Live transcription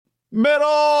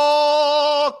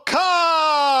Middlekauff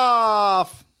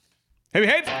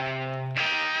Hey.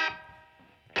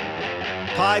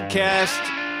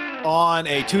 podcast on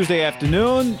a Tuesday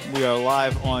afternoon. We are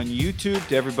live on YouTube.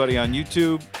 To everybody on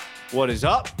YouTube, what is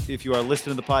up? If you are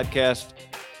listening to the podcast,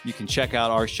 you can check out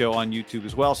our show on YouTube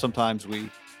as well. Sometimes we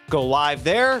go live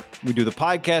there. We do the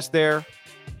podcast there.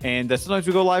 And sometimes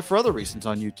we go live for other reasons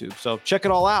on YouTube. So check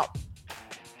it all out.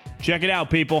 Check it out,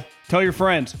 people. Tell your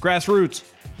friends. Grassroots.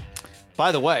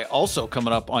 By the way, also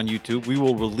coming up on YouTube, we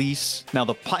will release now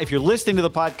if you're listening to the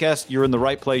podcast, you're in the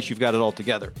right place. You've got it all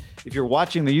together. If you're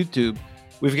watching the YouTube,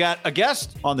 we've got a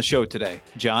guest on the show today,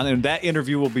 John, and that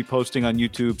interview will be posting on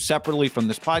YouTube separately from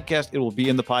this podcast. It will be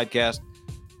in the podcast,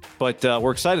 but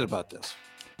we're excited about this.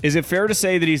 Is it fair to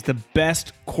say that he's the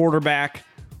best quarterback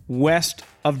west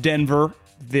of Denver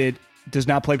that does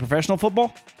not play professional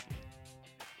football?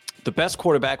 The best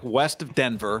quarterback west of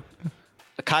Denver,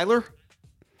 Kyler?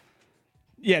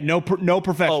 Yeah, no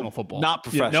professional football. Not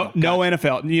professional. Yeah, no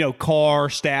NFL. You know, Carr,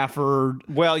 Stafford.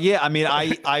 Well, yeah. I mean, I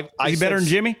is he better than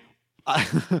Jimmy?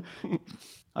 I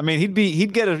mean,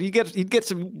 he'd get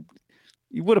some.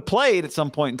 He would have played at some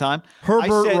point in time.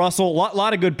 Herbert, Russell, a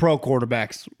lot of good pro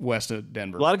quarterbacks west of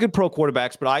Denver. A lot of good pro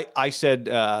quarterbacks, but I said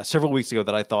several weeks ago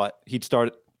that I thought he'd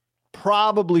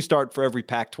probably start for every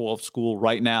Pac-12 school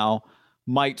right now.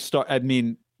 Might start. I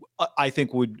mean, I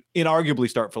think would inarguably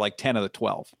start for like 10 of the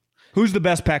 12. Who's the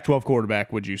best Pac-12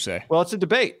 quarterback, would you say? Well, it's a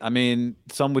debate. I mean,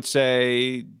 some would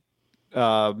say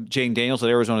Jane Daniels at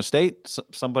Arizona State.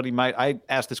 Somebody might. I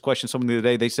asked this question to someone the other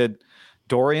day. They said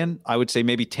Dorian. I would say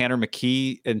maybe Tanner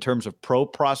McKee in terms of pro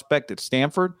prospect at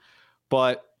Stanford.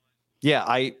 But yeah,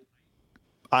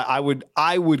 I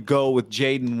would go with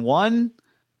Jaden 1.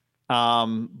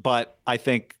 But I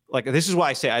think this is why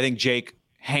I say I think Jake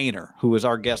Haener, who is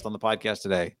our guest on the podcast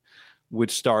today, would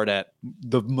start at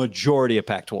the majority of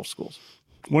Pac-12 schools.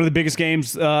 One of the biggest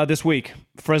games this week,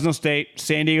 Fresno State,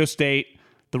 San Diego State,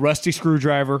 the Rusty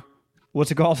Screwdriver.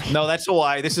 What's it called? No, that's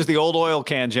Hawaii. This is the old oil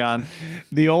can, John.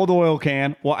 The old oil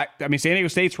can. Well, I mean, San Diego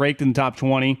State's ranked in the top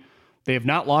 20. They have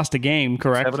not lost a game,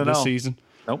 correct, this season.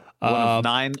 Nope. One of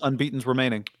 9 unbeatens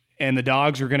remaining. And the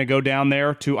Dogs are going to go down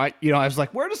there to, I was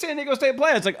like, where does San Diego State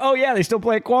play? It's like, oh, yeah, they still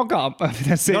play at Qualcomm.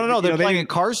 That's it. No, they're playing at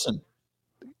Carson.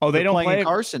 Oh, they don't play in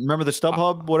Carson. Remember the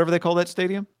StubHub, whatever they call that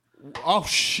stadium? Oh,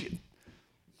 shit.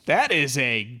 That is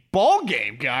a ball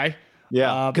game, guy.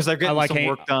 Yeah, because they're getting some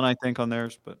work done, I think, on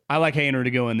theirs. But I like Haener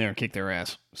to go in there and kick their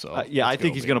ass. So I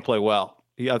think he's going to play well.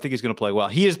 I think he's going to play well.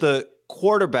 He is the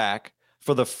quarterback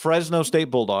for the Fresno State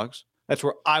Bulldogs. That's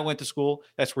where I went to school.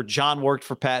 That's where John worked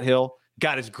for Pat Hill,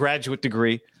 got his graduate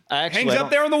degree. Hangs up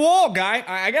there on the wall, guy.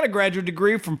 I got a graduate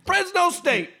degree from Fresno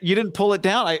State. You didn't pull it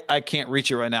down? I can't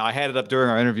reach it right now. I had it up during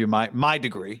our interview, my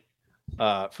degree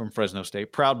from Fresno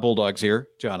State. Proud Bulldogs here,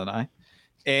 John and I.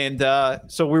 And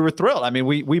so we were thrilled. I mean,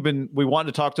 we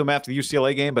wanted to talk to him after the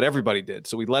UCLA game, but everybody did.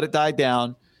 So we let it die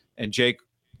down, and Jake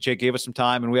gave us some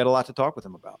time, and we had a lot to talk with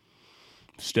him about.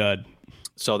 Stud.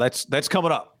 So that's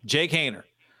coming up. Jake Haener.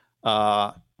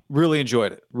 Really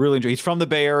enjoyed it. Really enjoyed it. He's from the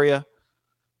Bay Area.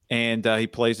 And he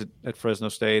plays at Fresno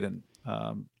State and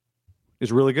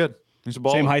is really good. He's a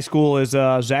baller. Same high school as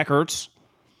Zach Ertz.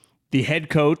 The head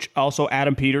coach, also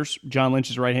Adam Peters, John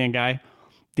Lynch's right-hand guy.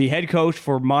 The head coach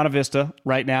for Monta Vista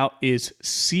right now is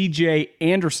C.J.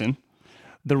 Anderson,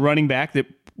 the running back that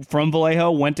from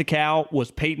Vallejo, went to Cal, was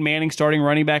Peyton Manning starting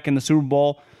running back in the Super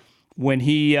Bowl. When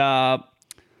he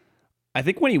I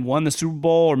think when he won the Super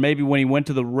Bowl or maybe when he went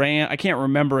to the Rams, I can't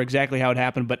remember exactly how it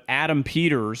happened, but Adam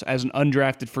Peters, as an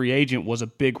undrafted free agent, was a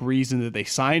big reason that they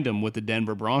signed him with the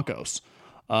Denver Broncos.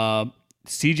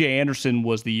 C.J. Anderson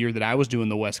was the year that I was doing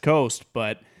the West Coast,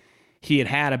 but he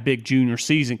had a big junior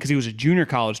season because he was a junior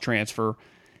college transfer.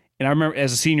 And I remember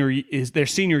as a senior, their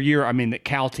senior year, I mean, the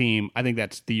Cal team, I think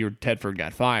that's the year Tedford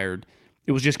got fired.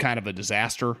 It was just kind of a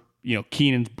disaster. You know,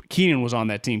 Keenan was on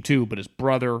that team too, but his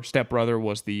stepbrother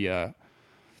was the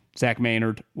Zach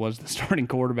Maynard was the starting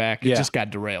quarterback. It just got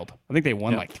derailed. I think they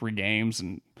won like 3 games,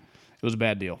 and it was a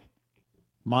bad deal.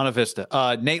 Monta Vista.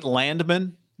 Nate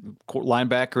Landman,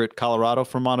 linebacker at Colorado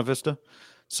from Monta Vista.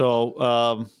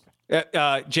 So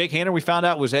Jake Haener, we found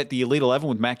out, was at the Elite 11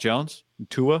 with Mac Jones and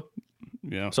Tua.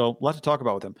 Yeah. So a lot to talk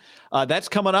about with him. That's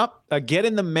coming up. Get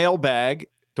in the mailbag.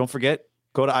 Don't forget,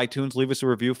 go to iTunes, leave us a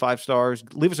review, 5 stars.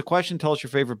 Leave us a question. Tell us your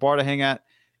favorite bar to hang at.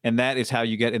 And that is how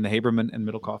you get in the Haberman and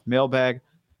Middlekauff mailbag.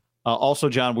 Also,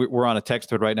 John, we're on a text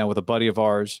thread right now with a buddy of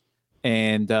ours,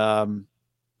 and well,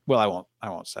 I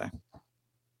won't say.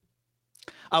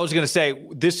 I was going to say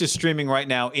this is streaming right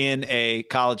now in a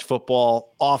college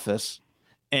football office,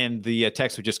 and the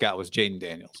text we just got was Jaden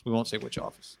Daniels. We won't say which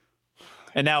office.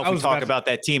 And now if we talk about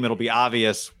that team, it'll be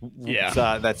obvious.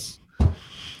 Yeah. That's,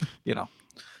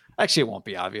 actually it won't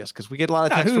be obvious because we get a lot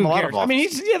of texts from a lot of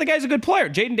offenses. I mean, the guy's a good player.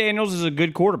 Jaden Daniels is a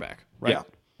good quarterback, right?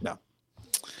 Yeah.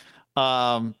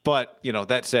 But,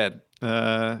 that said,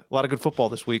 a lot of good football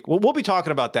this week. We'll be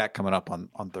talking about that coming up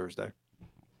on Thursday.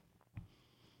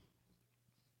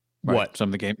 Right. What?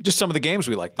 Some of the games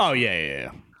we like. Oh, yeah.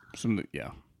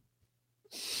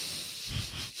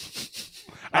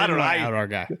 I don't know. Out our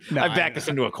guy. I backed us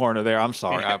into a corner there. I'm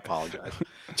sorry. I apologize.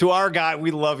 To our guy,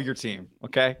 we love your team.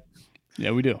 Okay.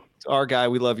 Yeah, we do. To our guy,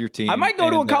 we love your team. I might go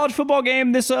to a college football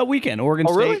game this weekend. Oregon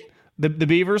State. Really? The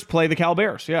Beavers play the Cal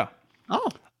Bears. Yeah. Oh.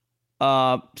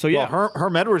 So yeah. Well,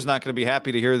 Herm Edwards not going to be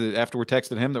happy to hear that after we're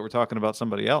texting him that we're talking about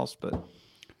somebody else. But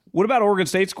what about Oregon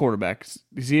State's quarterback?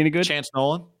 Is he any good? Chance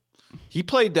Nolan. He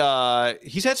played.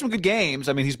 He's had some good games.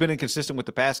 I mean, he's been inconsistent with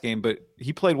the pass game, but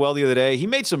he played well the other day. He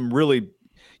made some really.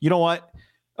 You know what?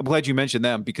 I'm glad you mentioned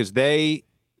them because they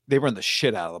run the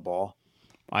shit out of the ball.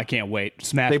 I can't wait.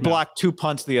 Smash. They blocked 2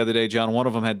 punts the other day, John. One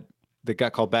of them that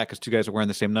got called back because 2 guys were wearing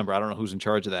the same number. I don't know who's in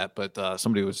charge of that, but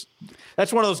somebody was.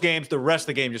 That's one of those games. The rest of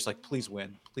the game, just like, please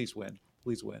win, please win,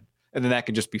 please win, and then that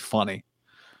can just be funny.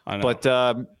 I know.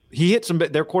 But he hit some.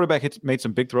 Their quarterback made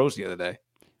some big throws the other day.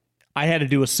 I had to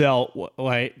do a sell.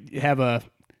 I have a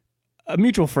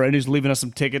mutual friend who's leaving us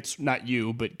some tickets. Not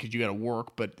you, but because you got to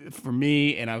work. But for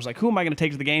me, and I was like, who am I going to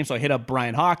take to the game? So I hit up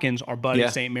Brian Hawkins, our buddy,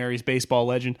 St. Mary's baseball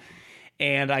legend.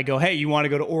 And I go, hey, you want to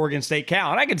go to Oregon State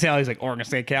Cal? And I can tell he's like, Oregon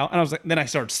State Cal. And I was like, then I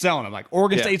started selling. I'm like,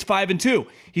 Oregon State's 5-2.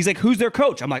 He's like, who's their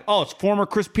coach? I'm like, oh, it's former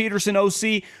Chris Peterson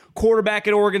OC, quarterback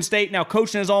at Oregon State, now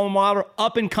coaching his alma mater,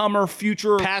 up and comer,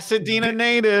 future Pasadena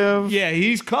native. Yeah,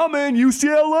 he's coming,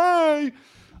 UCLA.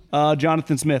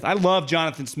 Jonathan Smith. I love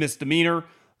Jonathan Smith's demeanor.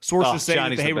 Sources say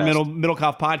that the Haber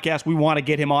Middlecoff podcast, we want to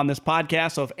get him on this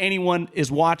podcast. So if anyone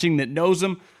is watching that knows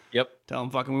him, tell him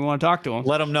fucking we want to talk to him.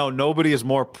 Let him know nobody is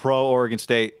more pro Oregon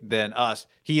State than us.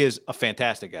 He is a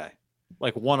fantastic guy,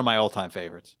 like one of my all-time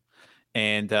favorites.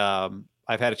 And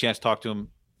I've had a chance to talk to him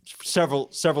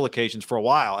several occasions for a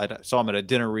while. I saw him at a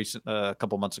dinner a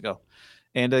couple months ago.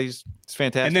 And he's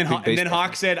fantastic. And then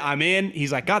Hawk said, I'm in.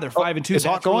 He's like, God, they're 5-2.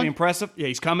 That's really impressive. Yeah,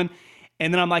 he's coming.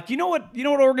 And then I'm like, you know what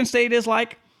Oregon State is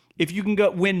like? If you can go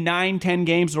win 9-10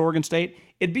 games at Oregon State,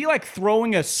 it'd be like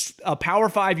throwing a Power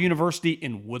 5 university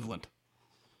in Woodland.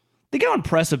 Think how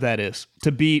impressive that is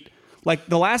to beat. Like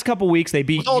the last couple weeks, they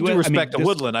beat. With all due respect to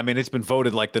Woodland, I mean, it's been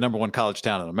voted like the number 1 college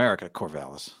town in America,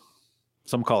 Corvallis.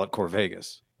 Some call it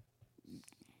Corvegas.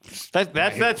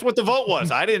 That's what the vote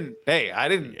was. I didn't. Yeah,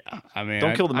 I mean,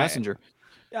 don't kill the messenger.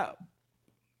 Yeah.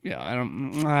 I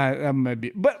don't. I might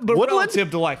be, but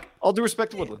relative to like all due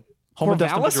respect to Woodland, home of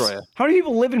Dustin Pedroia. How many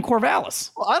people live in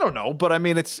Corvallis? Well, I don't know, but I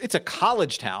mean, it's a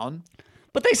college town.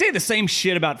 But they say the same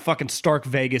shit about fucking Stark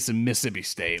Vegas and Mississippi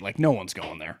State. Like no one's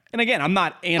going there. And again, I'm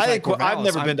not anti-Corvallis. I've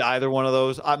never been to either one of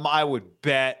those. I would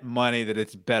bet money that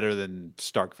it's better than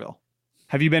Starkville.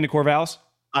 Have you been to Corvallis?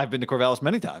 I've been to Corvallis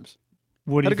many times.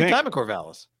 What do you think? Had a good time at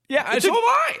Corvallis. Yeah, so have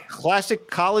I. Classic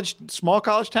small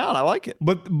college town. I like it.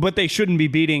 But they shouldn't be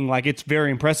beating. Like it's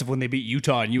very impressive when they beat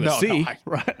Utah and USC.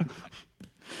 Right.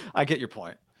 I get your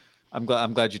point. I'm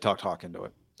glad you talked Hawk into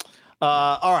it.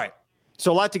 All right.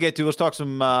 So a lot to get to. Let's talk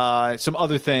some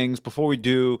other things before we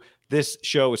do. This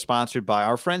show is sponsored by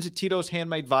our friends at Tito's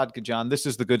Handmade Vodka, John. This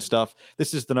is the good stuff.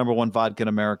 This is the number 1 vodka in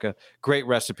America. Great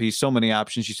recipes, so many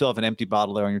options. You still have an empty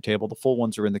bottle there on your table. The full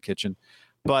ones are in the kitchen.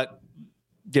 But,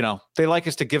 they like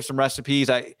us to give some recipes.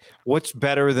 What's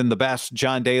better than the best?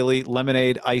 John Daly,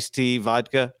 lemonade, iced tea,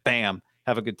 vodka. Bam.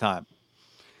 Have a good time.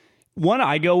 One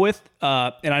I go with,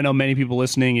 and I know many people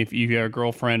listening, if you have a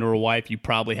girlfriend or a wife, you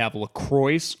probably have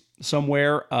LaCroix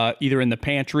somewhere, either in the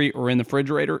pantry or in the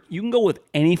refrigerator. You can go with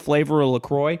any flavor of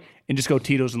LaCroix and just go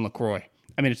Tito's and LaCroix.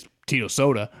 I mean, it's Tito's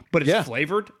soda, but it's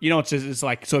flavored. It's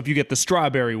like, so if you get the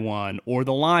strawberry one or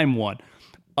the lime one,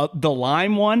 the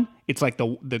lime one, it's like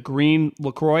the green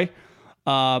LaCroix,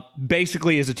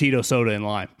 basically is a Tito's soda in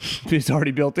lime. It's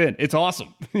already built in. It's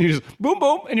awesome. You just boom,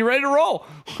 boom, and you're ready to roll.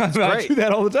 I do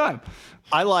that all the time.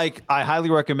 I highly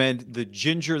recommend the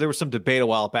ginger. There was some debate a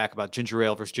while back about ginger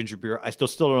ale versus ginger beer. I still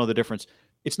don't know the difference.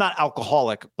 It's not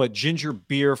alcoholic, but ginger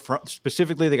beer,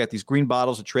 specifically, they got these green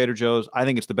bottles at Trader Joe's. I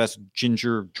think it's the best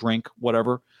ginger drink,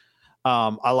 whatever.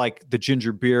 I like the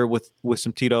ginger beer with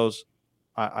some Tito's.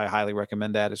 I highly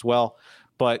recommend that as well.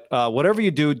 But whatever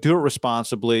you do, do it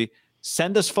responsibly.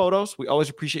 Send us photos. We always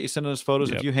appreciate you sending us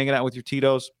photos of you hanging out with your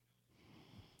Tito's.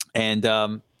 And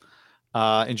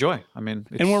enjoy. I mean,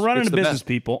 and we're running a business,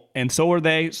 people, and so are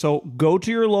they. So go to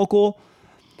your local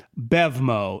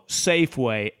Bevmo,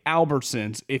 Safeway,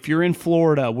 Albertsons. If you're in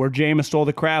Florida, where Jameis stole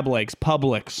the crab legs,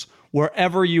 Publix,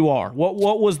 wherever you are.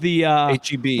 What was the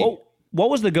HEB? What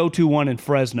was the go-to one in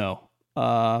Fresno?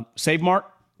 Save Mart?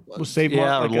 Was Save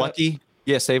Mart? Yeah, or Lucky.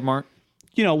 Yeah, Save Mart.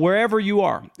 Wherever you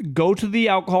are, go to the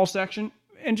alcohol section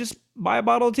and just buy a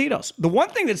bottle of Tito's. The one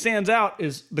thing that stands out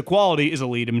is the quality is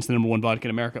elite. I mean, it's the number one vodka in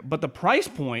America, but the price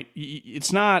point,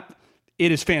 it's not.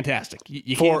 It is fantastic.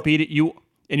 You can't beat it.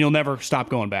 And you'll never stop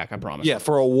going back. I promise. Yeah,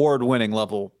 for award-winning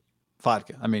level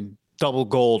vodka. I mean, double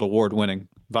gold award-winning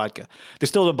vodka.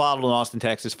 Distilled and bottled in Austin,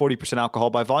 Texas. 40% alcohol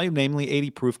by volume, namely 80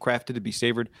 proof, crafted to be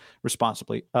savored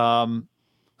responsibly.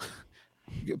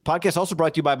 Podcast also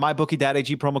brought to you by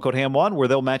MyBookie.ag, promo code HAM1, where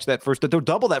they'll match that first. They'll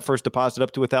double that first deposit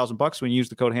up to $1,000 when you use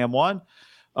the code HAM1.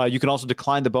 You can also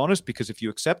decline the bonus because if you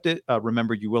accept it,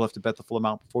 remember you will have to bet the full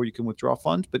amount before you can withdraw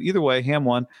funds. But either way,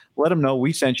 HAM1, let them know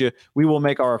we sent you. We will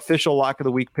make our official lock of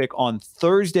the week pick on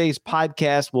Thursday's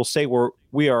podcast. We'll say we're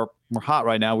hot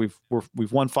right now. We've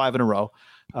won 5 in a row.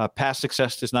 Past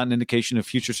success is not an indication of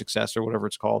future success or whatever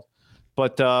it's called.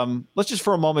 But let's just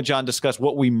for a moment, John, discuss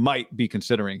what we might be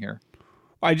considering here.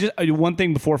 One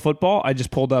thing before football, I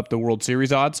just pulled up the World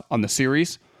Series odds on the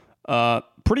series.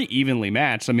 Pretty evenly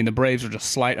matched. I mean, the Braves are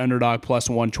just slight underdog plus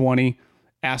 120,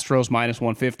 Astros minus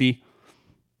 150.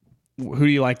 Who do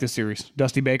you like this series?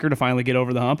 Dusty Baker to finally get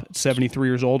over the hump at 73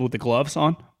 years old with the gloves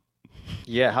on?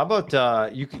 Yeah, how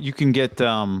about you can get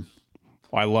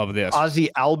I love this. Ozzy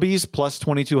Albies plus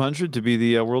 2,200 to be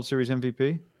the World Series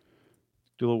MVP.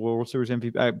 Do a little World Series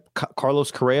MVP. Carlos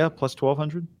Correa plus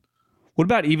 1,200. What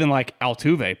about even like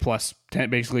Altuve plus 10,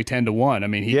 basically 10 to 1? I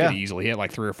mean, he could easily hit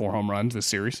like 3 or 4 home runs this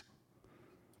series.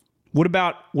 What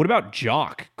about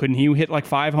Jock? Couldn't he hit like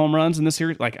 5 home runs in this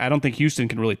series? Like, I don't think Houston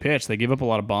can really pitch. They give up a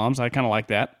lot of bombs. I kind of like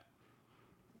that.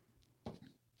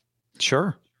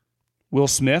 Sure. Will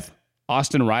Smith,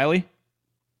 Austin Riley.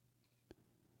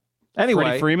 Anyway,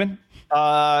 Freddie Freeman.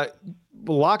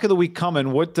 Lock of the week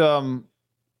coming.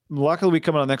 Lock of the week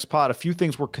coming on the next pod. A few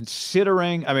things we're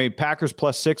considering. I mean, Packers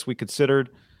plus 6 we considered,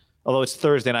 although it's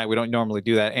Thursday night. We don't normally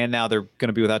do that. And now they're going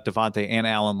to be without Devontae and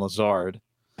Allen Lazard.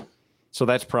 So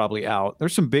that's probably out.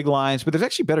 There's some big lines, but there's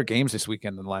actually better games this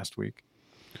weekend than last week.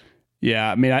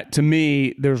 Yeah, I mean, to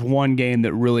me, there's one game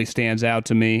that really stands out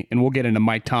to me, and we'll get into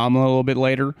Mike Tomlin a little bit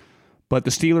later, but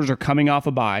the Steelers are coming off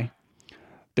a bye.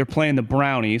 They're playing the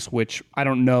Brownies, which I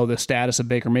don't know the status of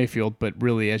Baker Mayfield, but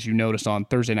really, as you noticed on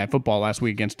Thursday Night Football last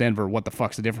week against Denver, what the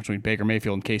fuck's the difference between Baker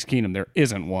Mayfield and Case Keenum? There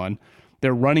isn't one.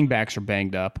 Their running backs are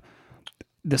banged up.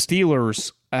 The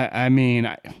Steelers,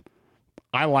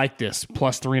 I like this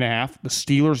plus 3.5. The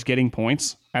Steelers getting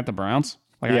points at the Browns.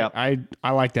 I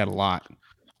like that a lot.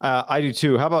 I do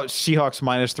too. How about Seahawks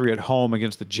minus 3 at home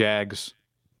against the Jags?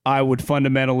 I would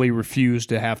fundamentally refuse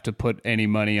to have to put any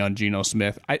money on Geno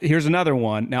Smith. Here's another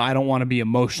one. Now, I don't want to be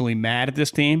emotionally mad at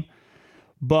this team,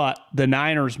 but the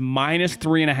Niners minus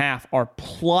 3.5 are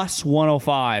plus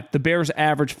 105. The Bears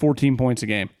average 14 points a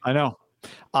game. I know.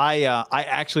 I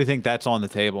actually think that's on the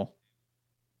table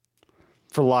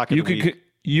for lock of the week.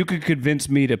 You could convince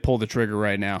me to pull the trigger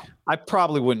right now. I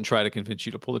probably wouldn't try to convince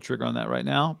you to pull the trigger on that right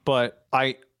now, but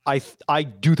I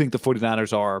do think the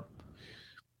 49ers are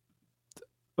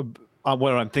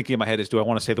what I'm thinking in my head is, do I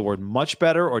want to say the word much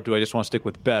better or do I just want to stick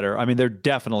with better? I mean, they're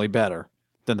definitely better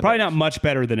than the Probably Bears. Not much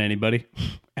better than anybody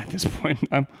at this point.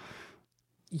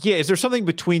 Yeah, is there something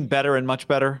between better and much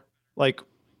better? Like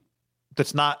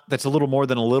that's a little more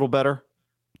than a little better?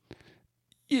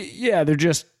 Yeah, they're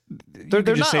just they're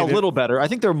not a little better. I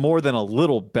think they're more than a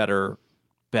little better.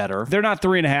 They're not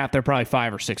 3.5. They're probably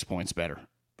 5 or 6 points better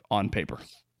on paper.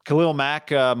 Khalil Mack,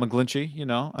 McGlinchey,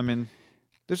 I mean,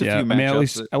 there's a few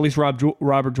matchups. At least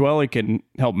Robert Dwelly can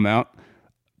help him out.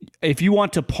 If you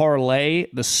want to parlay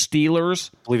the Steelers,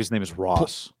 I believe his name is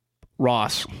Ross.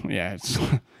 Ross, yeah,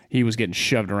 he was getting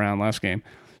shoved around last game.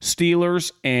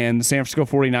 Steelers and the San Francisco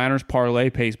 49ers parlay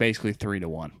pays basically 3 to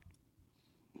 1.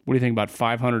 What do you think about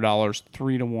 $500,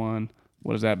 3 to 1?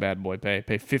 What does that bad boy pay?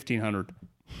 Pay $1,500.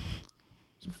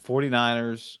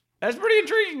 49ers. That's pretty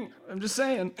intriguing. I'm just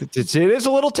saying. It is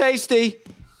a little tasty.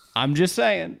 I'm just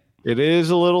saying. It is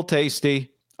a little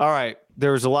tasty. All right.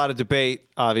 There was a lot of debate,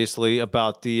 obviously,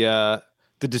 about the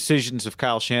decisions of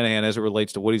Kyle Shanahan as it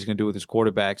relates to what he's going to do with his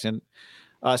quarterbacks. And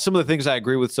some of the things I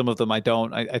agree with, some of them I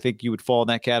don't. I think you would fall in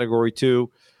that category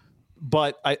too.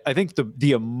 But I think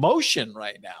the emotion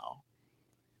right now,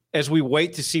 as we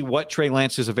wait to see what Trey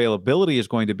Lance's availability is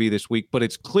going to be this week, but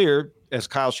it's clear, as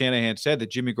Kyle Shanahan said,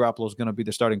 that Jimmy Garoppolo is going to be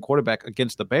the starting quarterback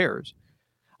against the Bears.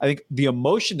 I think the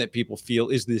emotion that people feel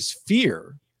is this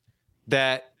fear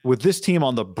that with this team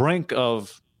on the brink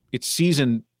of its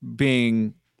season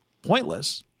being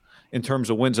pointless in terms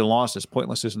of wins and losses,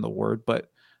 pointless isn't the word, but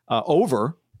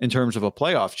over in terms of a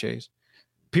playoff chase,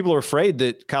 people are afraid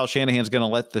that Kyle Shanahan's going to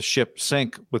let the ship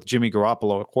sink with Jimmy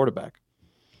Garoppolo at quarterback.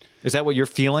 Is that what you're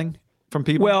feeling from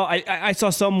people? Well, I saw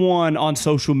someone on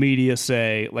social media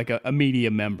say, like a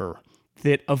media member,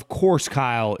 that of course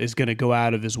Kyle is going to go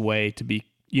out of his way to be,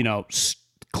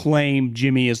 claim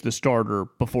Jimmy as the starter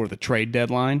before the trade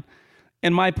deadline.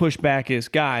 And my pushback is,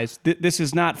 guys, this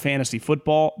is not fantasy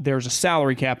football. There's a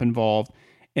salary cap involved,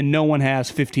 and no one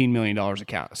has $15 million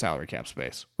of salary cap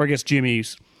space. Or I guess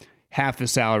Jimmy's half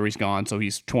his salary's gone, so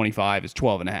he's 25, it's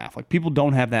 12 and a half. Like, people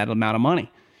don't have that amount of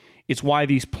money. It's why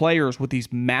these players with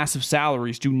these massive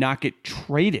salaries do not get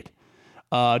traded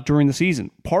during the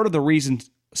season. Part of the reason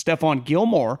Stephon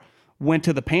Gilmore went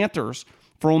to the Panthers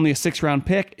for only a 6th-round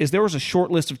pick is there was a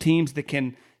short list of teams that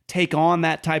can take on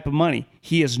that type of money.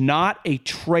 He is not a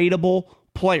tradable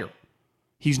player.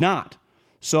 He's not.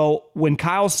 So when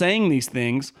Kyle's saying these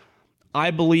things,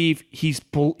 I believe he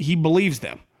believes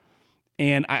them.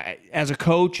 And as a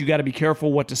coach, you got to be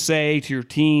careful what to say to your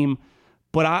team.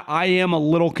 But I am a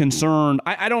little concerned.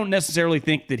 I don't necessarily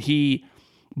think that he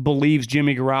believes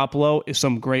Jimmy Garoppolo is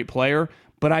some great player,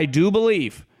 but I do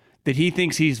believe that he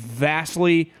thinks he's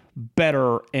vastly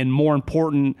better and more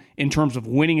important in terms of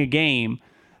winning a game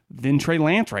than Trey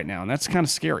Lance right now, and that's kind of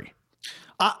scary.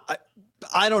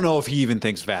 I don't know if he even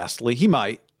thinks vastly. He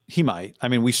might. I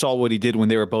mean, we saw what he did when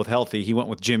they were both healthy. He went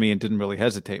with Jimmy and didn't really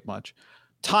hesitate much.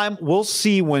 We'll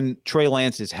see when Trey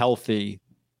Lance is healthy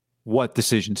what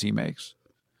decisions he makes.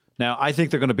 Now, I think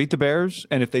they're going to beat the Bears,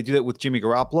 and if they do that with Jimmy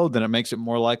Garoppolo, then it makes it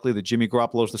more likely that Jimmy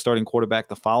Garoppolo is the starting quarterback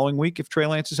the following week if Trey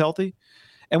Lance is healthy.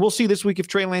 And we'll see this week if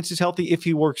Trey Lance is healthy, if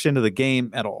he works into the game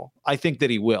at all. I think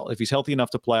that he will. If he's healthy enough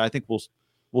to play, I think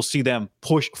we'll see them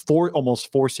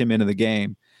almost force him into the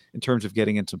game in terms of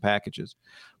getting in some packages.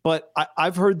 But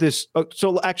I've heard this.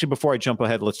 So actually, before I jump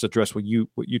ahead, let's address what you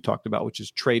talked about, which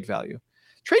is trade value.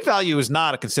 Trade value is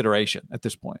not a consideration at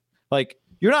this point. Like,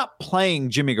 you're not playing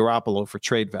Jimmy Garoppolo for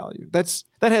trade value. That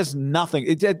has nothing.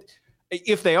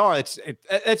 If they are,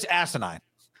 it's asinine.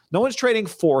 No one's trading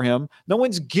for him. No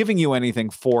one's giving you anything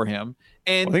for him.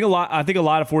 And I think a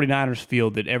lot of 49ers feel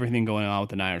that everything going on with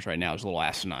the Niners right now is a little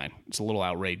asinine. It's a little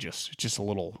outrageous. It's just a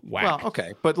little whack. Well,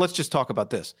 okay, but let's just talk about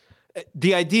this.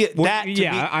 The idea that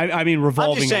I mean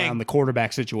revolving around the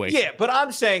quarterback situation. Yeah, but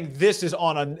I'm saying this is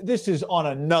on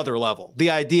another level. The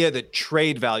idea that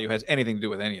trade value has anything to do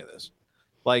with any of this.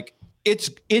 Like,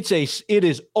 it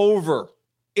is over.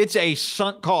 It's a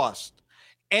sunk cost.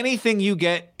 Anything you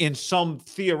get in some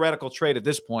theoretical trade at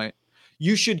this point,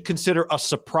 you should consider a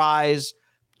surprise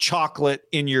chocolate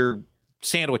in your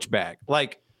sandwich bag.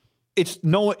 Like,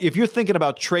 if you're thinking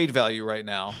about trade value right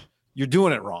now, you're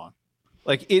doing it wrong.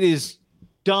 Like, it is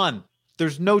done.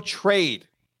 There's no trade.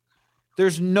 And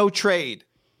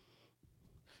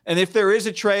if there is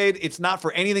a trade, it's not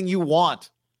for anything you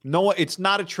want. No, it's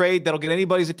not a trade that'll get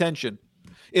anybody's attention.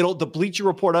 The Bleacher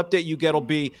Report update you get will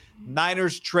be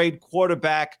Niners trade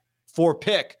quarterback for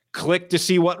pick. Click to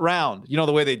see what round. You know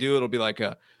the way they do it. It'll be like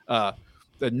the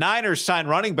Niners sign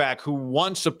running back who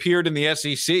once appeared in the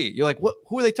SEC. You're like, what?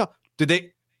 Who are they talking?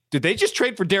 Did they just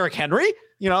trade for Derrick Henry?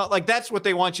 Like, that's what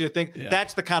they want you to think. Yeah.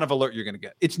 That's the kind of alert you're going to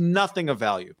get. It's nothing of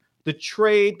value. The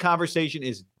trade conversation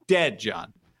is dead,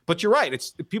 John. But you're right.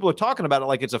 People are talking about it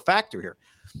like it's a factor here.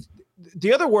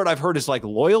 The other word I've heard is like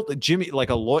loyalty. Jimmy,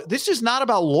 this is not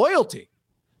about loyalty.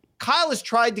 Kyle has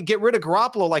tried to get rid of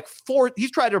Garoppolo he's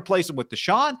tried to replace him with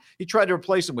Deshaun. He tried to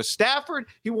replace him with Stafford.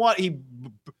 He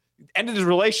ended his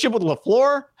relationship with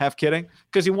LaFleur. Half kidding.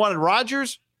 Because he wanted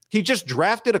Rodgers. He just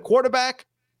drafted a quarterback.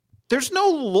 This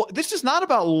is not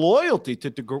about loyalty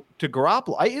to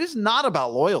Garoppolo. It is not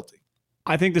about loyalty.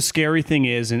 I think the scary thing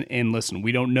is, and listen,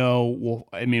 we don't know.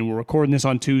 We're recording this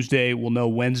on Tuesday. We'll know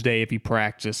Wednesday if he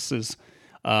practices,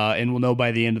 and we'll know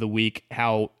by the end of the week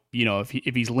how,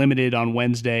 if he's limited on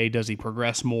Wednesday, does he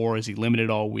progress more? Is he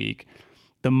limited all week?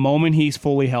 The moment he's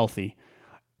fully healthy,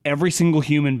 every single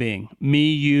human being,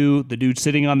 me, you, the dude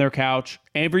sitting on their couch,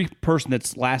 every person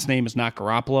that's last name is not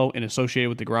Garoppolo and associated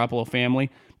with the Garoppolo family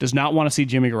does not want to see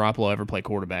Jimmy Garoppolo ever play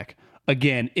quarterback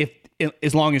again,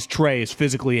 as long as Trey is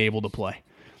physically able to play.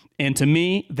 And to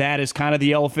me, that is kind of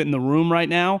the elephant in the room right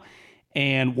now.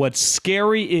 And what's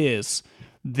scary is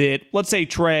that, let's say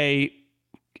Trey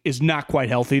is not quite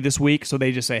healthy this week, so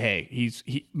they just say, hey,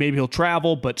 maybe he'll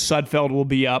travel, but Sudfeld will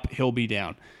be up, he'll be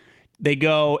down. They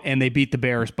go and they beat the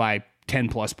Bears by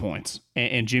 10-plus points,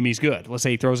 and Jimmy's good. Let's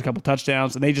say he throws a couple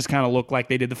touchdowns, and they just kind of look like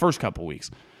they did the first couple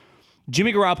weeks.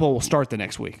 Jimmy Garoppolo will start the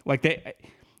next week.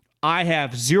 I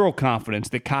have zero confidence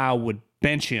that Kyle would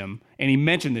bench him, and he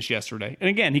mentioned this yesterday. And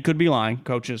again, he could be lying.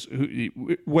 Coaches,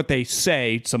 what they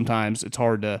say sometimes, it's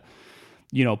hard to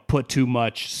put too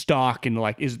much stock into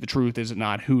like, is it the truth? Is it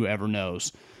not? Whoever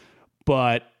knows.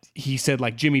 But he said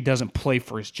like Jimmy doesn't play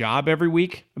for his job every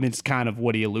week. I mean, it's kind of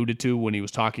what he alluded to when he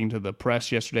was talking to the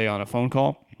press yesterday on a phone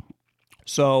call.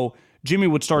 So Jimmy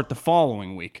would start the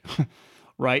following week,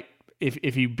 right?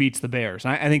 If he beats the Bears.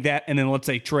 I think that, and then let's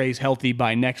say Trey's healthy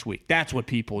by next week. That's what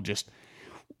people just,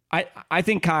 I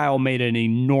think Kyle made an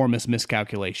enormous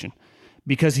miscalculation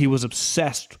because he was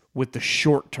obsessed with the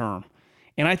short term.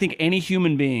 And I think any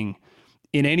human being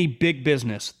in any big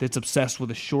business that's obsessed with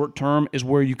the short term is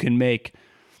where you can make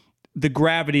the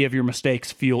gravity of your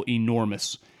mistakes feel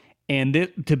enormous. And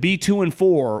to be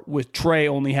 2-4 with Trey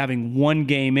only having one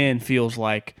game in feels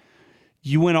like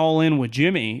you went all in with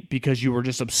Jimmy because you were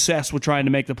just obsessed with trying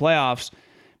to make the playoffs,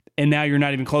 and now you're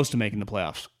not even close to making the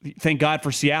playoffs. Thank God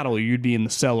for Seattle, you'd be in the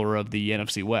cellar of the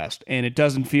NFC West. And it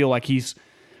doesn't feel like he's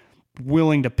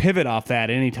willing to pivot off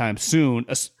that anytime soon.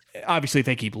 Obviously, if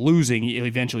they keep losing, he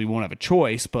eventually won't have a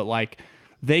choice, but like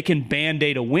they can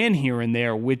band-aid a win here and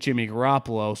there with Jimmy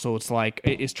Garoppolo. So it's like,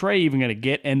 is Trey even going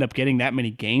to end up getting that many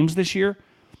games this year?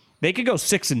 They could go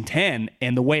 6-10,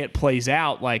 and the way it plays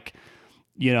out, like,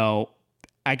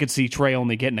 I could see Trey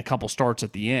only getting a couple starts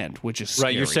at the end, which is scary.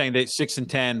 Right. You're saying that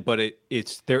 6-10, but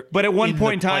it's there. But at one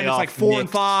point in time, it's like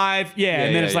 4-5. Yeah.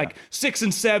 And then it's like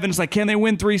 6-7. It's like, can they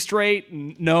win 3 straight?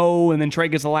 No. And then Trey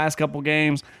gets the last couple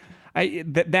games.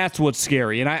 That's what's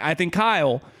scary. And I think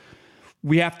Kyle,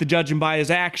 we have to judge him by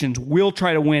his actions. We'll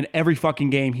try to win every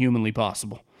fucking game humanly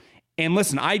possible. And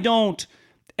listen, I don't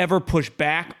ever push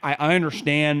back. I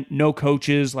understand no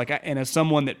coaches. And as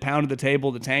someone that pounded the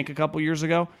table to tank a couple years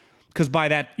ago, because by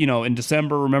that, in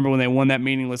December, remember when they won that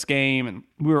meaningless game and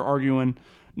we were arguing,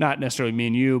 not necessarily me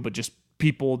and you, but just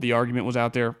people, the argument was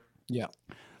out there. Yeah.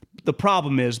 The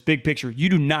problem is, big picture, you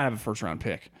do not have a first-round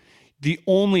pick. The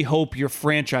only hope your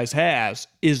franchise has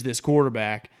is this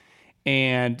quarterback.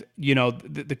 And,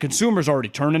 the consumer's already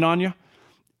turning on you.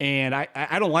 And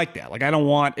I don't like that. Like,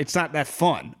 it's not that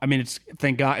fun. I mean,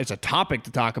 thank God it's a topic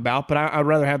to talk about, but I'd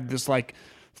rather have this, like,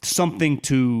 something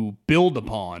to build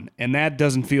upon, and that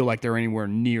doesn't feel like they're anywhere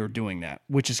near doing that,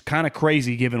 which is kind of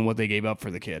crazy given what they gave up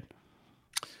for the kid.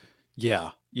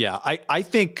 Yeah. I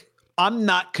think I'm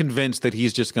not convinced that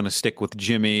he's just going to stick with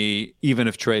Jimmy even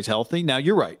if Trey's healthy. Now,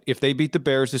 you're right. If they beat the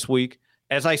Bears this week,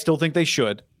 as I still think they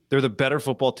should, they're the better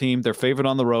football team. They're favored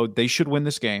on the road. They should win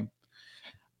this game.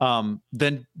 Then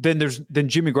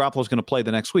Jimmy Garoppolo is going to play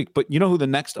the next week. But you know who the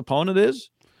next opponent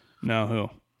is? No, who?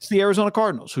 It's the Arizona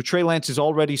Cardinals, who Trey Lance has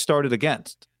already started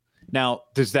against. Now,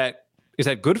 is that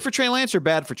good for Trey Lance or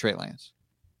bad for Trey Lance?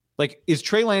 Like, is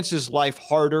Trey Lance's life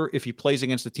harder if he plays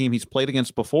against the team he's played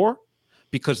against before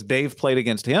because they've played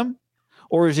against him?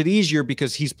 Or is it easier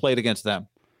because he's played against them?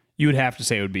 You would have to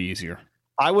say it would be easier.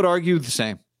 I would argue the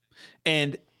same.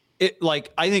 And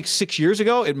I think 6 years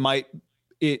ago,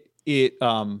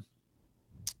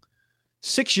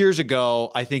 6 years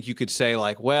ago, I think you could say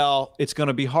it's going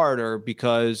to be harder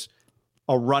because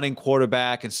a running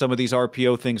quarterback and some of these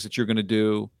RPO things that you're going to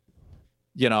do,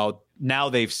 now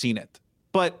they've seen it.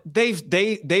 But they've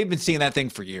been seeing that thing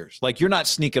for years. Like, you're not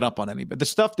sneaking up on anybody. The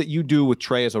stuff that you do with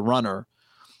Trey as a runner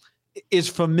is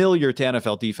familiar to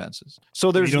NFL defenses.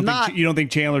 So there's you don't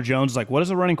think Chandler Jones is like, what does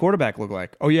a running quarterback look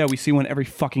like? Oh yeah, we see one every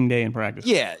fucking day in practice.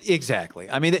 Yeah, exactly.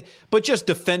 I mean, but just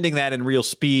defending that in real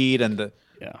speed and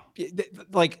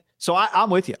so I'm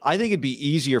with you. I think it'd be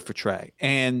easier for Trey,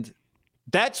 and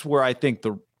that's where I think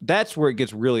that's where it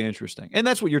gets really interesting. And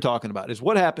that's what you're talking about is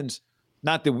what happens.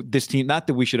 Not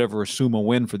that we should ever assume a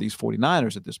win for these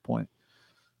 49ers at this point,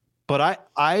 but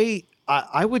I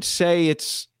would say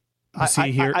it's. I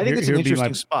think it's an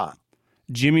interesting spot.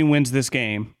 Jimmy wins this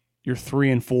game. You're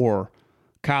 3-4.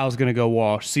 Kyle's going to go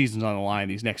wash. Season's on the line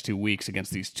these next 2 weeks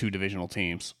against these 2 divisional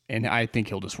teams, and I think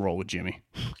he'll just roll with Jimmy,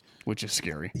 which is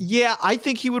scary. Yeah, I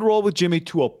think he would roll with Jimmy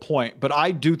to a point, but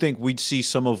I do think we'd see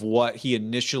some of what he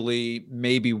initially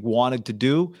maybe wanted to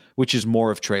do, which is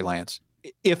more of Trey Lance.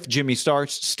 If Jimmy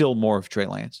starts, still more of Trey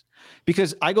Lance.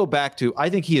 Because I go back to, I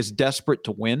think he is desperate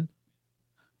to win.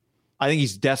 I think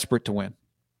he's desperate to win.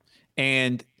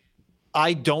 And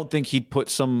I don't think he'd put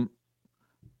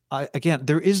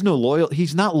there is no loyalty.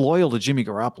 He's not loyal to Jimmy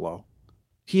Garoppolo.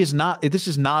 He is not. This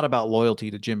is not about loyalty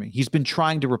to Jimmy. He's been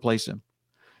trying to replace him.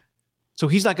 So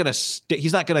he's not going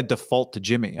to default to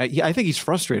Jimmy. I think he's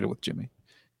frustrated with Jimmy.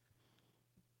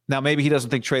 Now, maybe he doesn't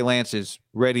think Trey Lance is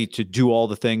ready to do all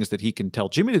the things that he can tell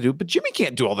Jimmy to do, but Jimmy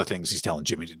can't do all the things he's telling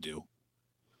Jimmy to do.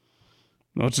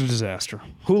 No, it's a disaster.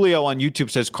 Julio on YouTube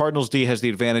says Cardinals D has the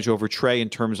advantage over Trey in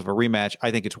terms of a rematch. I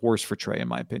think it's worse for Trey, in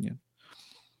my opinion.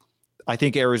 I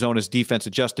think Arizona's defense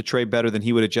adjusts to Trey better than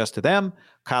he would adjust to them.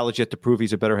 Kyle has yet to prove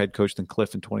he's a better head coach than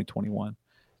Cliff in 2021.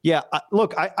 Yeah,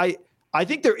 look, I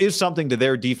think there is something to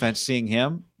their defense seeing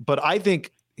him, but I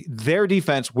think their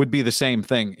defense would be the same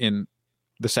thing in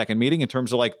the second meeting in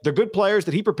terms of like the good players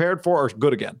that he prepared for are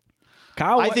good again.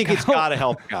 I think it's got to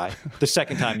help Guy the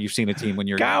second time you've seen a team when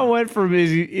you're Kyle went from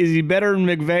is he better than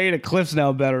McVay to Cliff's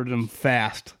now better than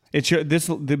Fast.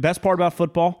 The best part about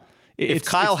football. If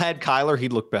Kyle had Kyler,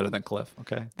 he'd look better than Cliff.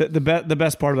 Okay. The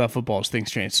best part about football is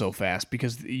things change so fast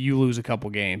because you lose a couple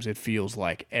games, it feels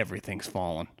like everything's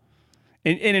fallen.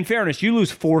 And in fairness, you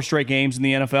lose 4 straight games in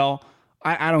the NFL.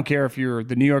 I don't care if you're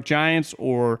the New York Giants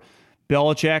or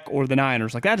Belichick or the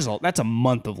Niners. Like that's a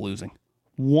month of losing.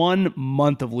 1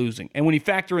 month of losing. And when you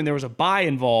factor in there was a bye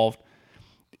involved,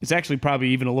 it's actually probably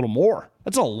even a little more.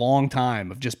 That's a long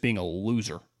time of just being a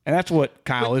loser. And that's what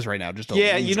Kyle is right now, just a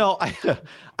loser. You know,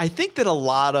 I think that a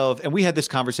lot of, and we had this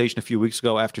conversation a few weeks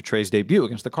ago after Trey's debut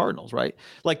against the Cardinals, right?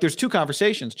 Like there's 2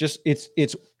 conversations. Just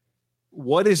it's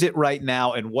what is it right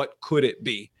now and what could it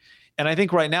be? And I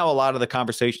think right now a lot of the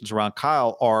conversations around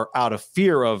Kyle are out of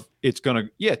fear of it's going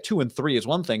to, 2-3 is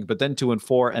one thing, but then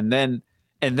 2-4 and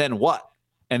then what?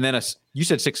 And then you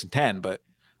said 6-10, but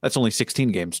that's only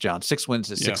 16 games, John. 6 wins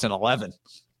is 6-11.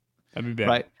 That'd be bad.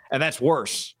 Right? And that's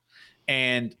worse.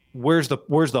 And where's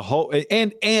the hope?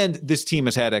 And this team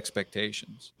has had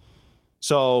expectations.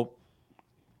 So,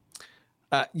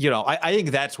 I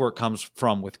think that's where it comes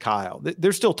from with Kyle.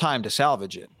 There's still time to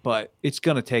salvage it, but it's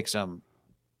going to take some.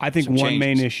 I think one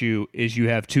main issue is you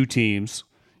have 2 teams.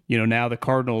 You know, now the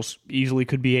Cardinals easily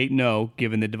could be 8-0,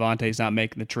 given that Devontae's not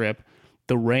making the trip.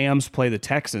 The Rams play the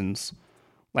Texans.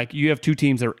 Like you have 2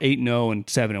 teams that are 8-0 and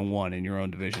 7-1 in your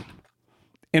own division.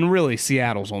 And really,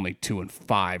 Seattle's only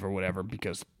 2-5 or whatever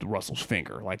because Russell's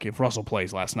finger. Like if Russell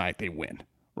plays last night, they win,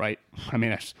 right? I mean,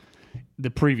 that's the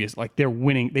previous. Like they're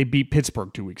winning. They beat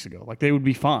Pittsburgh 2 weeks ago. Like they would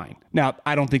be fine. Now,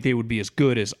 I don't think they would be as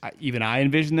good as even I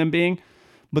envision them being,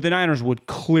 but the Niners would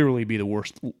clearly be the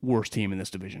worst team in this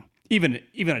division. Even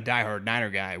a diehard Niner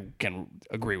guy can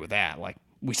agree with that. Like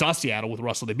we saw Seattle with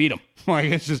Russell, they beat them. Like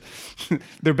it's just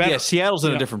they're better. Yeah, Seattle's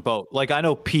in a different boat. Like I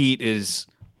know Pete is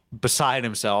beside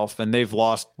himself, and they've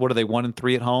lost. What are they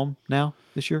 1-3 at home now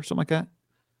this year? Something like that.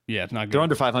 Yeah, it's not good. They're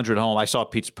under 500 at home. I saw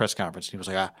Pete's press conference. And he was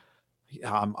like,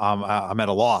 "I'm at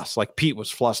a loss." Like Pete was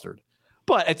flustered.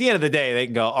 But at the end of the day, they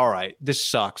can go, "All right, this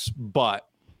sucks." But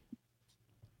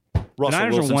Russell the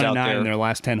Niners Wilson's are 1-9 out in their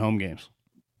last 10 home games.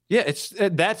 Yeah,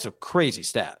 that's a crazy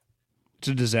stat. It's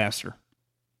a disaster,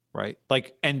 right?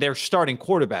 Like, and their starting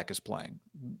quarterback is playing.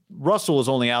 Russell is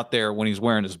only out there when he's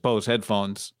wearing his Bose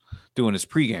headphones, doing his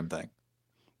pregame thing.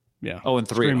 Yeah. 0-3.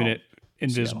 Screaming at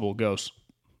invisible ghosts.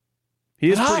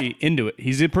 He is pretty into it.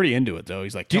 He's pretty into it, though.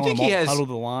 He's like, do you think he has huddle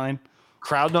the line?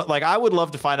 Crowd noise? Like, I would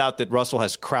love to find out that Russell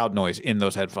has crowd noise in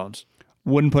those headphones.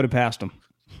 Wouldn't put it past him.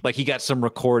 Like he got some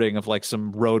recording of like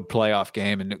some road playoff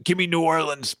game and give me New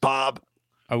Orleans, Bob.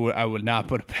 I would not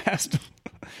put it past him.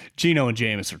 Geno and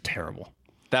Jameis are terrible.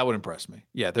 That would impress me.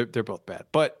 Yeah, they're both bad.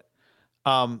 But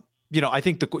I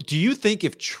think do you think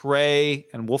if Trey,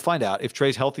 and we'll find out if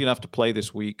Trey's healthy enough to play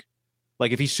this week,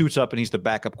 like if he suits up and he's the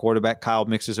backup quarterback, Kyle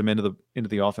mixes him into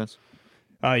the offense?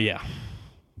 Yeah.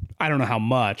 I don't know how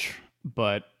much,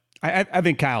 but I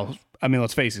think Kyle, I mean,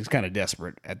 let's face it, he's kind of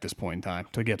desperate at this point in time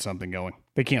to get something going.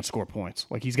 They can't score points.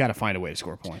 Like he's got to find a way to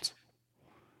score points.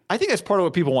 I think that's part of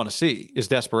what people want to see is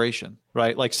desperation,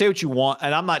 right? Like say what you want.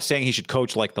 And I'm not saying he should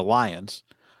coach like the Lions,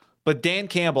 but Dan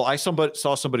Campbell, I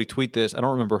saw somebody tweet this. I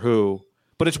don't remember who,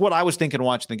 but it's what I was thinking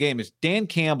watching the game is Dan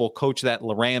Campbell coached that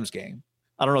Rams game.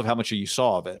 I don't know how much of you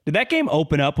saw of it. Did that game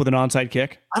open up with an onside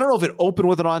kick? I don't know if it opened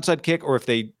with an onside kick or if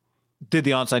they did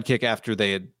the onside kick after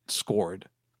they had scored,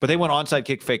 but they went onside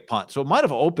kick, fake punt. So it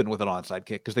might've opened with an onside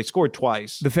kick because they scored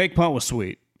twice. The fake punt was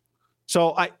sweet.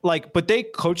 So but they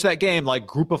coach that game like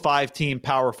group of 5 team,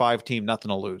 power 5 team, nothing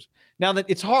to lose. Now that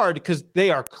it's hard because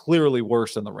they are clearly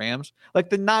worse than the Rams. Like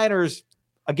the Niners,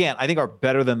 again, I think are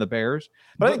better than the Bears.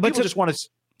 But I think people just want to.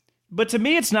 But to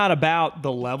me, it's not about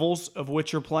the levels of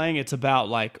which you're playing. It's about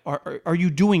like, are you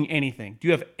doing anything? Do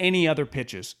you have any other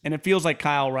pitches? And it feels like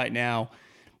Kyle right now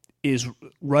is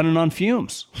running on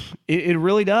fumes. It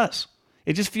really does.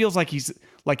 It just feels like he's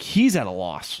at a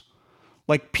loss.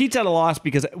 Like Pete's at a loss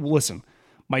because, listen,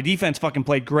 my defense fucking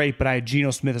played great, but I had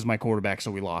Geno Smith as my quarterback,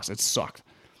 so we lost. It sucked.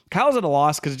 Kyle's at a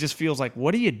loss because it just feels like,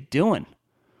 what are you doing?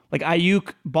 Like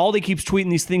Ayuk, Baldy keeps tweeting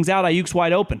these things out. Ayuk's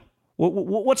wide open.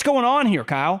 What's going on here,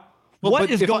 Kyle? What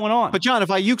is going on? But John, if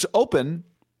Ayuk's open,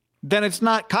 then it's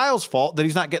not Kyle's fault that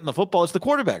he's not getting the football. It's the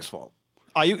quarterback's fault.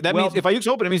 Means if Ayuk's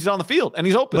open, it means he's on the field and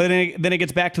he's open. But then it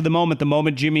gets back to the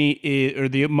moment Jimmy is, or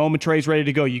the moment Trey's ready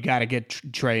to go, you got to get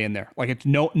Trey in there. Like it's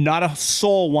not a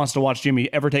soul wants to watch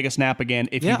Jimmy ever take a snap again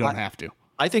if you don't have to.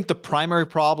 I think the primary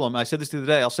problem, I said this the other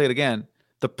day, I'll say it again.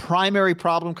 The primary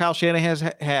problem Kyle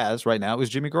Shanahan has right now is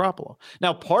Jimmy Garoppolo.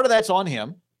 Now, part of that's on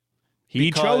him.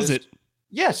 He chose it.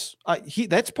 Yes,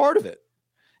 that's part of it.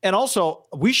 And also,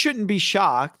 we shouldn't be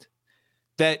shocked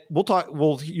that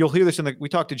you'll hear this we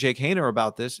talked to Jake Haener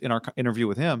about this in our interview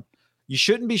with him. You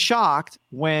shouldn't be shocked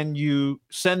when you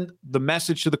send the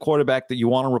message to the quarterback that you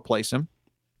want to replace him.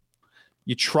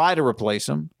 You try to replace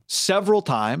him several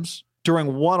times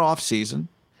during one off season.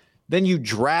 Then you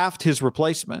draft his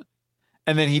replacement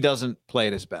and then he doesn't play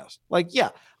at his best. Like, yeah,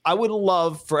 I would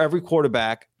love for every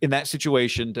quarterback in that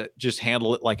situation to just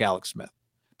handle it like Alex Smith.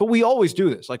 But we always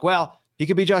do this. Like, well, he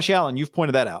could be Josh Allen. You've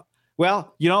pointed that out.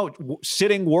 Well,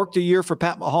 Sitting worked a year for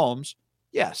Pat Mahomes.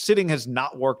 Yeah, Sitting has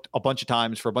not worked a bunch of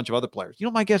times for a bunch of other players. You know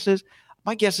what my guess is?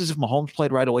 My guess is if Mahomes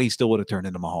played right away, he still would have turned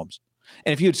into Mahomes.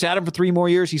 And if you had sat him for 3 more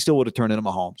years, he still would have turned into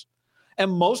Mahomes.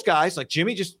 And most guys, like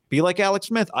Jimmy, just be like Alex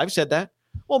Smith. I've said that.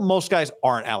 Well, most guys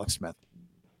aren't Alex Smith.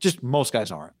 Just most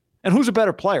guys aren't. And who's a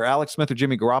better player, Alex Smith or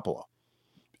Jimmy Garoppolo?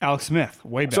 Alex Smith,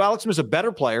 way better. So Alex Smith's a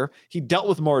better player. He dealt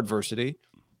with more adversity.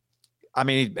 I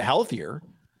mean, healthier.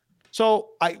 So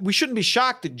we shouldn't be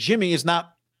shocked that Jimmy is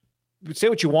not, say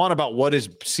what you want about what his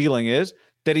ceiling is,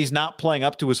 that he's not playing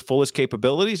up to his fullest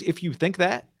capabilities. If you think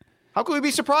that, how could we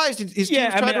be surprised? His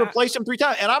team's tried to replace him 3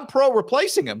 times, and I'm pro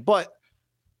replacing him. But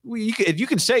you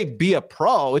can say be a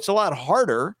pro. It's a lot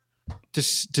harder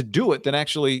to do it than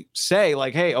actually say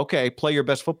like, hey, okay, play your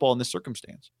best football in this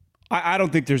circumstance. I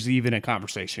don't think there's even a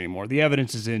conversation anymore. The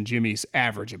evidence is in Jimmy's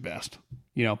average at best.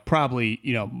 Probably,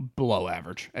 below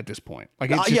average at this point.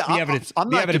 Like it's just the evidence. I'm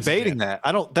not debating that.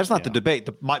 That's not the debate.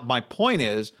 My point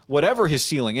is, whatever his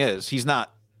ceiling is, he's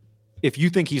not. If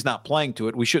you think he's not playing to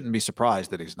it, we shouldn't be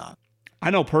surprised that he's not. I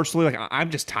know personally, like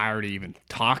I'm just tired of even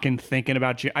thinking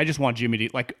about Jimmy. I just want Jimmy to,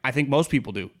 like I think most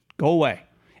people do, go away.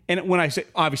 And when I say,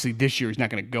 obviously this year he's not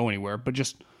going to go anywhere, but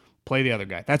just play the other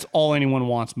guy. That's all anyone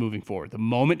wants moving forward. The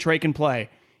moment Trey can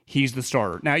play, he's the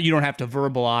starter. Now you don't have to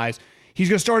verbalize. He's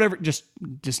going to start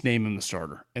just name him the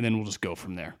starter, and then we'll just go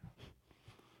from there.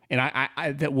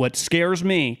 And that what scares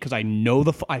me, because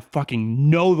I fucking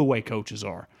know the way coaches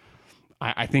are.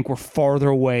 I think we're farther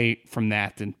away from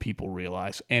that than people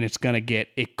realize, and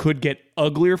it could get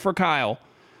uglier for Kyle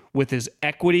with his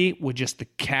equity with just the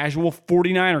casual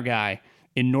 49er guy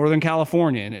in Northern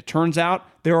California. And it turns out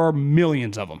there are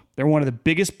millions of them. They're one of the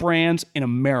biggest brands in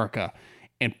America,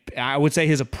 and I would say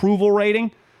his approval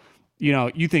rating.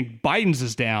 You think Biden's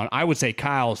is down. I would say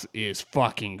Kyle's is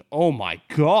fucking, oh my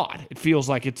God. It feels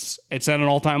like it's at an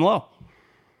all-time low.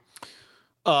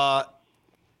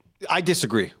 I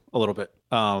disagree a little bit.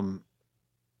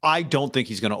 I don't think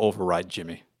he's going to override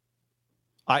Jimmy.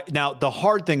 Now, the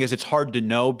hard thing is it's hard to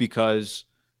know because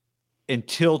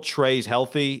until Trey's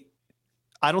healthy,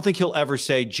 I don't think he'll ever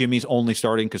say Jimmy's only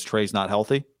starting because Trey's not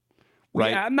healthy. Right?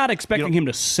 Yeah, I'm not expecting him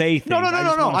to say things. No.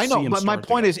 I know. But my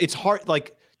point is it's hard.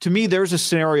 Like, to me, there's a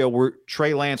scenario where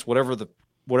Trey Lance, whatever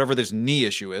this knee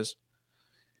issue is,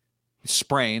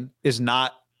 sprain, is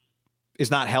not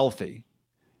healthy.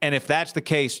 And if that's the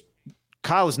case,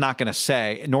 Kyle is not going to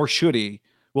say, nor should he,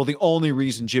 well, the only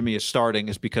reason Jimmy is starting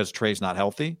is because Trey's not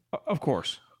healthy. Of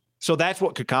course. So that's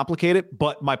what could complicate it.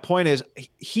 But my point is,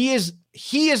 he is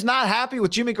not happy with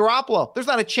Jimmy Garoppolo. There's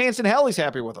not a chance in hell he's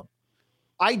happy with him.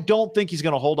 I don't think he's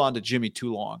going to hold on to Jimmy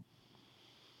too long.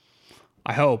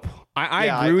 I hope. I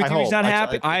agree with you. He's not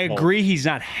happy. I agree he's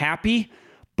not happy,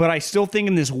 but I still think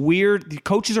in this the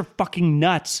coaches are fucking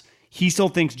nuts. He still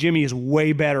thinks Jimmy is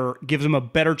way better, gives him a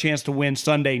better chance to win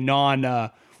Sunday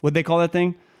what'd they call that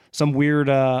thing? Some weird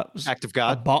act of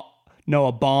God.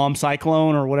 A bomb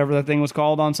cyclone or whatever that thing was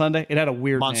called on Sunday. It had a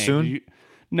weird monsoon. Name.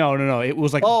 No. It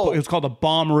was like it was called a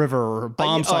bomb river or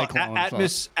bomb cyclone.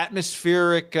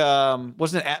 Atmospheric.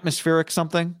 Wasn't it atmospheric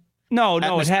something? No.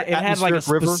 It had like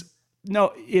a river.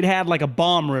 No, it had like a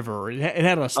bomb river. It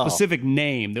had a specific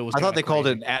name that was. I thought they called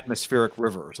it an atmospheric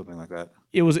river or something like that.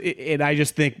 It was, and I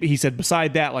just think he said,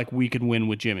 beside that, like we could win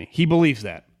with Jimmy. He believes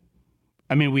that.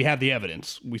 I mean, we have the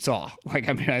evidence. We saw. Like,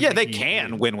 I mean, they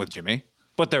can win with Jimmy,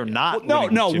 but they're not.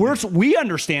 No. We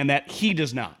understand that he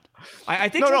does not. I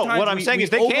think no. What I'm saying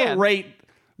is they can.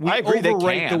 I agree. They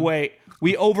can.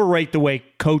 We overrate the way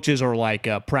coaches are like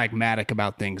pragmatic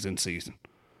about things in season.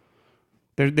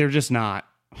 They're just not.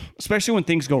 Especially when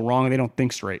things go wrong and they don't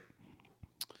think straight.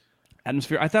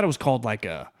 Atmosphere. I thought it was called like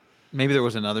a. Maybe there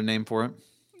was another name for it.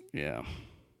 Yeah.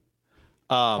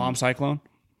 Bomb cyclone.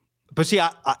 But see,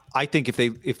 I think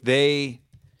if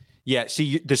Yeah.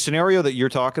 See, the scenario that you're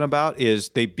talking about is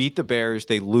they beat the Bears,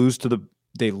 they lose to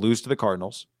the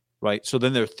Cardinals, right? So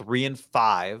then they're 3-5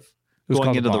 It was going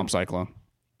called into the bomb the cyclone.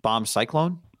 bomb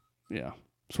cyclone. Yeah,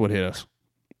 that's what hit us.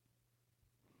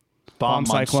 Bomb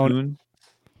cyclone. monsoon.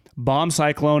 Bomb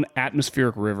cyclone,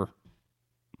 atmospheric river.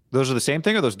 Those are the same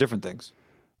thing, or those different things?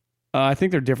 I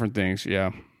think they're different things.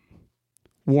 Yeah,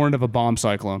 warned of a bomb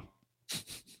cyclone.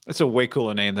 That's a way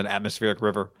cooler name than atmospheric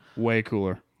river. Way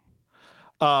cooler.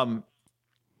 So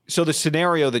the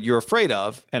scenario that you're afraid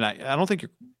of, and I don't think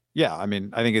you're. Yeah, I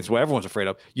mean, I think it's what everyone's afraid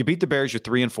of. You beat the Bears, you're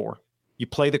 3-4. You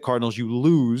play the Cardinals, you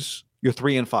lose, you're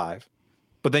 3-5.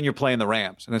 But then you're playing the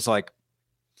Rams, and it's like,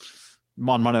 I'm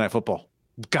on Monday Night Football.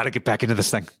 Got to get back into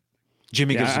this thing.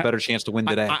 Jimmy gives us a better chance to win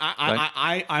today.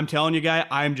 I'm telling you, guy,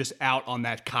 I'm just out on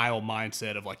that Kyle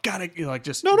mindset of like, gotta like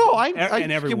just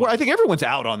I think everyone's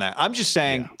out on that. I'm just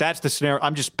saying that's the scenario.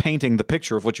 I'm just painting the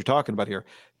picture of what you're talking about here.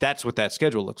 That's what that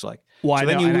schedule looks like. Well, so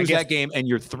then you lose that game and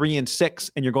you're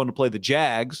 3-6 and you're going to play the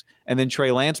Jags and then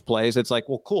Trey Lance plays. It's like,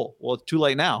 well, cool. Well, it's too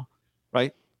late now,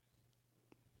 right?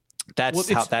 They're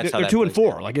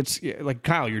 2-4. Like it's like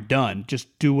Kyle, you're done.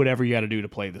 Just do whatever you got to do to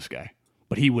play this guy.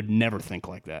 But he would never think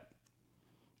like that.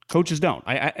 Coaches don't.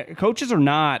 Coaches are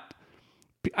not.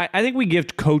 I think we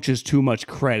give coaches too much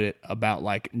credit about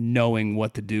like knowing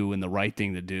what to do and the right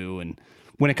thing to do, and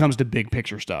when it comes to big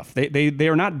picture stuff, they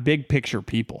are not big picture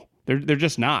people. They're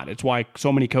just not. It's why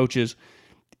so many coaches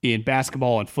in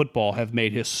basketball and football have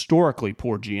made historically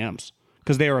poor GMs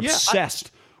because they are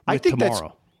obsessed with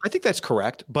tomorrow. I think that's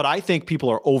correct, but I think people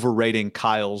are overrating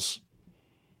Kyle's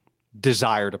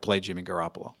desire to play Jimmy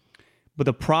Garoppolo. But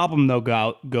the problem,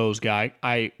 though, goes, Guy,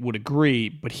 I would agree,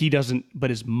 but he doesn't. But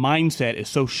his mindset is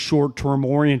so short-term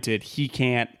oriented, he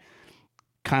can't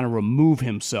kind of remove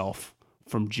himself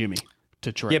from Jimmy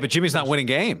to Trey. Yeah, but Jimmy's not winning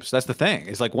games. That's the thing.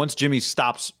 It's like once Jimmy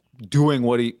stops doing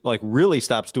really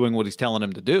stops doing what he's telling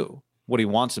him to do, what he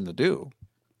wants him to do.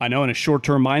 I know in a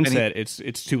short-term mindset,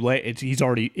 it's too late.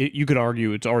 You could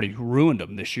argue it's already ruined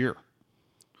him this year.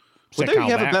 Would they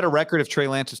have a better record if Trey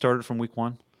Lance had started from week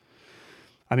 1?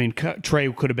 I mean,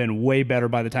 Trey could have been way better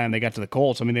by the time they got to the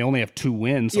Colts. I mean, they only have 2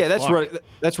 wins. So yeah,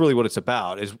 that's really what it's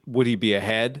about. Is would he be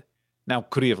ahead? Now,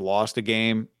 could he have lost a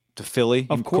game to Philly?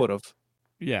 He could have.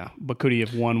 Yeah, but could he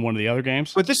have won one of the other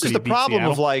games? But this is the problem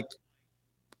of like,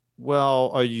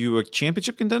 well, are you a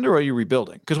championship contender or are you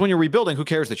rebuilding? Because when you're rebuilding, who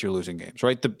cares that you're losing games,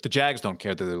 right? The Jags don't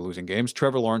care that they're losing games.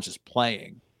 Trevor Lawrence is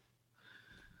playing,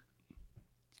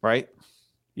 right?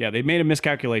 Yeah, they made a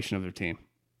miscalculation of their team.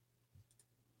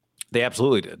 They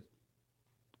absolutely did.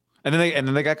 And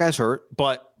then they got guys hurt.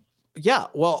 But yeah,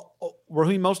 well,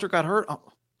 Raheem Mostert got hurt. Oh,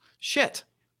 shit.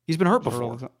 He's been hurt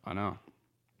before. I know.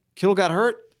 Kittle got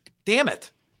hurt. Damn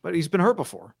it. But he's been hurt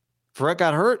before. Ferret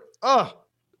got hurt. Ugh.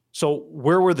 So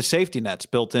where were the safety nets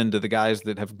built into the guys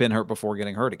that have been hurt before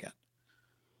getting hurt again?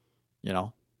 You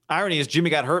know? Irony is Jimmy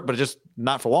got hurt, but just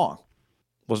not for long.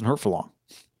 Wasn't hurt for long.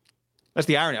 That's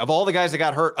the irony. Of all the guys that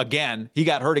got hurt again, he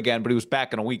got hurt again, but he was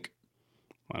back in a week.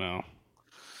 I know.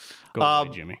 Go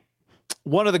away, Jimmy.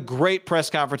 One of the great press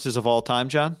conferences of all time,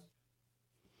 John.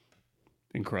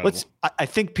 Incredible. I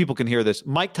think people can hear this.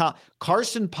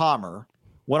 Carson Palmer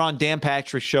went on Dan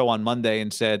Patrick's show on Monday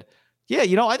and said, yeah,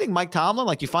 I think Mike Tomlin,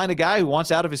 like you find a guy who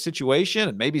wants out of his situation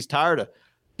and maybe he's tired of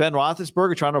Ben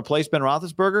Roethlisberger, trying to replace Ben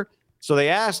Roethlisberger. So they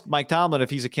asked Mike Tomlin if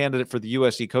he's a candidate for the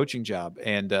USC coaching job.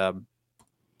 And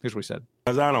here's what he said.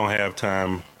 I don't have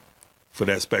time for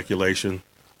that speculation.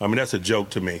 I mean, that's a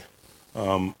joke to me.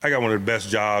 I got one of the best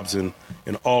jobs in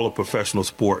all of professional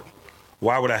sport.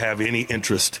 Why would I have any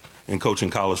interest in coaching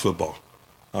college football?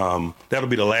 That'll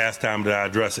be the last time that I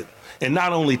address it. And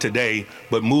not only today,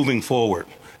 but moving forward.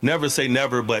 Never say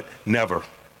never, but never.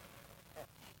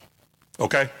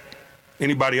 Okay?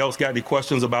 Anybody else got any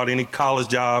questions about any college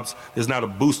jobs? There's not a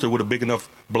booster with a big enough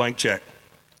blank check.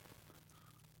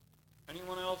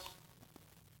 Anyone else?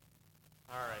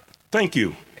 All right. Thank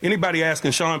you. Anybody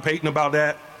asking Sean Payton about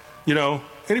that?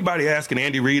 Anybody asking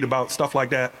Andy Reid about stuff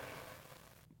like that?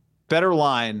 Better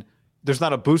line. There's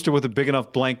not a booster with a big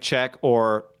enough blank check,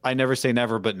 or I never say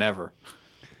never, but never.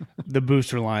 The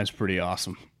booster line is pretty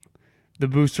awesome. The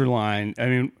booster line, I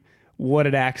mean, what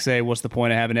did Axe say? What's the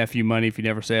point of having FU money if you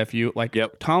never say FU? Like,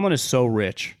 Tomlin is so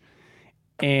rich.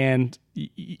 And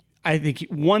I think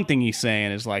one thing he's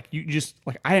saying is like,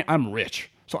 I'm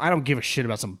rich, so I don't give a shit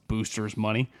about some boosters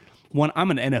money.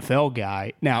 I'm an NFL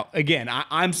guy. Now, again,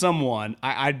 I'm someone,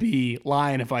 I'd be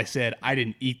lying if I said I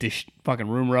didn't eat this fucking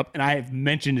rumor up, and I have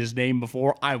mentioned his name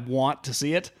before. I want to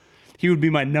see it. He would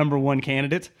be my number one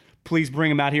candidate. Please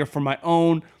bring him out here for my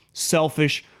own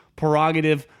selfish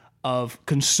prerogative of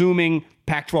consuming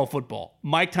Pac-12 football,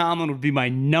 Mike Tomlin would be my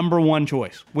number one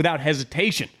choice without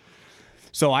hesitation.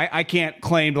 So I can't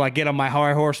claim to like get on my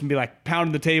high horse and be like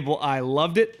pounding the table. I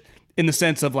loved it in the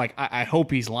sense of like I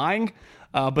hope he's lying,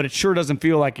 but it sure doesn't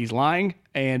feel like he's lying.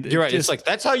 And You're right. It's like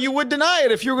that's how you would deny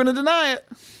it if you were going to deny it.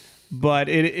 But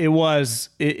it was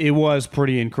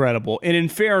pretty incredible. And in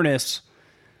fairness,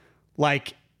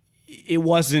 like it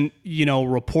wasn't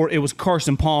it was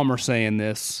Carson Palmer saying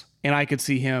this, and I could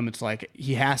see him. It's like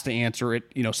he has to answer it,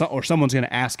 or someone's going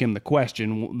to ask him the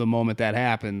question the moment that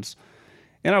happens.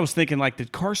 And I was thinking, like,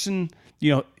 did Carson,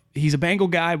 he's a Bengal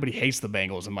guy, but he hates the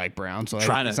Bengals and Mike Brown. So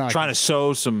trying to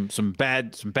sow some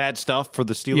bad stuff for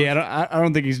the Steelers. Yeah, I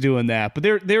don't think he's doing that. But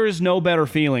there is no better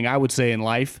feeling, I would say, in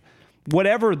life,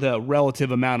 whatever the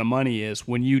relative amount of money is,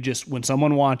 when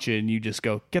someone wants you and you just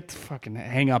go, get the fucking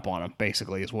hang up on him,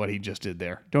 basically, is what he just did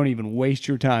there. Don't even waste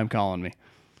your time calling me.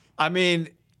 I mean,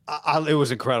 it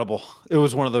was incredible. It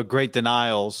was one of the great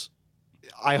denials.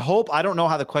 I don't know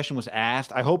how the question was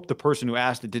asked. I hope the person who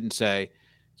asked it didn't say,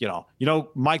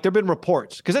 Mike, there've been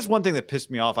reports, because that's one thing that pissed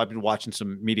me off. I've been watching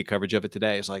some media coverage of it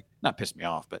today. It's like, not pissed me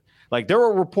off, but like there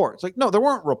were reports. Like, no, there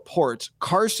weren't reports.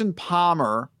 Carson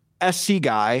Palmer, SC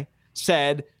guy,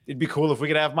 said it'd be cool if we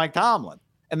could have Mike Tomlin.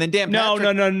 And then Dan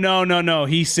Patrick. No.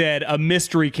 He said a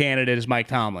mystery candidate is Mike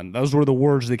Tomlin. Those were the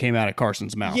words that came out of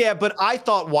Carson's mouth. Yeah, but I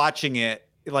thought watching it,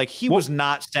 like he was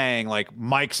not saying like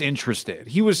Mike's interested.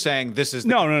 He was saying this is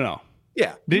no.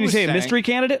 Yeah. Didn't he say a mystery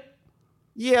candidate?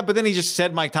 Yeah, but then he just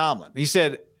said Mike Tomlin. He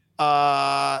said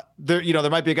there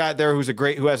might be a guy there who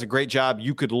has a great job.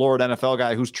 You could lord NFL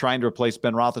guy who's trying to replace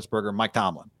Ben Roethlisberger, Mike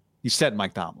Tomlin. He said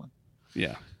Mike Tomlin.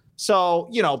 Yeah. So,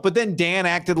 but then Dan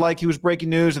acted like he was breaking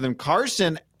news, and then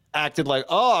Carson acted like,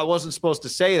 oh, I wasn't supposed to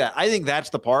say that. I think that's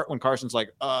the part when Carson's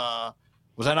like,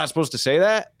 was I not supposed to say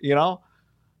that?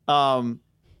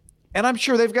 And I'm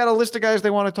sure they've got a list of guys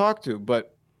they want to talk to,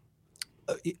 but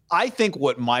I think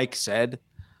what Mike said,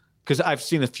 because I've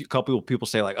seen couple of people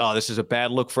say like, oh, this is a bad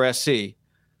look for SC.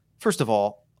 First of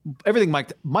all, everything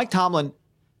Mike Tomlin,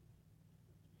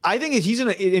 I think he's in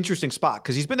an interesting spot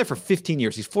because he's been there for 15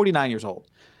 years. He's 49 years old.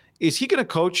 Is he going to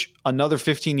coach another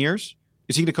 15 years?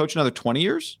 Is he going to coach another 20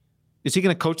 years? Is he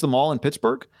going to coach them all in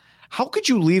Pittsburgh? How could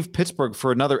you leave Pittsburgh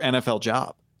for another NFL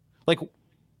job? Like,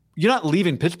 you're not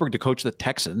leaving Pittsburgh to coach the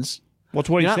Texans. Well, it's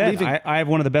what he said. I have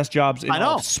one of the best jobs in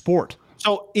all of sport.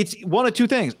 So it's one of two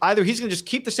things. Either he's going to just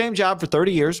keep the same job for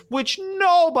 30 years, which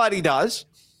nobody does,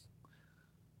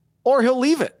 or he'll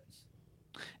leave it.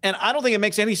 And I don't think it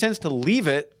makes any sense to leave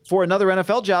it for another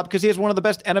NFL job because he has one of the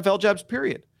best NFL jobs,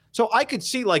 period. So I could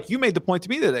see, like you made the point to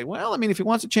me today. Well, I mean, if he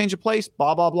wants to change a place,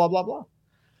 blah, blah, blah, blah, blah.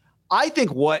 I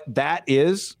think what that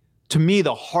is, to me,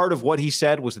 the heart of what he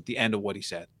said was at the end of what he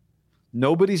said.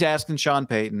 Nobody's asking Sean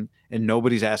Payton and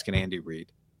nobody's asking Andy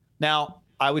Reid. Now,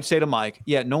 I would say to Mike,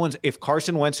 if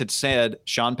Carson Wentz had said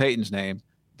Sean Payton's name,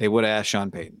 they would have asked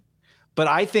Sean Payton. But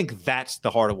I think that's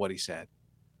the heart of what he said.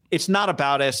 It's not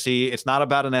about SC. It's not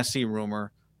about an SC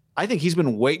rumor. I think he's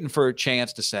been waiting for a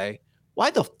chance to say, why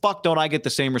the fuck don't I get the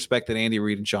same respect that Andy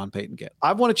Reid and Sean Payton get?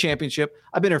 I've won a championship.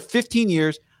 I've been here 15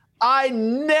 years. I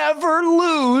never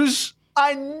lose.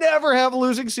 I never have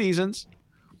losing seasons.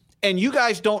 And you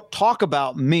guys don't talk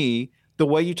about me the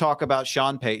way you talk about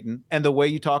Sean Payton and the way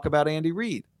you talk about Andy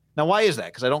Reid. Now, why is that?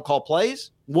 Because I don't call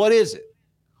plays? What is it?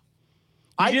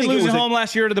 I did lose at home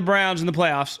last year to the Browns in the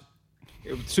playoffs.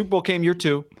 Super Bowl came year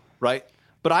 2, right?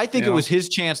 But I think it was his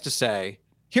chance to say,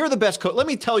 here are the best coaches. Let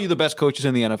me tell you the best coaches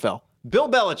in the NFL. Bill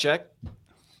Belichick,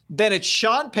 then it's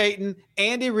Sean Payton,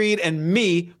 Andy Reid, and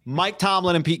me, Mike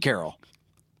Tomlin, and Pete Carroll.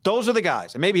 Those are the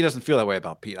guys. And maybe he doesn't feel that way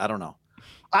about Pete. I don't know.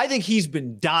 I think he's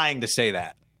been dying to say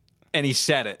that, and he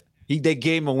said it. They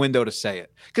gave him a window to say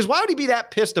it. Because why would he be that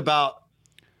pissed about?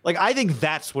 Like, I think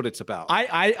that's what it's about.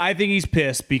 I think he's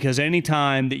pissed because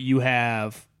anytime that you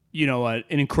have, an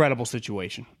incredible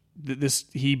situation,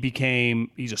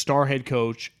 he's a star head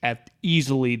coach at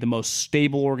easily the most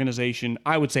stable organization,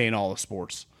 I would say, in all of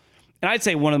sports. And I'd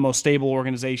say one of the most stable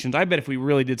organizations. I bet if we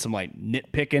really did some like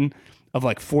nitpicking of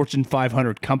like Fortune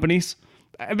 500 companies,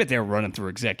 I bet they're running through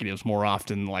executives more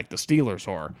often than like the Steelers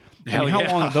are. How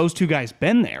long have those two guys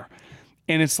been there?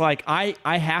 And it's like, I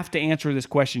have to answer this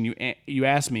question you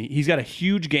asked me. He's got a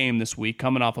huge game this week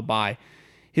coming off a bye.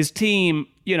 His team,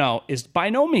 is by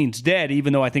no means dead,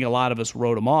 even though I think a lot of us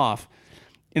wrote him off.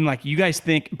 And like, you guys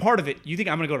think, part of it, you think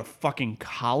I'm going to go to fucking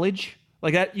college?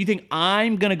 Like that, you think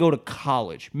I'm going to go to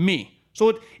college? Me.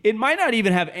 So it might not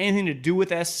even have anything to do with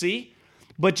SC,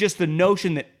 but just the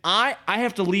notion that I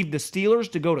have to leave the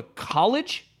Steelers to go to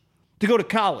college? To go to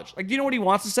college. Like, do you know what he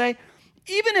wants to say?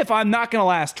 Even if I'm not going to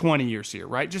last 20 years here,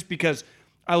 right? Just because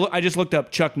I just looked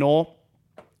up Chuck Noll.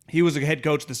 He was a head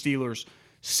coach of the Steelers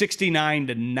 69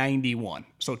 to 91.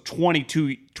 So 22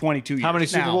 years. How many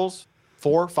Super Bowls?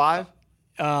 4, 5?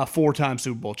 4-time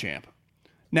Super Bowl champ.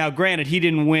 Now, granted, he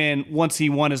didn't win once he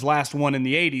won his last one in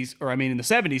the 80s, or I mean in the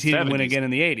 70s, he didn't win again in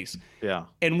the 80s. Yeah.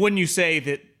 And wouldn't you say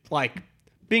that, like,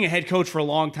 being a head coach for a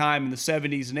long time in the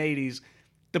 70s and 80s,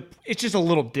 it's just a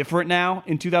little different now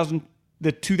in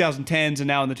the 2010s and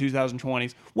now in the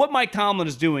 2020s. What Mike Tomlin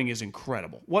is doing is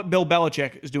incredible. What Bill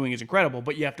Belichick is doing is incredible,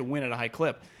 but you have to win at a high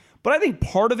clip. But I think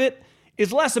part of it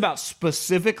is less about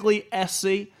specifically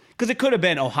SC, because it could have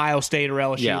been Ohio State or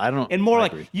LSU. Yeah, I don't. And more I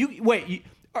like, agree.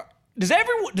 does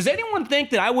anyone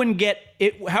think that I wouldn't get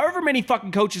it? However many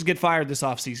fucking coaches get fired this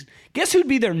offseason, guess who'd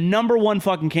be their number one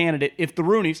fucking candidate if the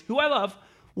Rooneys, who I love,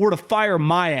 were to fire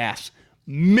my ass?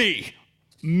 Me.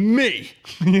 You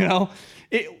know?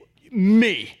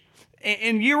 Me.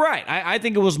 And you're right. I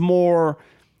think it was more.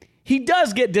 He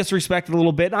does get disrespected a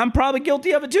little bit. I'm probably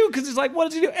guilty of it too, because it's like, what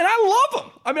does he do? And I love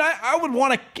him. I mean, I would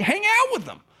want to hang out with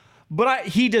him. But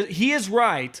he is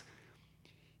right.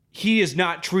 He is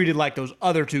not treated like those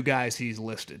other two guys he's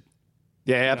listed.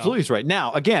 Yeah, absolutely, he's right.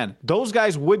 Now, again, those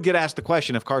guys would get asked the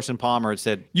question if Carson Palmer had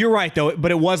said, "You're right, though,"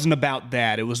 but it wasn't about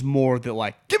that. It was more that,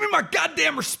 like, give me my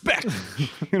goddamn respect.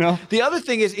 You know. The other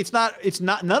thing is, it's not.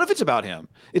 None of it's about him.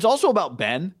 It's also about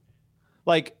Ben.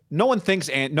 Like, no one thinks,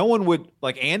 and no one would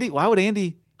like Andy. Why would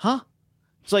Andy? Huh?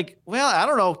 It's like, well, I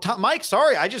don't know, Mike.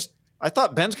 Sorry, I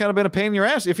thought Ben's kind of been a pain in your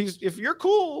ass. If you're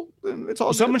cool, then it's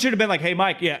all. Someone should have been like, "Hey,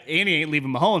 Mike, yeah, Andy ain't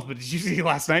leaving Mahomes, but did you see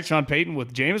last night Sean Payton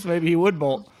with Jameis? Maybe he would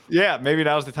bolt." Yeah, maybe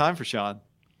now's the time for Sean.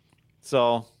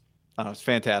 So, I don't know, it's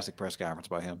fantastic press conference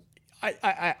by him.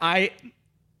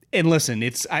 And listen,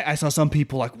 I saw some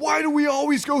people like, why do we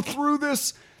always go through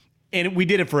this? And we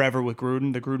did it forever with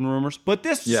Gruden, the Gruden rumors. But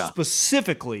this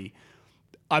specifically,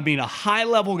 I mean, a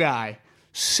high-level guy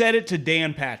said it to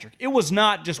Dan Patrick. It was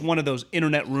not just one of those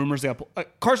internet rumors.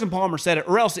 Carson Palmer said it,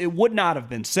 or else it would not have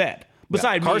been said.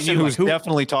 Besides Carson, me, who's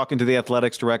definitely talking to the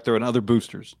athletics director and other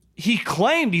boosters. He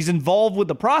claimed he's involved with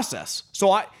the process.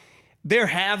 So there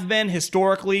have been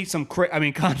historically some,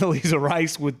 Condoleezza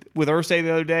Rice with Irsay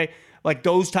the other day, like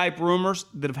those type rumors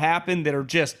that have happened that are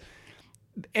just,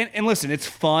 and listen, it's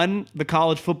fun, the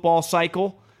college football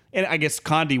cycle. And I guess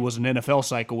Condi was an NFL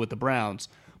cycle with the Browns.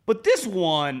 But this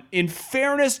one, in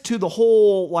fairness to the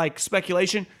whole like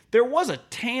speculation, there was a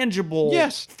tangible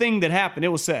thing that happened. It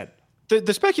was said.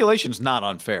 The speculation's not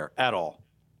unfair at all.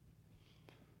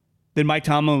 Then Mike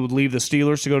Tomlin would leave the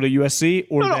Steelers to go to USC?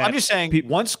 Or no, I'm just saying,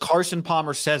 once Carson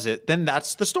Palmer says it, then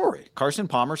that's the story. Carson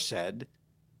Palmer said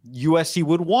USC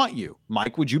would want you.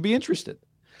 Mike, would you be interested?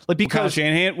 Like, because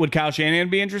would Kyle Shanahan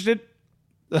be interested?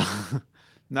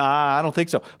 Nah, I don't think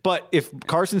so. But if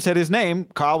Carson said his name,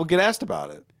 Kyle would get asked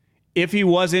about it. If he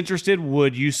was interested,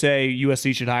 would you say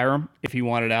USC should hire him if he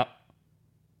wanted out?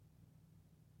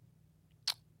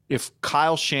 If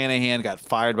Kyle Shanahan got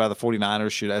fired by the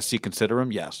 49ers, should SC consider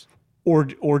him? Yes.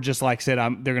 Or just like said,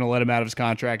 they're going to let him out of his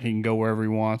contract. He can go wherever he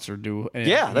wants or do.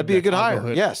 Yeah, that'd be a good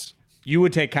hire. Yes. You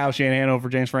would take Kyle Shanahan over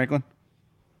James Franklin?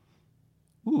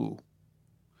 Ooh.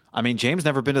 I mean, James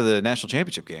never been to the national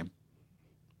championship game.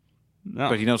 No.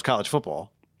 But he knows college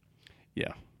football.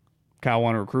 Yeah. Kyle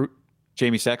want to recruit?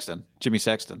 Jimmy Sexton.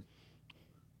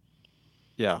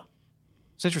 Yeah.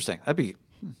 It's interesting.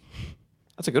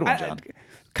 That's a good one, John.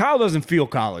 Kyle doesn't feel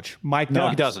college. Mike does. No,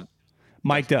 he doesn't.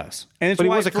 Mike does. And but he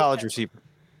was a college receiver.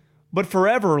 But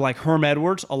forever, like Herm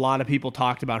Edwards, a lot of people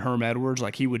talked about Herm Edwards,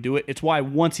 like he would do it. It's why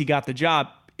once he got the job,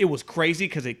 it was crazy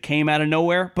because it came out of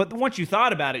nowhere. But once you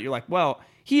thought about it, you're like, well,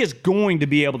 he is going to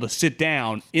be able to sit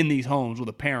down in these homes with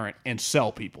a parent and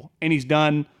sell people. And he's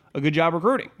done a good job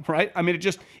recruiting, right? I mean,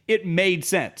 it made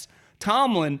sense.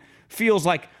 Tomlin feels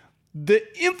like the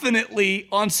infinitely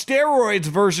on steroids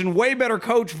version, way better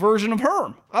coach version of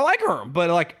Herm. I like Herm, but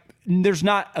like there's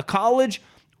not a college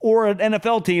or an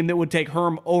NFL team that would take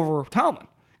Herm over Tomlin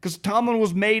because Tomlin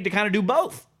was made to kind of do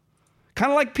both.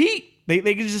 Kind of like Pete. They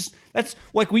could just, that's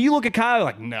like when you look at Kyle,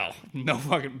 like, no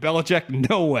fucking Belichick,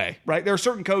 no way, right? There are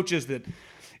certain coaches that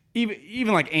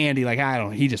even like Andy, like,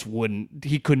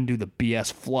 he couldn't do the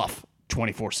BS fluff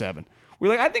 24/7. We're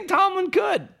like, I think Tomlin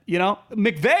could,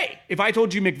 McVay. If I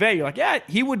told you McVay, you're like, yeah,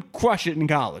 he would crush it in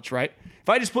college, right? If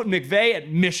I just put McVay at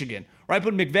Michigan, or I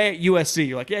put McVay at USC,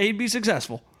 you're like, yeah, he'd be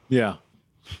successful. Yeah.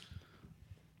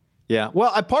 Yeah.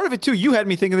 Well, part of it too, you had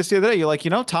me thinking this the other day. You're like,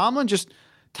 Tomlin just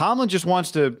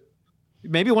wants to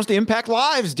impact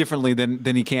lives differently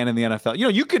than he can in the NFL.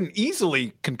 You can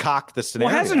easily concoct the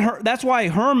scenario. Well, that's why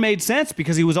Herm made sense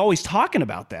because he was always talking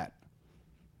about that.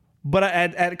 But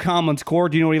at Tomlin's core,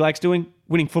 do you know what he likes doing?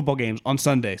 Winning football games on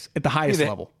Sundays at the highest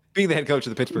level. Being the head coach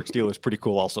of the Pittsburgh Steelers, pretty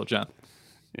cool also, John.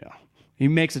 Yeah. He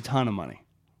makes a ton of money.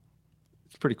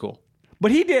 It's pretty cool.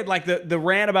 But he did, like, the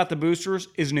rant about the boosters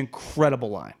is an incredible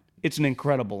line. It's an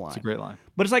incredible line. It's a great line.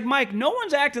 But it's like, Mike, no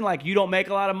one's acting like you don't make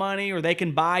a lot of money or they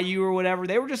can buy you or whatever.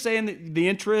 They were just saying that the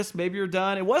interest, maybe you're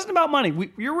done. It wasn't about money.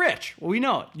 You're rich. Well, we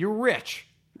know it. You're rich,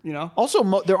 you know?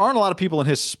 Also, there aren't a lot of people in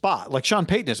his spot. Like Sean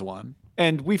Payton is one.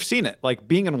 And we've seen it. Like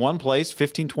being in one place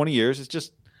 15, 20 years, it's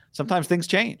just sometimes things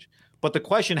change. But the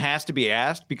question has to be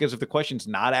asked, because if the question's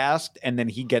not asked and then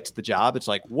he gets the job, it's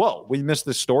like, whoa, we missed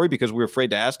this story because we were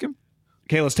afraid to ask him.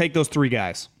 Okay, let's take those three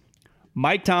guys.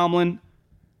 Mike Tomlin,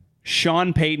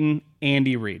 Sean Payton,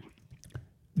 Andy Reid.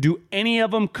 Do any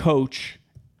of them coach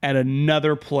at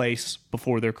another place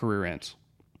before their career ends?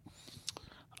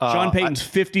 Sean Payton's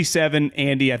 57,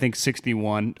 Andy, I think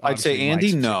 61. I'd say Obviously, Andy,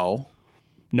 Mike's no.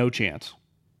 No chance.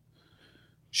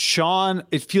 Sean,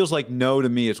 it feels like no to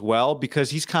me as well, because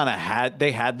he's kind of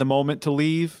they had the moment to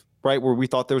leave, right? Where we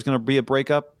thought there was going to be a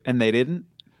breakup and they didn't.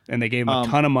 And they gave him a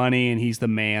ton of money and he's the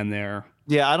man there.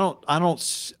 Yeah, I don't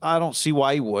see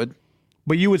why he would.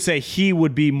 But you would say he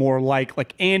would be more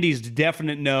like Andy's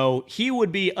definite no. He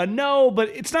would be a no, but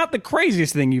it's not the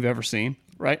craziest thing you've ever seen,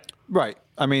 right? Right.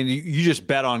 I mean, you just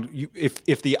bet on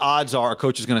if the odds are a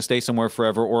coach is going to stay somewhere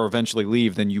forever or eventually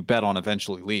leave, then you bet on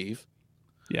eventually leave.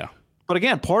 Yeah. But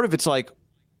again, part of it's like,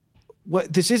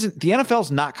 what this isn't, the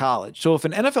NFL's not college. So if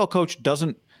an NFL coach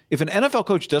doesn't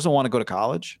want to go to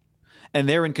college and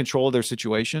they're in control of their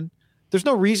situation, there's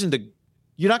no reason to.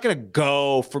 You're not going to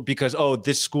go because,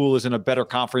 this school is in a better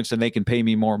conference and they can pay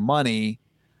me more money,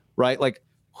 right? Like,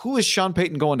 who is Sean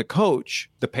Payton going to coach?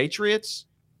 The Patriots?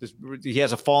 He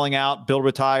has a falling out. Bill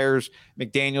retires.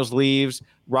 McDaniels leaves.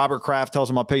 Robert Kraft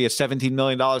tells him, I'll pay you $17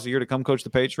 million a year to come coach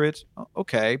the Patriots.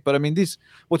 Okay. But I mean,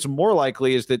 what's more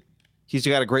likely is that he's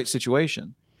got a great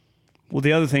situation. Well,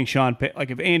 the other thing,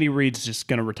 if Andy Reid's just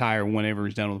going to retire whenever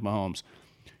he's done with Mahomes,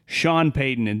 Sean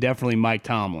Payton and definitely Mike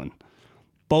Tomlin,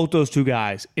 both those two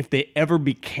guys, if they ever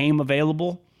became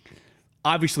available,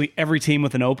 obviously every team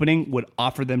with an opening would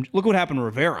offer them. Look what happened to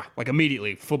Rivera. Like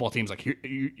immediately, football teams like,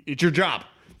 it's your job.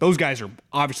 Those guys are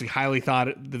obviously highly thought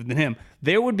than him.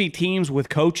 There would be teams with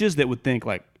coaches that would think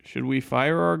like, should we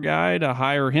fire our guy to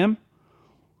hire him?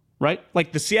 Right?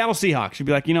 Like the Seattle Seahawks. You'd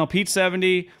be like, Pete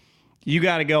 70, you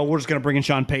got to go. We're just going to bring in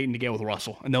Sean Payton to get with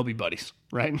Russell, and they'll be buddies,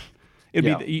 right?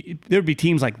 There'd be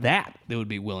teams like that would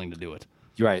be willing to do it.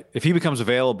 Right. If he becomes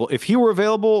available, if he were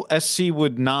available, SC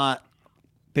would not.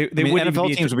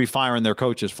 NFL teams would be firing their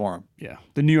coaches for him. Yeah.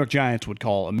 The New York Giants would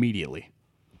call immediately.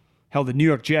 Hell, the New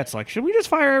York Jets, like, should we just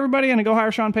fire everybody and go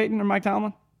hire Sean Payton or Mike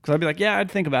Tomlin? Because I'd be like, yeah,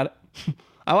 I'd think about it.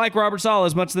 I like Robert Saleh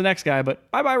as much as the next guy, but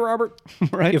bye-bye, Robert.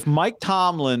 Right? If Mike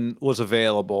Tomlin was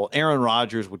available, Aaron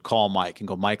Rodgers would call Mike and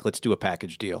go, Mike, let's do a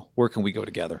package deal. Where can we go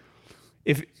together?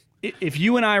 If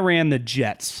you and I ran the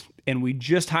Jets and we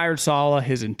just hired Saleh,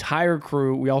 his entire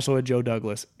crew, we also had Joe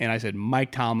Douglas, and I said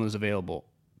Mike Tomlin is available,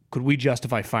 could we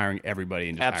justify firing everybody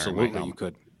and just hiring Mike Tomlin? You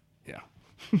could. Yeah.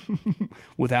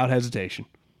 Without hesitation.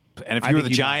 And if you were the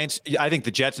Giants, I think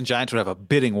the Jets and Giants would have a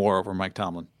bidding war over Mike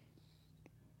Tomlin.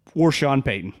 Or Sean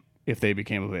Payton, if they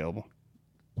became available.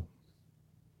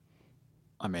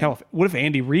 I mean, hell, what if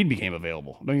Andy Reid became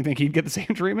available? Don't you think he'd get the same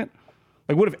treatment?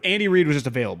 Like, what if Andy Reid was just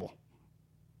available?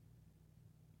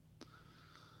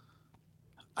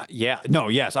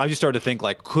 Yes. I just started to think,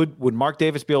 like, would Mark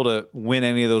Davis be able to win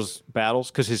any of those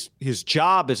battles? Because his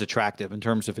job is attractive in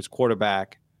terms of his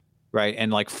quarterback, right?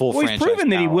 And like full franchise. He's proven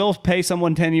that he will pay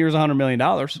someone 10 years, $100 million.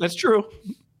 That's true.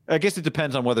 I guess it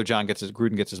depends on whether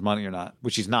Gruden gets his money or not,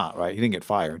 which he's not, right? He didn't get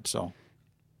fired, so.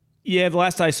 Yeah, the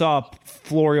last I saw,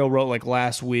 Florio wrote like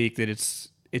last week that it's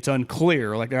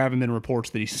unclear. Like, there haven't been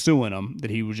reports that he's suing him,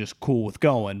 that he was just cool with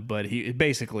going. But he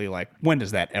basically, like, when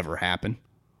does that ever happen?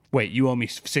 Wait, you owe me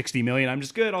 $60 million. I'm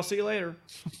just good. I'll see you later.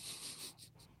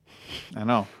 I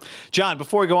know. John,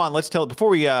 before we go on, for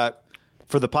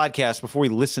the podcast, before we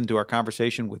listen to our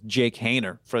conversation with Jake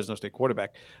Haener, Fresno State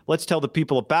quarterback, let's tell the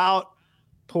people about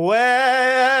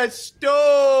Puesto.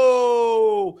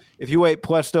 If you ate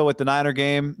Puesto at the Niner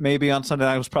game, maybe on Sunday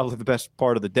night, it was probably the best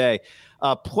part of the day.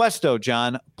 Puesto,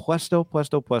 John. Puesto.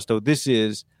 This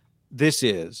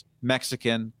is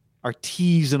Mexican,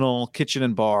 artisanal kitchen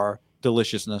and bar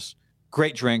deliciousness.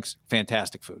 Great drinks,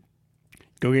 fantastic food.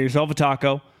 Go get yourself a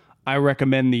taco. I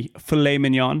recommend the filet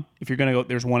mignon. If you're going to go,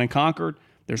 there's one in Concord.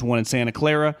 There's one in Santa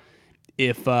Clara.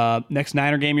 If next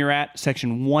Niner game you're at,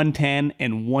 section 110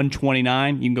 and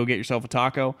 129, you can go get yourself a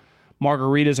taco.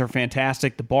 Margaritas are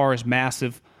fantastic. The bar is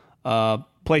massive.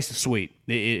 Place is sweet.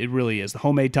 It really is. The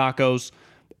homemade tacos,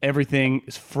 everything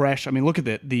is fresh. I mean, look at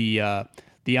the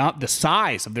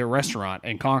size of their restaurant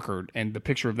in Concord and the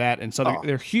picture of that. And so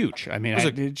they're huge. I mean,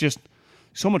 it's just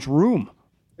So much room.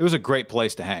 It was a great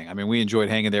place to hang. I mean, we enjoyed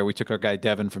hanging there. We took our guy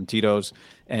Devin from Tito's,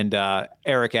 and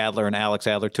Eric Adler and Alex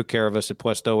Adler took care of us at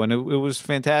Puesto, and it was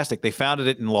fantastic. They founded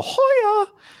it in La Jolla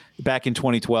back in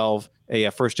 2012, a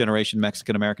first-generation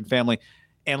Mexican-American family.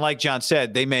 And like John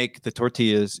said, they make the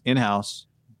tortillas in-house,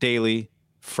 daily,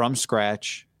 from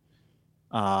scratch.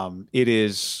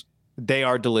 They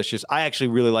are delicious. I actually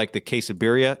really like the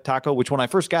quesadilla taco, which when I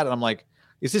first got it, I'm like,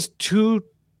 is this 2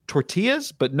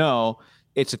 tortillas? But no,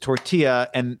 it's a tortilla,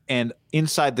 and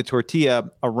inside the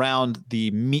tortilla, around the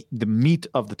meat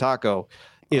of the taco,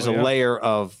 is a layer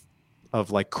of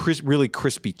like really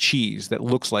crispy cheese that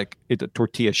looks like it's a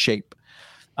tortilla shape.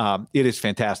 It is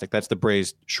fantastic. That's the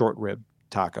braised short rib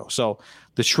taco. So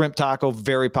the shrimp taco,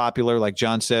 very popular, like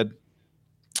John said.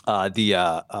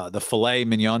 The filet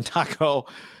mignon taco,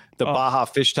 the Baja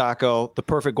fish taco, the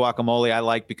perfect guacamole I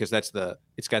like because it's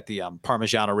got the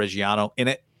Parmigiano Reggiano in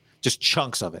it, just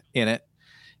chunks of it in it.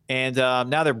 And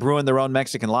now they're brewing their own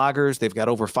Mexican lagers. They've got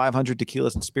over 500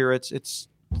 tequilas and spirits. It's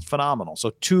phenomenal.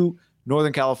 So 2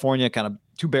 Northern California, kind of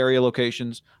 2 Bay Area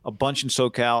locations, a bunch in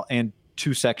SoCal, and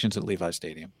 2 sections at Levi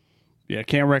Stadium. Yeah,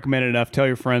 can't recommend it enough. Tell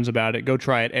your friends about it. Go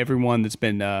try it. Everyone that's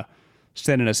been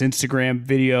sending us Instagram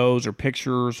videos or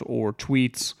pictures or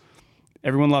tweets,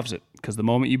 everyone loves it because the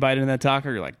moment you bite into that taco,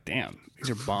 you're like, damn, these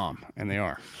are bomb. And they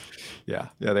are. Yeah,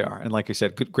 they are. And like I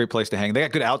said, great place to hang. They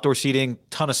got good outdoor seating,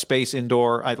 ton of space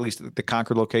indoor, at least at the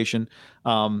Concord location.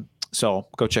 So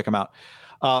go check them out.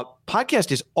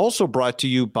 Podcast is also brought to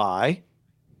you by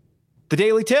The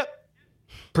Daily Tip,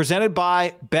 presented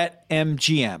by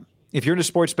BetMGM. If you're into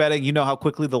sports betting, you know how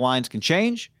quickly the lines can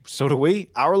change. So do we,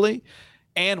 hourly.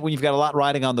 And when you've got a lot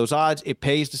riding on those odds, it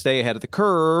pays to stay ahead of the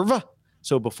curve.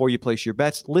 So before you place your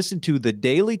bets, listen to The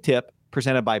Daily Tip,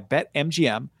 presented by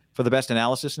BetMGM, for the best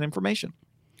analysis and information.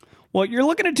 Well, you're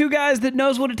looking at 2 guys that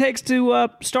knows what it takes to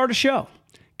start a show.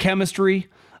 Chemistry,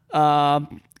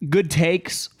 good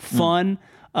takes, fun.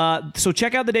 So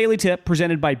check out The Daily Tip,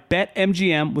 presented by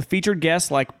BetMGM, with featured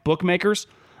guests like bookmakers,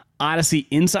 Odyssey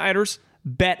insiders,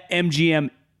 BetMGM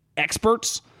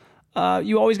experts.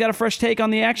 You always got a fresh take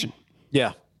on the action.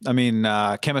 Yeah. I mean,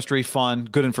 chemistry, fun,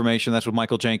 good information. That's what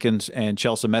Michael Jenkins and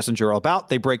Chelsea Messenger are about.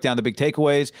 They break down the big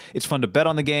takeaways. It's fun to bet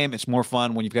on the game. It's more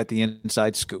fun when you've got the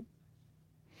inside scoop.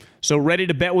 So ready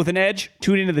to bet with an edge?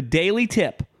 Tune into The Daily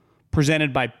Tip,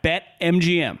 presented by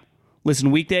BetMGM. Listen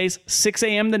weekdays, 6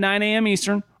 a.m. to 9 a.m.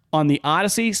 Eastern on the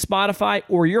Odyssey, Spotify,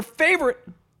 or your favorite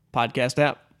podcast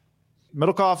app.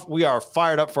 Middlecoff, we are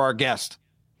fired up for our guest.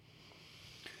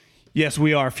 Yes,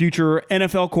 we are. Future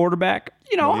NFL quarterback,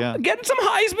 getting some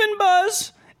Heisman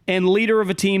buzz, and leader of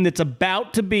a team that's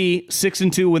about to be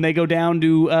 6-2 when they go down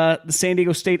to the San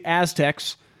Diego State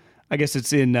Aztecs. I guess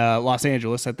it's in Los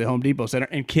Angeles at the Home Depot Center,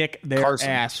 and kick their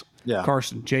ass. Yeah.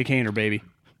 Carson, Jake Haener, baby.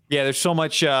 Yeah, there's so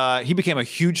much. He became a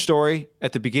huge story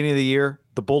at the beginning of the year.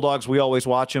 The Bulldogs, we always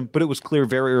watch him, but it was clear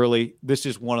very early this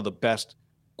is one of the best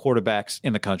quarterbacks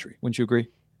in the country. Wouldn't you agree?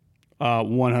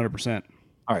 100%.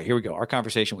 All right, here we go. Our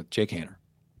conversation with Jake Haener.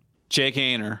 Jake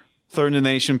Haener, third in the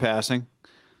nation passing.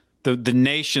 The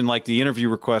nation, like the interview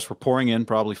requests, were pouring in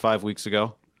probably 5 weeks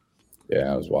ago.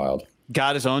 Yeah, it was wild.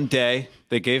 Got his own day.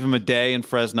 They gave him a day in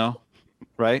Fresno,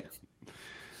 right?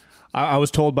 I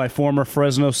was told by former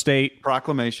Fresno State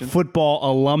proclamation football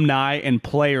alumni and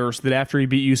players that after he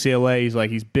beat UCLA,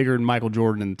 he's bigger than Michael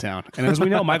Jordan in the town. And as we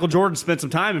know, Michael Jordan spent some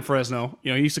time in Fresno. He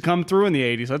used to come through in the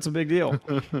 80s. That's a big deal.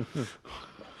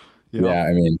 Yeah,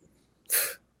 I mean,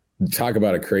 talk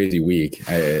about a crazy week.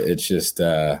 It's just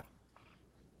having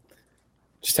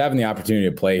the opportunity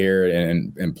to play here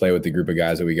and play with the group of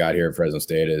guys that we got here at Fresno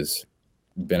State has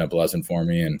been a blessing for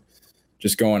me. And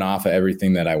just going off of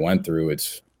everything that I went through,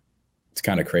 it's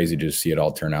kind of crazy to see it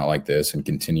all turn out like this and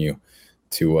continue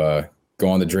to go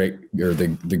on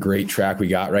the great track we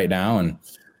got right now and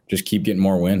just keep getting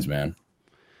more wins, man.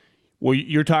 Well,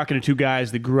 you're talking to 2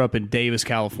 guys that grew up in Davis,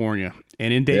 California.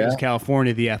 And in Davis,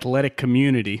 California, the athletic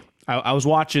community, I was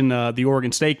watching the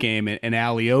Oregon State game, and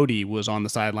Aliotti was on the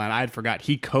sideline. I had forgot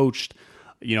he coached,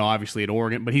 obviously at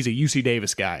Oregon, but he's a UC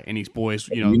Davis guy. And these boys,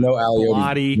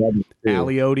 Aliotti,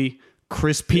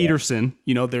 Chris Peterson,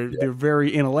 they're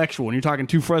very intellectual. And you're talking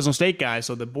 2 Fresno State guys.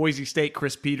 So the Boise State,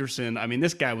 Chris Peterson, I mean,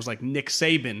 this guy was like Nick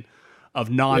Saban of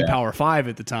non-Power 5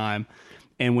 at the time.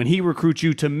 And when he recruits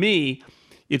you, to me,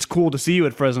 it's cool to see you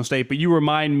at Fresno State, but you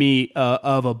remind me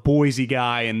of a Boise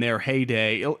guy in their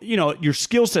heyday. Your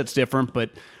skill set's different, but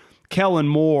Kellen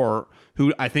Moore,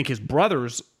 who I think his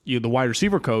brother's the wide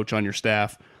receiver coach on your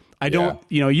staff.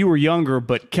 You were younger,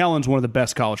 but Kellen's one of the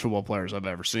best college football players I've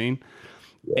ever seen.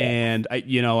 Yeah. And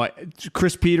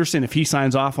Chris Peterson, if he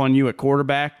signs off on you at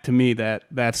quarterback, to me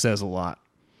that says a lot.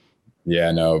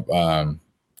 Yeah, no.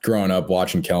 Growing up,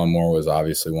 watching Kellen Moore was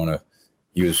obviously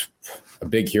he was a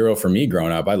big hero for me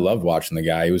growing up. I loved watching the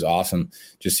guy. He was awesome.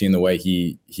 Just seeing the way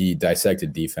he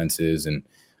dissected defenses, and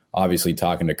obviously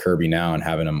talking to Kirby now and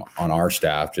having him on our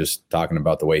staff, just talking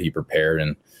about the way he prepared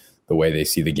and the way they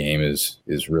see the game is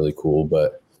really cool.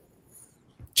 But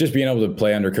just being able to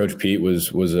play under Coach Pete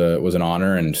was an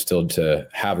honor, and still to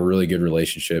have a really good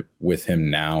relationship with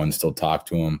him now and still talk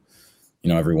to him,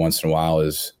 every once in a while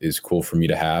is cool for me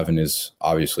to have, and is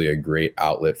obviously a great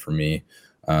outlet for me.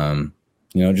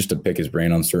 Just to pick his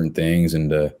brain on certain things and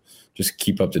to just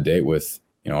keep up to date with,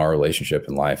 our relationship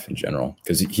in life in general.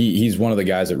 Because he's one of the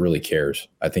guys that really cares.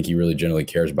 I think he really generally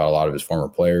cares about a lot of his former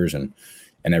players and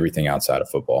everything outside of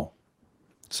football.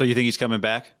 So you think he's coming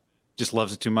back? Just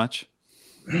loves it too much?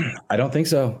 I don't think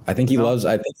so. I think he loves.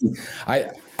 I think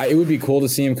it would be cool to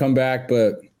see him come back,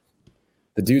 but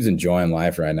the dude's enjoying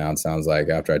life right now. It sounds like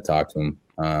after I talked to him.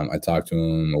 I talked to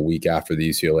him a week after the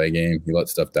UCLA game. He let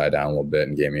stuff die down a little bit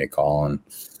and gave me a call, and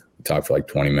we talked for like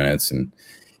 20 minutes. And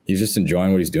he's just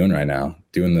enjoying what he's doing right now.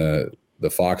 Doing the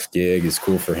Fox gig is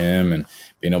cool for him, and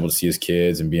being able to see his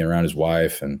kids and being around his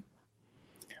wife. And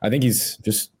I think he's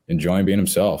just enjoying being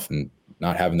himself and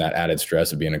not having that added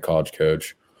stress of being a college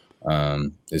coach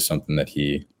is something that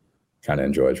he kind of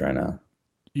enjoys right now.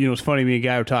 It's funny, me and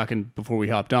Guy were talking before we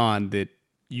hopped on that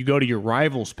you go to your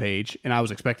Rivals page, and I was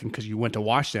expecting, because you went to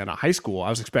Washington out of high school, I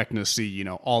was expecting to see,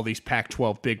 all these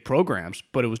Pac-12 big programs,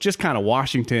 but it was just kind of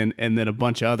Washington and then a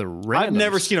bunch of other randoms. I've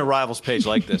never seen a Rivals page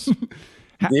like this.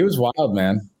 It was wild,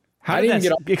 man.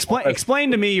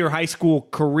 Explain to me your high school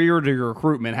career to your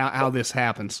recruitment, how this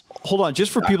happens. Hold on.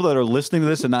 Just for people that are listening to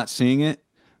this and not seeing it,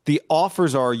 the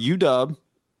offers are UW,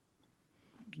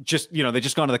 they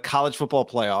just gone to the college football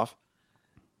playoff,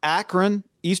 Akron,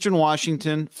 Eastern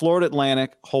Washington, Florida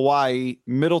Atlantic, Hawaii,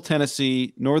 Middle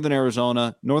Tennessee, Northern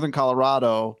Arizona, Northern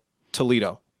Colorado,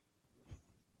 Toledo.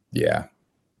 Yeah.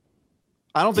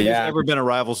 I don't think there's ever been a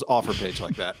Rivals offer page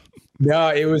like that. No,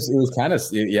 it was kind of,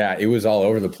 it was all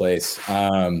over the place.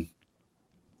 When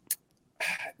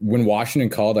Washington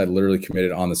called, I literally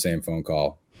committed on the same phone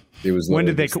call. It was when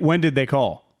did they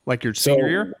call? Like your senior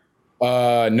year?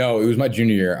 No, it was my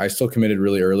junior year. I still committed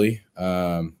really early.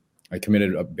 I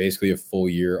committed basically a full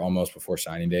year almost before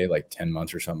signing day, like 10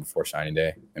 months or something before signing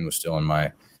day, and was still in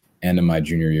my end of my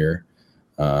junior year.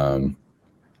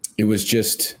 It was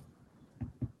just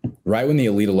right when the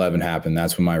Elite 11 happened.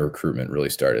 That's when my recruitment really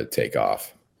started to take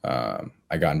off.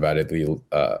 I got invited to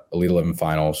the Elite 11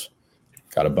 finals,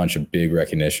 got a bunch of big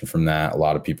recognition from that. A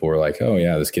lot of people were like, oh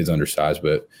yeah, this kid's undersized,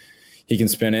 but he can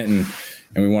spin it, and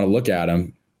we want to look at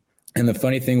him. And the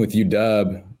funny thing with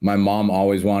UW, my mom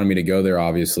always wanted me to go there,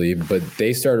 obviously, but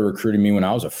they started recruiting me when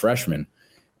I was a freshman.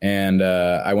 And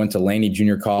I went to Laney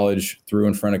Junior College, threw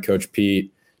in front of Coach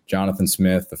Pete, Jonathan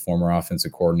Smith, the former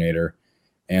offensive coordinator.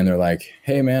 And they're like,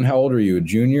 hey, man, how old are you, a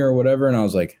junior or whatever? And I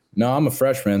was like, no, I'm a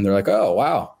freshman. They're like, oh,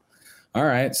 wow. All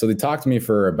right. So they talked to me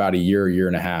for about a year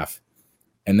and a half.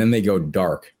 And then they go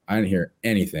dark. I didn't hear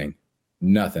anything,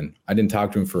 nothing. I didn't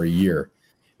talk to him for a year.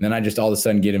 And then I just all of a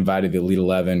sudden get invited to the Elite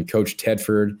 11. Coach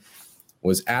Tedford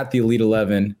was at the Elite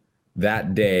 11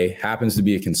 that day, happens to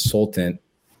be a consultant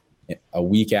a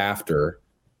week after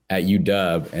at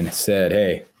UW, and said,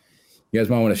 hey, you guys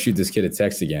might want to shoot this kid a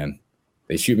text again.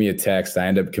 They shoot me a text. I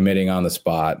end up committing on the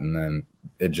spot, and then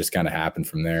it just kind of happened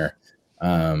from there.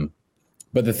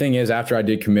 But the thing is, after I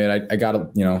did commit, I got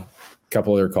a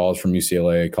couple other calls from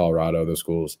UCLA, Colorado, those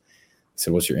schools. I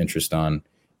said, what's your interest on,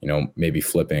 maybe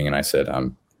flipping? And I said,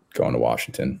 I'm going to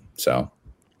Washington. So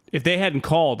if they hadn't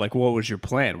called, like, what was your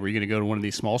plan? Were you going to go to one of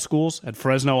these small schools? Had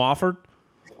Fresno offered?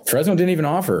 Fresno didn't even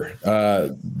offer.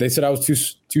 They said I was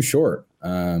too short.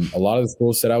 A lot of the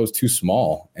schools said I was too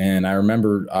small. And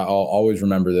I'll always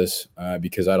remember this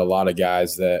because I had a lot of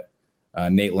guys that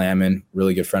Nate Lamon,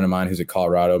 really good friend of mine, who's at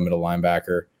Colorado, middle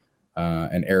linebacker,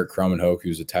 and Eric Krummenhoek,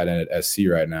 who's a tight end at SC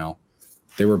right now.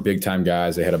 They were big time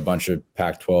guys. They had a bunch of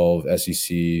Pac-12,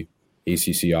 SEC,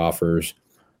 ACC offers.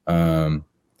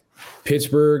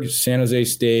 Pittsburgh, San Jose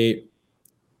State,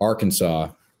 Arkansas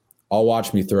all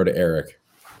watched me throw to Eric,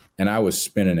 and I was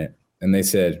spinning it. And they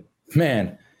said, man,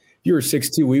 if you were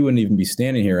 6'2", we wouldn't even be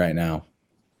standing here right now.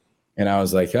 And I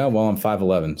was like, oh, well, I'm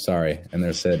 5'11", sorry. And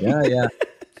they said, yeah.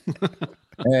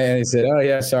 And they said, oh,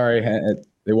 yeah, sorry. And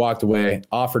they walked away,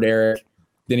 offered Eric,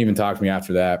 didn't even talk to me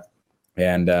after that.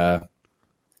 And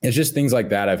it's just things like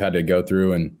that I've had to go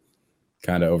through and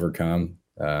kind of overcome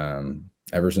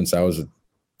ever since I was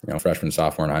a freshman,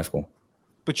 sophomore in high school.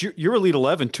 But you're Elite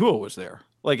 11. Tua was there.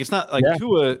 Like, it's not like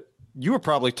Tua. You were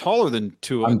probably taller than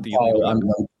Tua.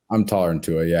 I'm taller than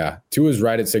Tua. Yeah, Tua's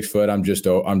right at 6 foot. I'm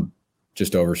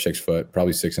just over 6 foot,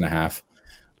 probably 6.5.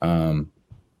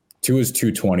 Tua's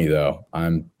 220 though.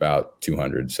 I'm about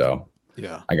 200, so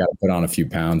Yeah, I got to put on a few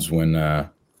pounds whenever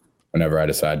I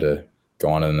decide to go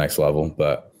on to the next level.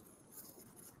 But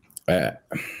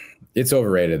it's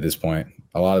overrated at this point.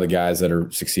 A lot of the guys that are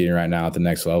succeeding right now at the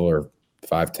next level are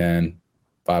 5'10",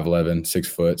 5'11", 6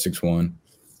 foot, 6'1",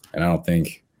 and I don't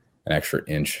think an extra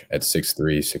inch at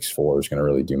 6'3", 6'4" is going to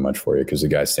really do much for you because the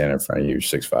guy standing in front of you is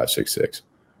 6'5", 6'6".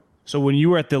 So when you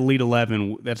were at the Elite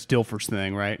 11, that's Dilfer's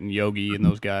thing, right? And Yogi and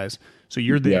those guys. So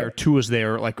you're there, Yeah. Tua's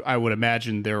there. Like I would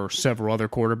imagine there are several other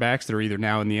quarterbacks that are either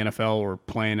now in the NFL or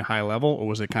playing high level, or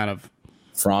was it kind of?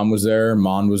 Fromm was there.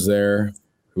 Mond was there.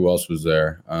 Who else was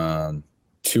there?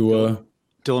 Tua,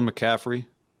 Dylan McCaffrey,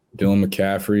 Dylan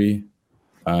McCaffrey,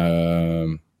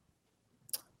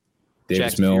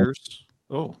 Davis Jack Mills. Sears.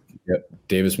 Oh, Yep.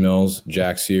 Davis Mills,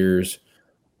 Jack Sears.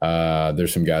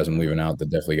 There's some guys I'm leaving out that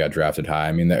definitely got drafted high.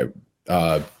 I mean,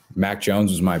 Mac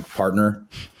Jones was my partner.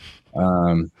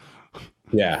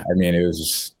 Yeah, I mean, it was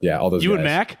just, all those You guys. and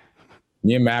Mac?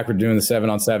 Me and Mac were doing the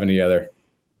 7-on-7 together.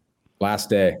 Last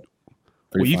day. Well,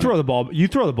 Pretty you funny.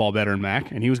 throw the ball better than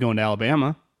Mac, and he was going to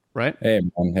Alabama, right? Hey,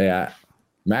 man,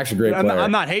 Mac's a great player.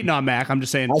 I'm not hating on Mac. I'm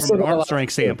just saying I from still an got a arm lot strength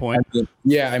of- standpoint.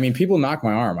 I mean, people knock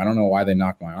my arm. I don't know why they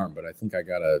knock my arm, but I think I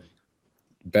got a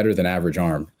better than average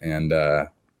arm. And I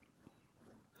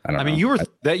don't know. I mean, you were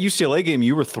that UCLA game.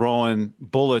 You were throwing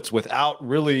bullets without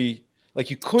really, like,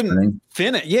 you couldn't Turning.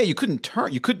 finish. Yeah, you couldn't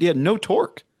turn. You had no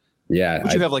torque. Yeah.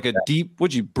 Would you have like a deep?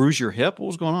 Would you bruise your hip? What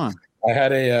was going on? I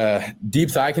had a deep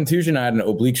thigh contusion. I had an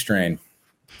oblique strain,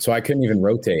 so I couldn't even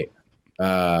rotate.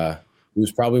 It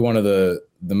was probably one of the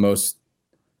most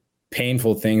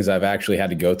painful things I've actually had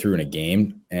to go through in a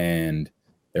game. And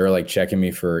they were like checking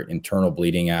me for internal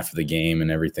bleeding after the game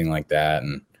and everything like that.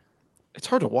 And It's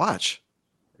hard to watch.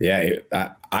 yeah,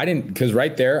 I didn't, because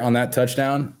right there on that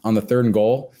touchdown on the 3rd and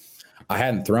goal, I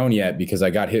hadn't thrown yet because I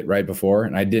got hit right before,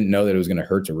 and I didn't know that it was going to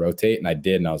hurt to rotate, and I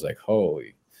did, and I was like,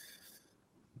 holy,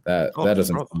 that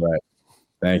doesn't brother. feel right.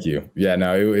 Thank you. Yeah,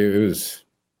 no, it was.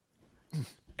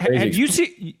 Had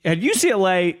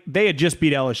UCLA, they had just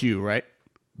beat LSU, right?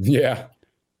 Yeah.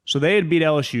 So they had beat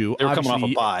LSU. They were coming off a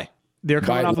Obviously, bye. They're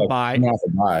coming off a bye. Coming off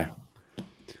a bye.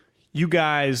 You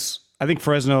guys, I think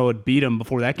Fresno had beat them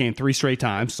before that game 3 straight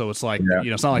times. So it's like,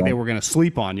 Yeah. it's not like they were going to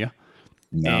sleep on you.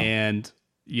 No. And,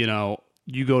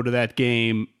 you go to that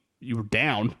game, you were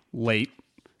down late,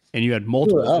 and you had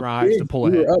multiple drives to pull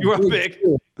ahead. You were up big.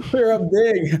 We were up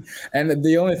big. And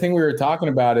the only thing we were talking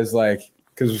about is like,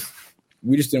 because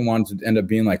we just didn't want to end up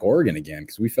being like Oregon again,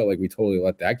 because we felt like we totally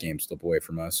let that game slip away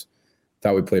from us.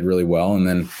 Thought we played really well. And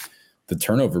then the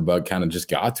turnover bug kind of just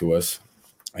got to us.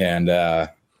 And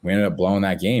we ended up blowing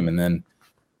that game. And then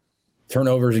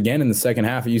turnovers again in the second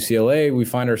half at UCLA, we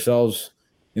find ourselves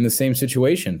in the same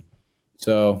situation.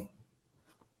 So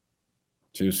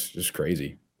just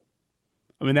crazy.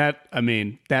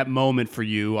 That moment for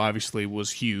you obviously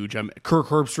was huge. Kirk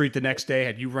Herbstreit the next day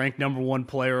had you ranked #1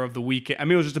 player of the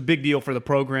weekend. It was just a big deal for the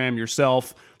program,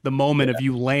 yourself. The moment of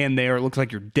you laying there, it looks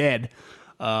like you're dead.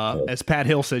 As Pat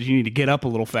Hill says, you need to get up a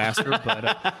little faster. But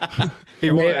I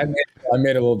made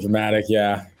it a little dramatic,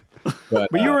 yeah. But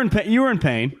you were in pain. You were in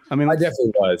pain. I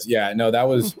definitely was. Yeah, no, that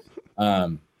was,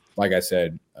 like I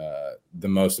said, the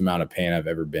most amount of pain I've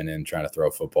ever been in trying to throw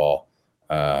football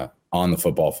on the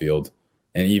football field.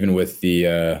 And even with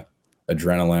the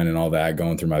adrenaline and all that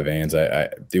going through my veins,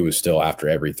 it was still after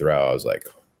every throw. I was like,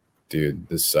 dude,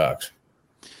 this sucks.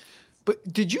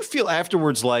 But did you feel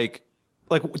afterwards like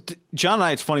John and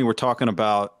I, it's funny, we're talking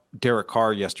about Derek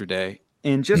Carr yesterday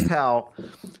and just how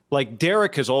like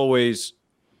Derek has always,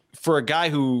 for a guy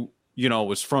who,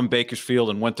 was from Bakersfield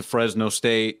and went to Fresno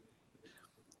State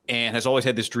and has always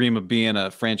had this dream of being a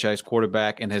franchise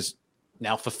quarterback and has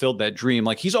now fulfilled that dream.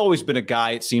 Like he's always been a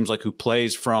guy, it seems like, who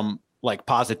plays from like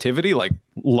positivity, like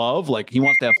love, like he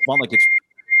wants to have fun. Like it's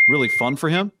really fun for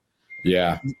him.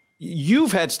 Yeah.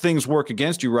 You've had things work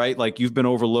against you, right? Like you've been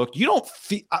overlooked. You don't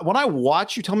feel, when I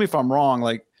watch you, tell me if I'm wrong.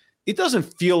 Like it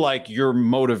doesn't feel like your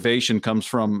motivation comes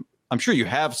from, I'm sure you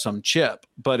have some chip,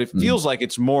 but it feels like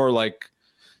it's more like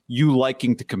you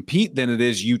liking to compete than it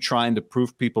is you trying to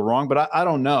prove people wrong. But I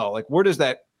don't know. Like, where does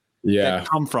that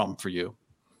come from for you?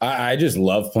 I just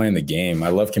love playing the game. I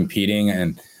love competing.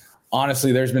 And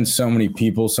honestly, there's been so many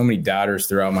people, so many doubters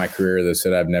throughout my career that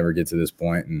said I'd never get to this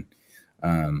point.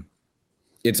 And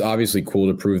it's obviously cool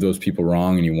to prove those people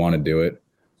wrong and you want to do it.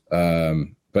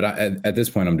 But at this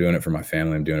point, I'm doing it for my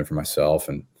family. I'm doing it for myself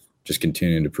and just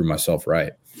continuing to prove myself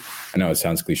right. I know it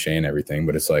sounds cliche and everything,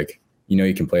 but it's like,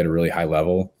 you can play at a really high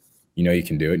level. You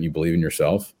can do it and you believe in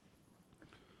yourself.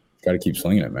 got to keep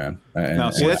slinging it, man.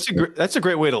 No, see, that's a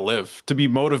great way to live, to be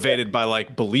motivated by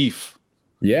like belief.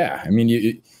 Yeah. I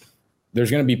mean,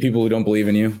 there's going to be people who don't believe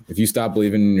in you. If you stop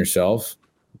believing in yourself,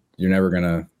 you're never going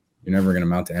to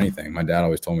amount to anything. My dad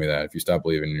always told me that if you stop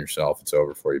believing in yourself, it's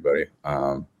over for you, buddy.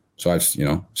 So I've,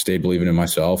 stayed believing in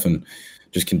myself and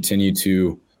just continue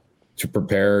to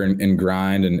prepare and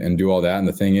grind and do all that. And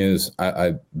the thing is,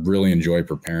 I really enjoy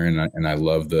preparing, and I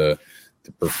love the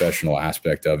professional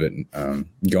aspect of it.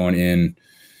 Going in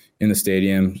the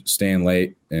stadium, staying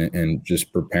late, and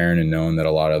just preparing and knowing that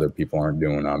a lot of other people aren't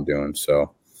doing what I'm doing.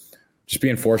 So just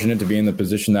being fortunate to be in the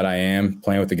position that I am,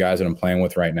 playing with the guys that I'm playing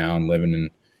with right now, and living in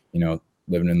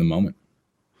the moment.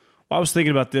 Well, I was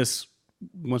thinking about this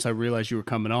once I realized you were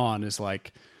coming on. Is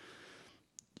like,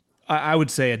 I would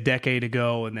say a decade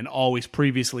ago, and then always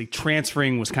previously,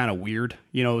 transferring was kind of weird.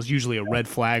 It was usually a red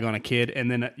flag on a kid. And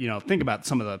then, think about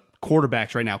some of the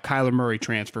quarterbacks right now. Kyler Murray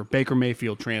transfer, Baker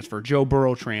Mayfield transfer, Joe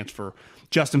Burrow transfer,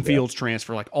 Justin Fields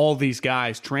transfer, like all these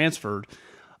guys transferred.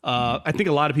 I think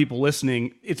a lot of people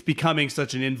listening, it's becoming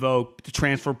such an in vogue, the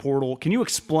transfer portal. Can you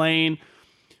explain,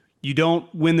 you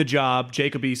don't win the job,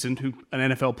 Jacob Eason, who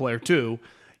an NFL player too,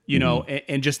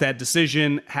 and just that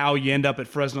decision, how you end up at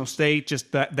Fresno State,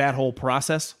 just that whole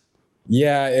process?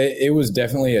 Yeah, it was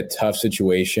definitely a tough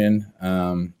situation.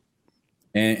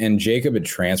 And Jacob had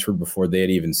transferred before they had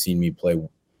even seen me play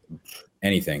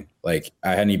anything. Like,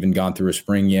 I hadn't even gone through a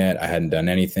spring yet. I hadn't done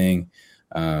anything.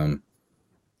 And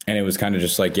it was kind of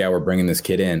just like, yeah, we're bringing this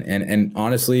kid in. And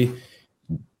honestly,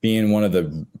 being one of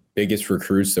the biggest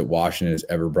recruits that Washington has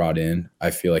ever brought in, I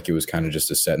feel like it was kind of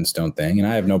just a set in stone thing. And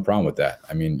I have no problem with that.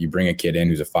 I mean, you bring a kid in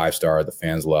who's a 5-star the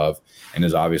fans love and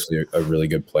is obviously a really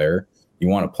good player. You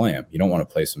want to play him. You don't want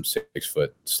to play some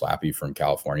 6-foot slappy from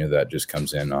California that just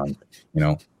comes in on,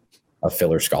 a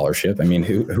filler scholarship. I mean,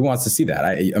 who wants to see that?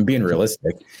 I'm being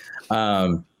realistic.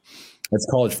 It's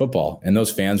college football, and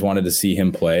those fans wanted to see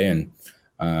him play, and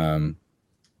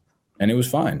it was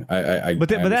fine. But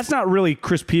that's not really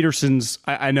Chris Peterson's.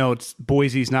 I know it's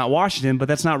Boise's, not Washington, but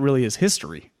that's not really his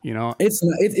history.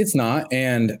 It's not.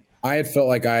 And I had felt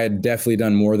like I had definitely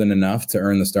done more than enough to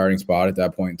earn the starting spot at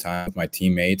that point in time with my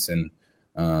teammates and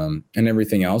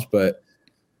everything else. But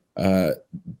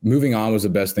moving on was the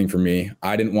best thing for me.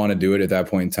 I didn't want to do it at that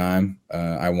point in time.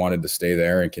 I wanted to stay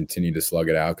there and continue to slug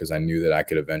it out because I knew that I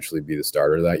could eventually be the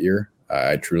starter that year.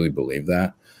 I truly believed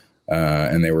that.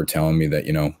 And they were telling me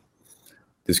that,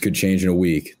 this could change in a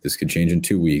week. This could change in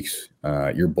 2 weeks.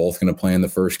 You're both going to play in the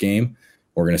first game.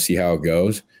 We're going to see how it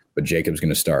goes, but Jacob's going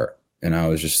to start. And I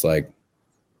was just like,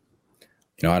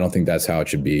 I don't think that's how it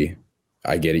should be.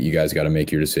 I get it. You guys got to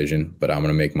make your decision, but I'm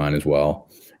going to make mine as well.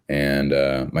 And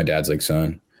my dad's like,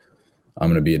 son, I'm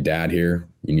going to be a dad here.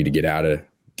 You need to get out of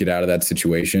that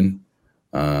situation.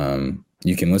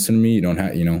 You can listen to me. You don't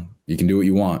have, you can do what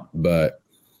you want, but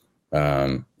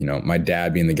my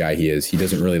dad being the guy he is, he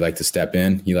doesn't really like to step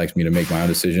in. He likes me to make my own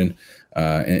decision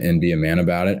and be a man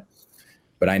about it.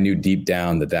 But I knew deep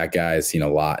down that guy has seen a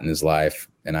lot in his life,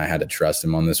 and I had to trust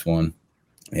him on this one.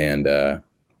 And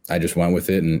I just went with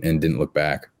it and didn't look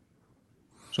back.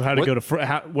 So how did it go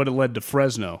to what it led to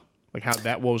Fresno? Like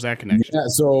what was that connection? Yeah,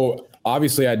 so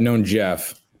obviously I'd known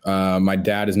Jeff. My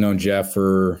dad has known Jeff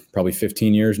for probably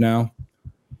 15 years now.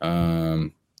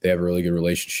 They have a really good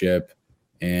relationship.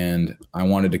 And I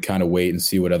wanted to kind of wait and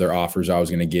see what other offers I was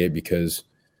going to get because,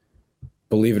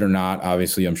 believe it or not,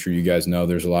 obviously, I'm sure you guys know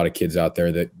there's a lot of kids out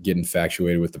there that get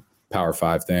infatuated with the Power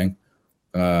 5 thing.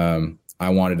 I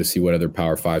wanted to see what other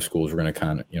Power 5 schools were going to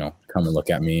kind of, come and look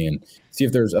at me and see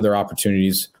if there's other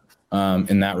opportunities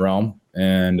in that realm.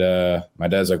 And my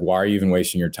dad's like, why are you even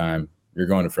wasting your time? You're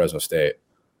going to Fresno State.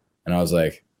 And I was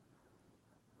like,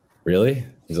 really?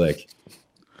 He's like,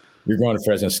 you're going to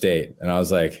Fresno State. And I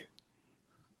was like,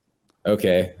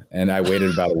 okay. And I waited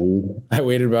about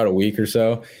a week or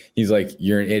so. He's like,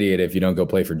 you're an idiot if you don't go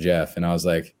play for Jeff. And I was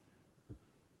like,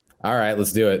 all right,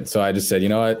 let's do it. So I just said, you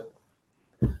know what?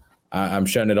 I'm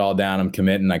shutting it all down. I'm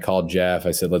committing. I called Jeff.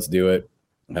 I said, let's do it.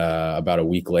 About a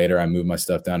week later, I moved my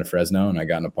stuff down to Fresno and I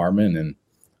got an apartment and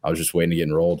I was just waiting to get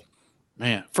enrolled.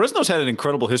 Man, Fresno's had an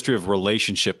incredible history of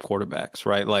relationship quarterbacks,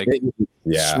 right? Like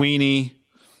Sweeney,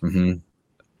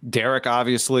 Derek,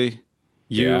 obviously,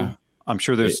 you. Yeah. I'm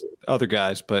sure there's other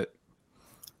guys, but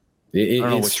I don't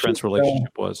know what Trent's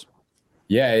relationship was.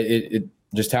 Yeah, it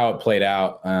just how it played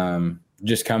out.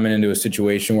 Just coming into a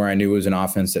situation where I knew it was an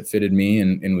offense that fitted me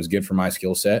and was good for my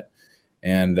skill set.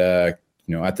 And, at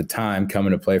the time,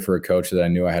 coming to play for a coach that I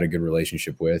knew I had a good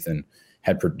relationship with and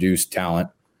had produced talent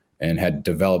and had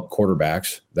developed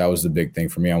quarterbacks. That was the big thing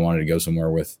for me. I wanted to go somewhere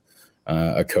with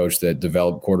a coach that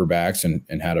developed quarterbacks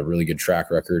and had a really good track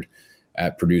record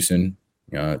at producing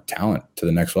talent to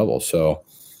the next level. So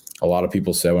a lot of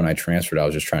people said when I transferred, I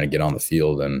was just trying to get on the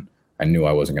field, and I knew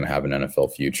I wasn't going to have an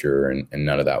NFL future, and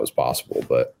none of that was possible.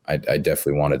 But I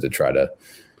definitely wanted to try to,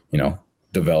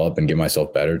 develop and get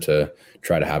myself better to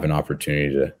try to have an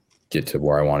opportunity to get to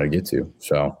where I wanted to get to.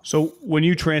 So when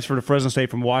you transfer to Fresno State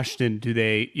from Washington, do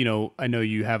they, I know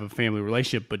you have a family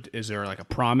relationship, but is there like a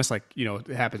promise, like, it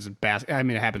happens in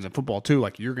it happens in football too,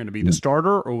 like you're going to be the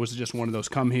starter, or was it just one of those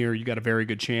come here, you got a very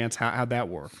good chance? How'd that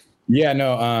work? Yeah,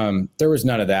 no, there was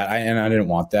none of that. I didn't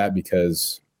want that,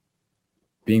 because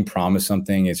being promised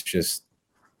something, it's just,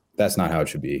 that's not how it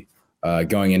should be.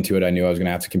 Going into it, I knew I was going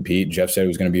to have to compete. Jeff said it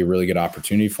was going to be a really good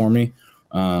opportunity for me.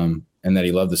 And that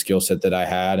he loved the skill set that I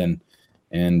had,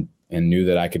 and knew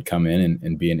that I could come in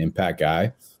and be an impact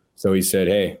guy. So he said,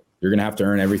 hey, you're going to have to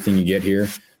earn everything you get here,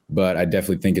 but I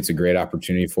definitely think it's a great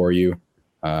opportunity for you.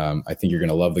 I think you're going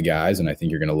to love the guys, and I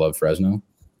think you're going to love Fresno.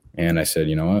 And I said,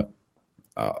 you know what?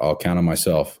 I'll count on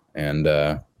myself and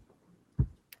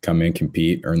come in,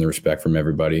 compete, earn the respect from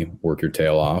everybody, work your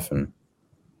tail off, and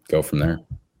go from there.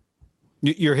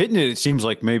 You're hitting it seems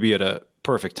like maybe at a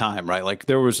perfect time, right? Like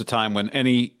there was a time when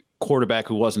any quarterback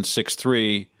who wasn't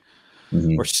 6'3"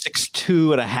 or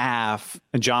 6'2.5",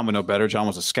 and John would know better. John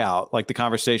was a scout. Like the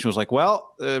conversation was like,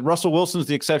 well, Russell Wilson's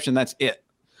the exception. That's it.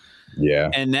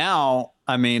 Yeah. And now,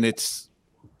 I mean,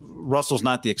 Russell's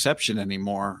not the exception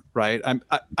anymore, right?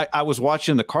 I was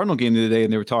watching the Cardinal game the other day,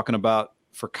 and they were talking about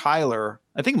for Kyler,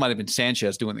 I think it might have been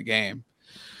Sanchez doing the game.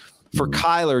 For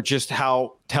Kyler, just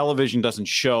how television doesn't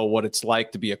show what it's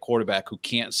like to be a quarterback who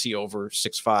can't see over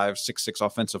 6'5", 6'6"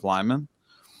 offensive linemen.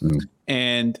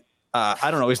 And I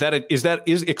don't know, is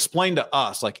explain to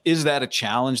us, like, is that a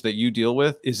challenge that you deal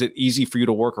with? Is it easy for you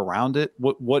to work around it?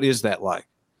 What is that like?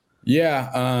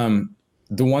 Yeah.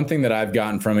 The one thing that I've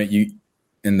gotten from it,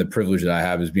 and the privilege that I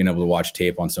have, is being able to watch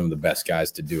tape on some of the best guys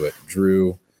to do it.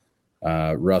 Drew,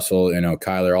 Russell,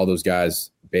 Kyler, all those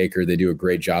guys, Baker, they do a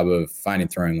great job of finding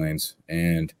throwing lanes.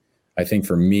 And I think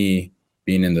for me,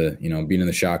 being in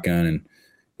the shotgun and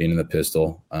being in the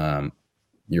pistol,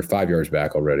 you're 5 yards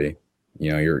back already.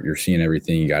 You're seeing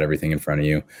everything. You got everything in front of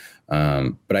you.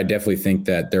 But I definitely think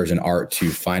that there's an art to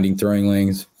finding throwing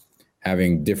lanes,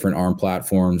 having different arm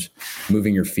platforms,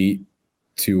 moving your feet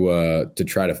to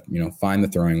try to, find the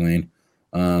throwing lane.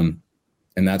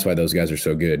 And that's why those guys are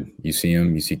so good. You see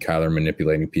Kyler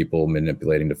manipulating people,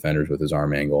 manipulating defenders with his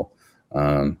arm angle.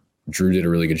 Drew did a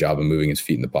really good job of moving his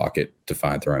feet in the pocket to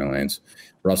find throwing lanes.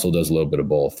 Russell does a little bit of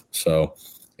both. So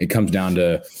it comes down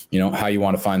to, how you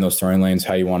want to find those throwing lanes,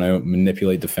 how you want to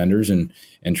manipulate defenders, and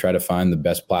try to find the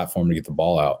best platform to get the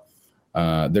ball out.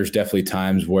 There's definitely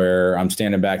times where I'm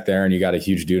standing back there and you got a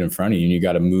huge dude in front of you and you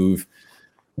got to move,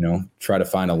 try to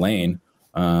find a lane.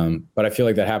 But I feel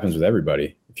like that happens with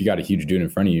everybody. If you got a huge dude in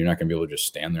front of you, you're not going to be able to just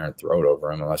stand there and throw it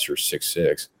over him unless you're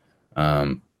 6'6".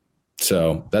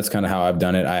 So that's kind of how I've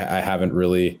done it. I haven't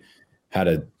really had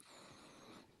a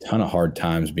ton of hard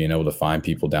times being able to find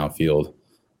people downfield.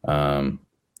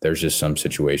 There's just some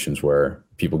situations where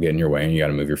people get in your way and you got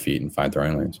to move your feet and find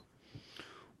throwing lanes.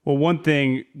 Well, one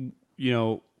thing,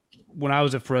 when I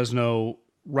was at Fresno,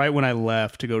 right when I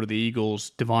left to go to the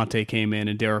Eagles, Devontae came in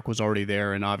and Derek was already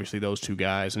there, and obviously those two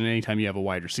guys. And anytime you have a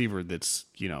wide receiver that's,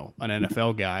 an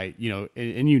NFL guy,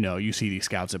 and you see these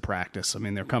scouts at practice. I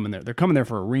mean, they're coming there. They're coming there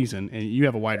for a reason. And you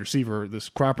have a wide receiver, this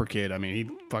Cropper kid. I mean, he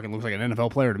fucking looks like an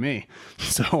NFL player to me.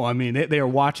 So, I mean, they are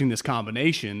watching this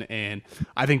combination, and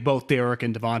I think both Derek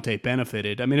and Devontae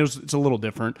benefited. I mean, it's a little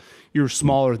different. You're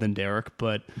smaller than Derek,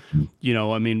 but,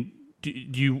 I mean,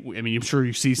 I'm sure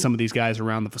you see some of these guys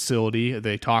around the facility. Are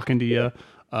they talking to you?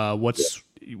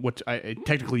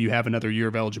 Technically you have another year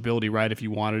of eligibility, right? If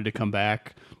you wanted to come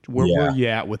back, where are you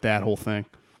at with that whole thing?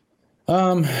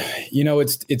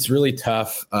 It's really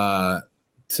tough I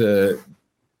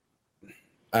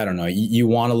don't know. You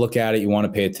want to look at it, you want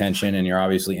to pay attention, and you're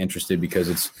obviously interested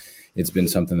because it's been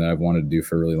something that I've wanted to do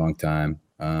for a really long time.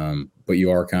 But you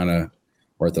are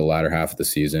we're at the latter half of the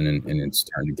season, and it's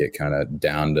starting to get kind of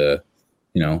down to,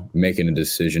 making a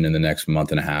decision in the next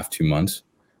month and a half, 2 months.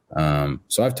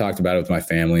 So I've talked about it with my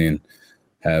family and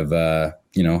have,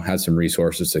 had some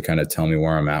resources to kind of tell me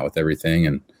where I'm at with everything.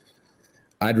 And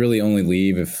I'd really only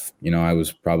leave if, I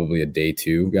was probably a day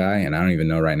 2 guy, and I don't even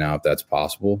know right now if that's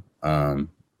possible. We'll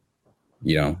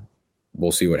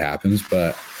see what happens,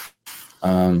 but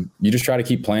you just try to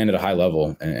keep playing at a high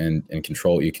level and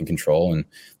control what you can control. And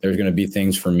there's going to be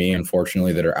things for me,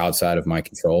 unfortunately, that are outside of my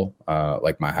control,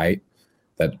 like my height,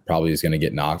 that probably is going to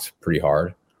get knocked pretty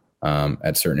hard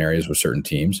at certain areas with certain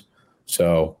teams.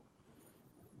 So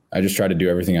I just try to do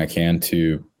everything I can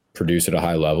to produce at a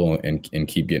high level and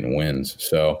keep getting wins.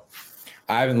 So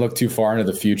I haven't looked too far into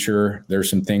the future. There's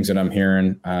some things that I'm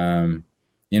hearing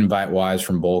invite-wise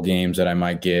from bowl games that I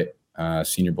might get,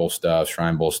 Senior Bowl stuff,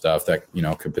 Shrine Bowl stuff that,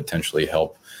 could potentially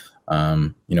help,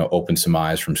 open some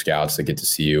eyes from scouts that get to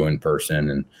see you in person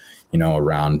and,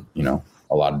 around,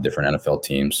 a lot of different NFL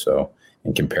teams. So,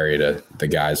 and compare you to the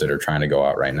guys that are trying to go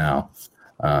out right now.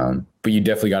 But you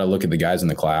definitely got to look at the guys in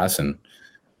the class and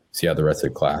see how the rest of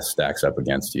the class stacks up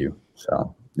against you.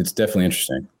 So it's definitely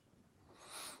interesting.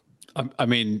 I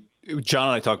mean, John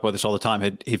and I talk about this all the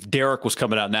time. If Derek was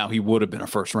coming out now, he would have been a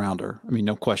first rounder. I mean,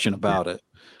 no question about it.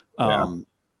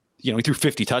 He threw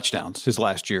 50 touchdowns his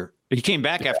last year. He came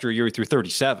back after a year, he threw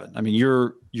 37. I mean,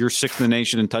 you're sixth in the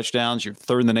nation in touchdowns. You're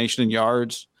third in the nation in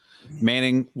yards.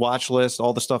 Manning watch list,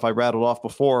 all the stuff I rattled off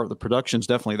before. The production's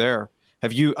definitely there.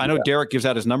 I know Derek gives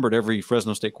out his number to every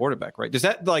Fresno State quarterback, right? Does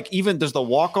that does the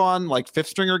walk-on fifth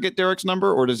stringer get Derek's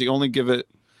number, or does he only give it?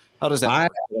 How does that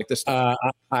work? This stuff?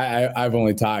 I've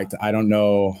only talked. I don't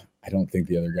know. I don't think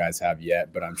the other guys have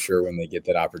yet, but I'm sure when they get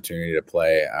that opportunity to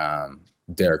play,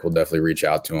 Derek will definitely reach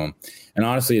out to him. And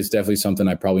honestly, it's definitely something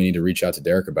I probably need to reach out to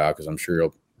Derek about, because I'm sure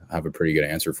he'll have a pretty good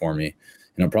answer for me.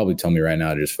 And he'll probably tell me right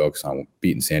now to just focus on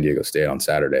beating San Diego State on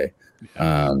Saturday.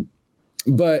 I'll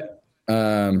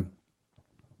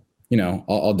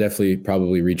definitely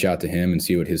probably reach out to him and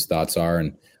see what his thoughts are.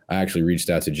 And I actually reached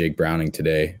out to Jake Browning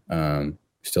today,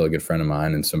 still a good friend of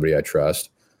mine and somebody I trust,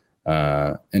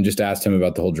 and just asked him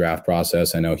about the whole draft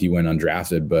process. I know he went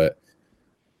undrafted, but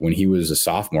when he was a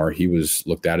sophomore, he was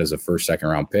looked at as a first, second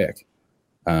round pick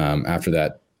after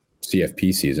that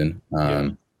CFP season.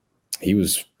 He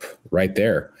was right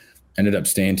there, ended up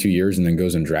staying 2 years and then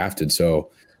goes undrafted.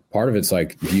 So part of it's do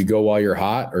you go while you're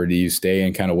hot, or do you stay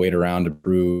and kind of wait around to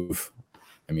prove?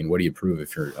 I mean, what do you prove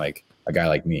if you're a guy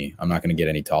like me? I'm not going to get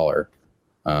any taller.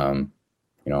 I'm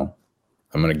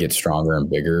going to get stronger and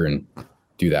bigger and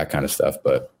do that kind of stuff.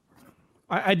 But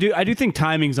I do think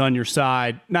timing's on your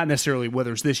side, not necessarily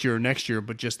whether it's this year or next year,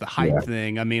 but just the height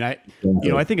thing. I mean, I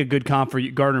think a good comp for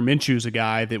you, Gardner Minshew's a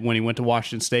guy that when he went to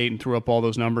Washington State and threw up all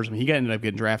those numbers, I mean, he ended up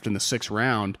getting drafted in the 6th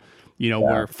round,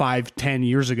 where 5-10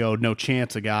 years ago, no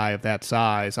chance a guy of that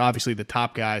size. Obviously, the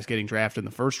top guys getting drafted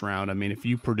in the 1st round. I mean, if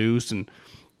you produce and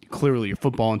clearly your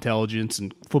football intelligence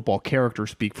and football character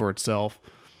speak for itself,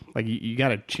 you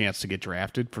got a chance to get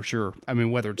drafted for sure. I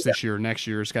mean, whether it's this year or next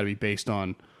year, it's got to be based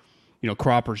on,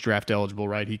 Cropper's draft eligible,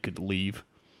 right? He could leave.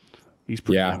 He's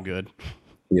pretty damn good.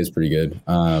 He is pretty good.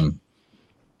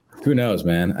 Who knows,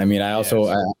 man? I mean, I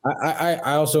also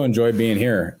enjoy being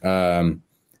here. And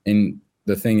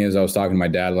the thing is, I was talking to my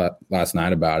dad last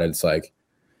night about it. It's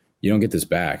you don't get this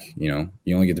back. You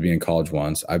only get to be in college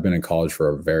once. I've been in college for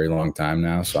a very long time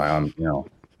now. So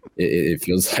it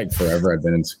feels like forever. I've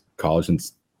been in college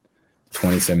since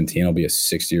 2017. I'll be a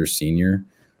 6th-year senior.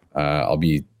 I'll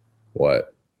be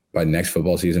by next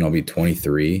football season, I'll be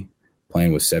 23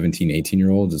 playing with 17,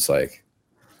 18-year-olds. It's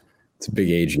a big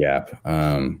age gap.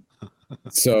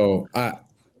 So I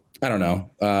don't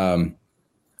know.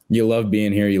 You love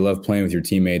being here. You love playing with your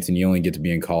teammates, and you only get to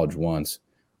be in college once.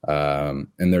 And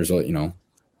there's a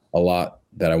lot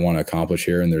that I want to accomplish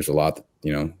here, and there's a lot,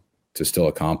 to still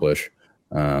accomplish.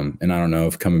 And I don't know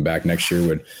if coming back next year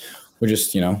would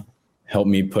just, help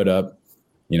me put up,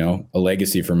 a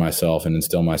legacy for myself and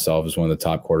instill myself as one of the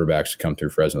top quarterbacks to come through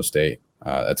Fresno State.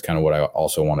 That's kind of what I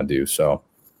also want to do. So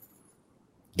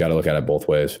got to look at it both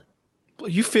ways.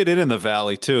 You fit in the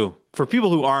Valley too. For people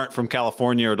who aren't from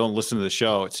California or don't listen to the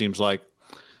show, it seems like,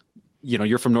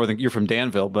 you're from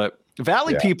Danville, but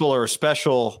Valley people are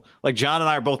special. Like John and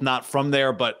I are both not from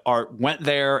there, but went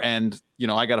there, and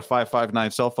I got a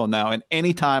 559 cell phone now. And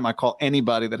anytime I call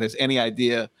anybody that has any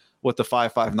idea what the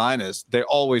 559 is,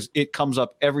 it comes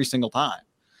up every single time.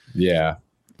 Yeah.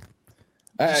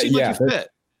 You fit.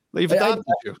 They've adopted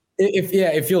you.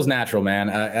 It feels natural, man.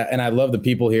 And I love the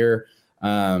people here.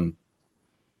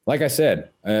 Like I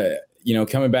said,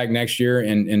 coming back next year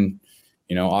and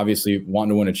obviously wanting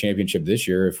to win a championship this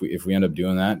year, if we end up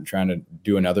doing that and trying to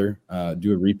do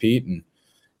do a repeat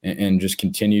and just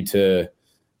continue to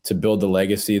build the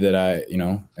legacy that I,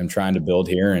 am trying to build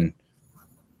here and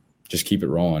just keep it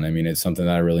rolling. I mean, it's something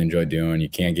that I really enjoy doing. You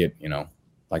can't get,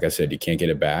 like I said, you can't get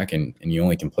it back, and you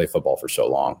only can play football for so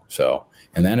long. So,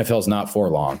 and the NFL is not for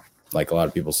long, like a lot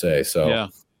of people say. So yeah.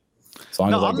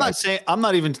 I'm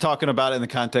not even talking about it in the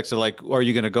context of are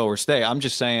you going to go or stay? I'm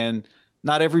just saying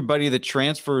not everybody that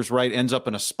transfers ends up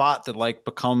in a spot that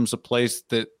becomes a place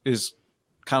that is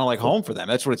kind of like home for them.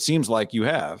 That's what it seems like you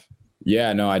have.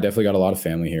 Yeah, no, I definitely got a lot of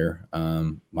family here.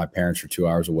 My parents are 2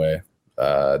 hours away.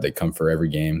 They come for every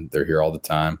game. They're here all the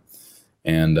time.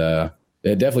 And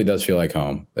it definitely does feel like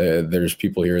home. There's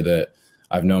people here that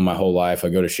I've known my whole life. I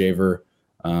go to Shaver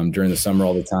during the summer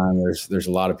all the time. There's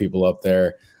a lot of people up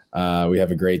there. We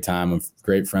have a great time. I'm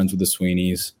great friends with the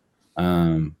Sweeneys.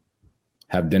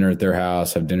 Have dinner at their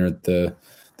house. Have dinner at the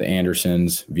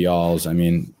Andersons, Vials. I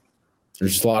mean,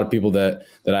 there's just a lot of people that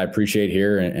I appreciate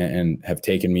here and have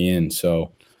taken me in.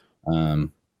 So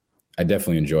I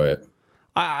definitely enjoy it.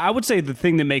 I would say the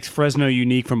thing that makes Fresno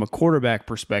unique from a quarterback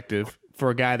perspective for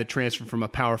a guy that transferred from a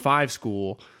Power 5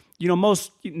 school,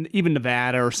 most, even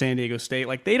Nevada or San Diego State,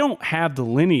 like they don't have the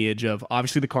lineage of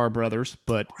obviously the Carr brothers,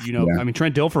 but I mean,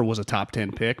 Trent Dilfer was a top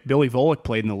 10 pick. Billy Volek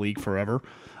played in the league forever.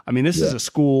 I mean, this is a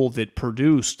school that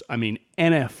produced,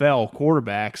 NFL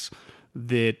quarterbacks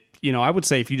that, I would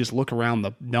say if you just look around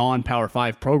the non-Power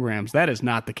 5 programs, that is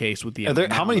not the case with the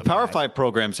How many Power 5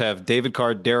 programs have David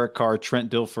Carr, Derek Carr, Trent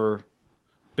Dilfer,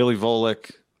 Billy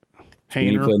Volek,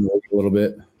 Hainer? Played in the league a little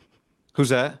bit. Who's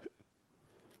that?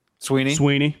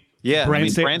 Sweeney? Yeah.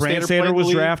 Brandstater was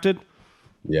drafted.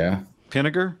 Yeah.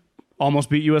 Pinniger? Almost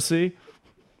beat USC.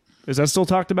 Is that still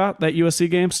talked about? That USC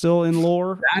game still in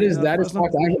lore? That is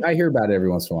talked. I hear about it every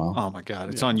once in a while. Oh my God.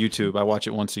 It's on YouTube. I watch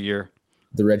it once a year.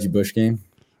 The Reggie Bush game.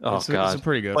 Oh God. It's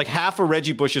pretty good. Like half of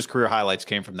Reggie Bush's career highlights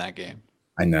came from that game.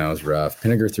 I know, it was rough.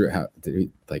 Pinniger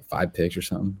threw like 5 picks or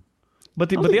something. But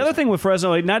the other thing with Fresno,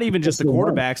 like, not even just the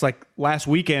quarterbacks. Like last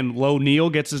weekend, Lo Neal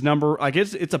gets his number. Like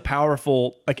it's a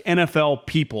powerful, like, NFL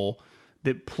people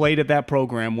that played at that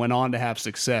program went on to have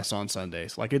success on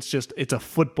Sundays. Like it's a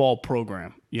football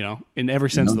program, in every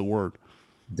sense of the word.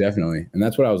 Definitely, and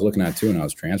that's what I was looking at too when I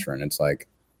was transferring. It's like,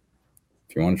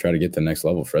 if you want to try to get to the next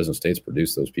level, Fresno State's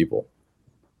produced those people.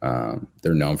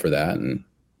 They're known for that, and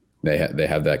they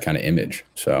have that kind of image.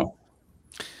 So.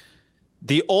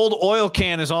 The old oil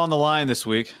can is on the line this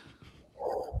week.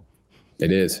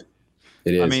 It is.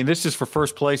 I mean, this is for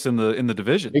first place in the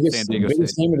division. Biggest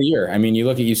game of the year. I mean, you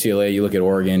look at UCLA, you look at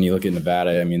Oregon, you look at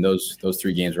Nevada. I mean, those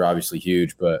 3 games are obviously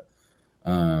huge, but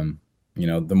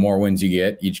the more wins you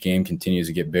get, each game continues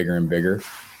to get bigger and bigger.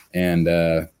 And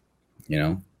this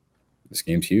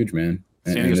game's huge, man.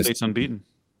 San Diego State's unbeaten.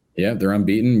 Yeah, they're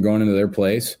unbeaten going into their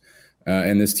place.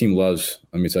 And this team loves,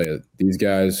 let me tell you, these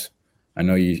guys. I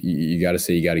know you got to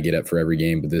say you got to get up for every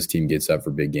game, but this team gets up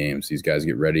for big games. These guys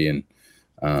get ready, and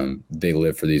they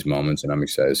live for these moments, and I'm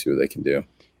excited to see what they can do.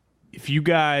 If you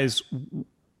guys,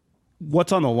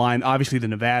 what's on the line? Obviously, the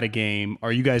Nevada game.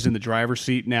 Are you guys in the driver's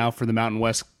seat now for the Mountain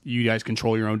West? You guys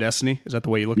control your own destiny? Is that the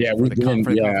way you look at it for the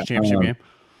conference championship game?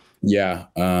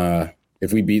 Yeah.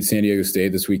 If we beat San Diego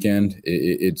State this weekend,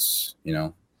 it's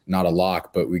not a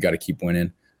lock, but we got to keep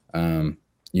winning.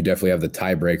 You definitely have the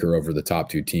tiebreaker over the top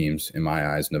 2 teams, in my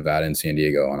eyes, Nevada and San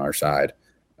Diego on our side.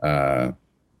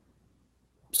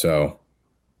 So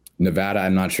Nevada,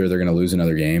 I'm not sure they're going to lose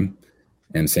another game.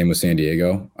 And same with San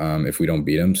Diego if we don't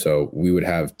beat them. So we would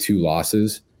have 2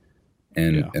 losses.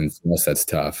 And for us, that's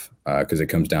tough because it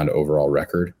comes down to overall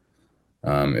record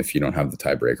if you don't have the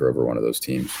tiebreaker over one of those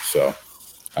teams. So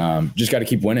just got to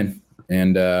keep winning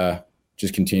and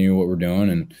just continue what we're doing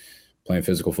and playing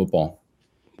physical football.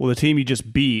 Well, the team you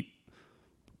just beat,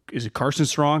 is it Carson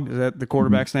Strong? Is that the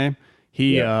quarterback's name?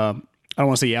 He, I don't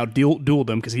want to say he out-dueled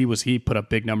them because he put up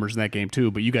big numbers in that game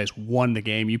too, but you guys won the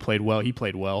game. You played well. He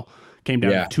played well. Came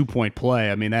down to a 2-point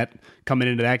play. I mean, that coming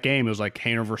into that game, it was like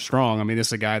Hainer versus Strong. I mean, this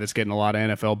is a guy that's getting a lot of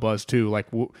NFL buzz too. Like,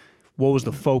 what was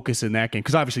the focus in that game?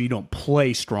 Because obviously you don't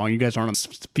play Strong. You guys aren't on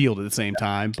the field at the same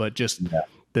time, but just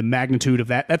the magnitude of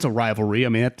that's a rivalry. I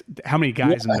mean, how many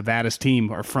guys in Nevada's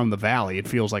team are from the Valley? It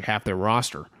feels like half their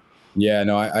roster. Yeah,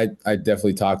 no, I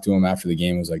definitely talked to him after the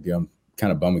game. I was like, dude, I'm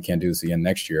kind of bummed we can't do this again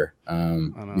next year.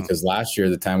 Because last year,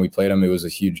 the time we played them, it was a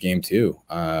huge game too.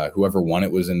 Whoever won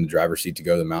it was in the driver's seat to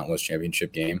go to the Mountain West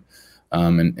Championship game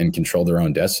and control their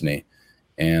own destiny.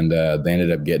 And they ended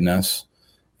up getting us.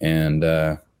 And,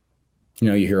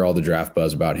 you hear all the draft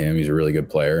buzz about him. He's a really good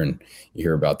player. And you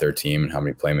hear about their team and how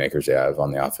many playmakers they have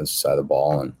on the offensive side of the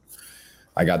ball. And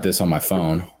I got this on my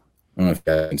phone. I don't know if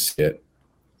you guys can see it.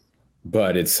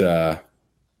 But it's the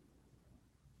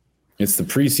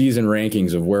preseason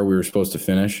rankings of where we were supposed to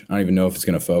finish. I don't even know if it's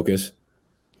going to focus.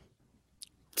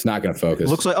 It's not going to focus. It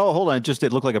looks like, hold on.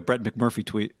 It looked like a Brett McMurphy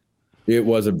tweet. It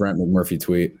was a Brent McMurphy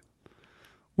tweet.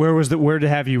 Where to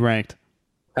have you ranked?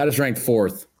 Had us ranked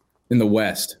 4th in the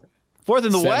West. 4th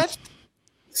in the West?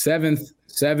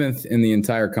 7th in the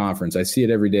entire conference. I see it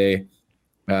every day.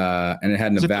 And it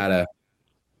had Nevada.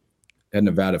 Had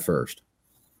Nevada first.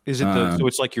 Is it so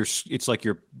it's like your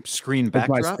screen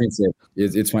backdrop?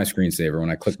 It's my screensaver.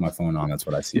 When I click my phone on, that's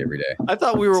what I see every day. I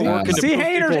thought we were working. See,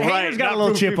 Hayner's got a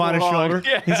little chip on his shoulder.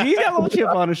 Yeah. He's got a little chip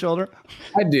on his shoulder.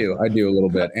 I do a little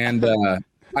bit. And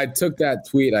I took that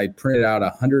tweet. I printed out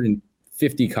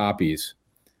 150 copies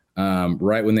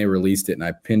right when they released it, and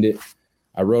I pinned it.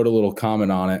 I wrote a little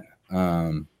comment on it.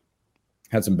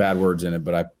 Had some bad words in it,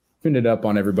 but I pinned it up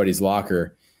on everybody's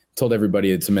locker, told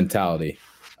everybody it's a mentality,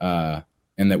 and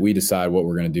that we decide what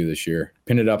we're going to do this year.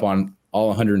 Pinned it up on all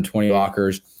 120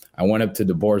 lockers. I went up to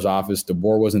DeBoer's office.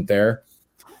 DeBoer wasn't there.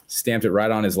 Stamped it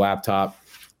right on his laptop,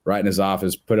 right in his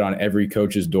office, put it on every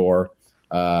coach's door.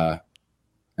 And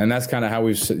that's kind of how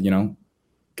we've,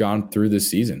 gone through this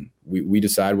season. We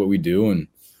decide what we do, and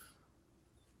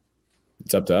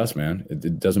it's up to us, man.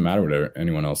 It doesn't matter what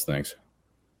anyone else thinks.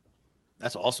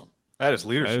 That's awesome. That is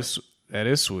leadership. That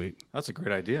is sweet. That's a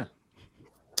great idea.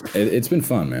 It's been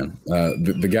fun, man.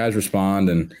 The guys respond,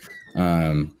 and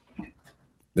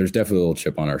there's definitely a little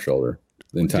chip on our shoulder.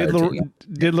 The entire team.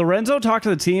 Did Lorenzo talk to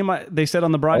the team? They said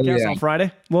on the broadcast on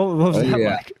Friday. What was that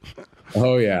like?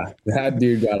 Oh yeah, that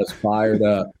dude got us fired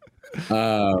up.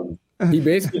 He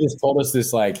basically just told us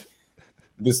this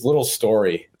little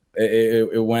story.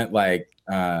 It went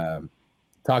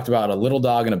talked about a little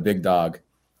dog and a big dog,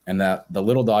 and that the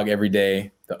little dog every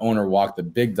day the owner walked the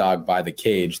big dog by the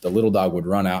cage. The little dog would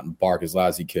run out and bark as loud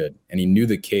as he could, and he knew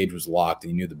the cage was locked,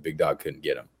 and he knew the big dog couldn't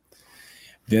get him.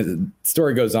 The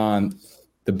story goes on.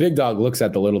 The big dog looks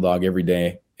at the little dog every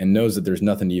day and knows that there's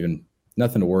nothing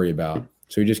to worry about.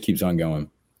 So he just keeps on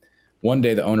going. One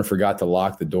day, the owner forgot to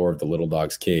lock the door of the little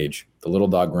dog's cage. The little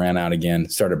dog ran out again,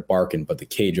 started barking, but the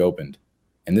cage opened.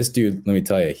 And this dude, let me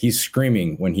tell you, he's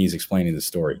screaming when he's explaining the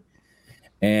story.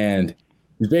 And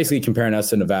he's basically comparing us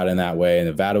to Nevada in that way. And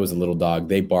Nevada was a little dog.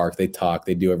 They bark, they talk,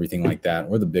 they do everything like that.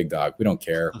 We're the big dog. We don't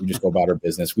care. We just go about our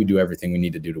business. We do everything we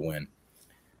need to do to win.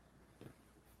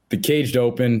 The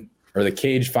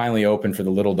cage finally opened for the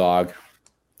little dog.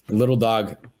 The little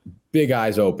dog, big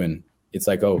eyes open. It's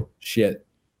like, oh shit,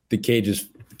 the cage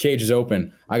is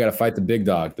open. I got to fight the big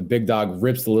dog. The big dog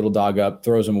rips the little dog up,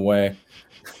 throws him away,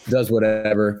 does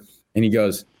whatever. And he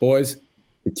goes, boys,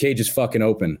 the cage is fucking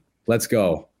open. Let's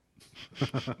go.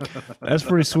 That's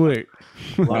pretty sweet.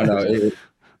 I know,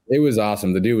 it was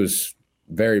awesome. The dude was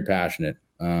very passionate,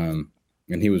 and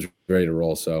he was ready to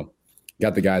roll. So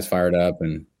got the guys fired up,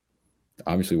 and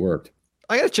obviously worked.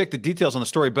 I got to check the details on the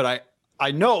story, but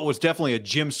I know it was definitely a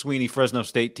Jim Sweeney Fresno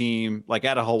State team, like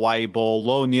at a Hawaii Bowl.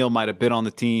 Lo Neal might have been on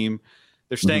the team.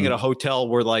 They're staying at a hotel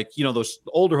where, those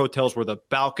older hotels where the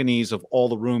balconies of all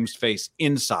the rooms face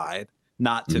inside,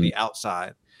 not to the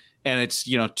outside. And it's,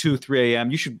 2, 3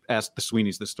 a.m. You should ask the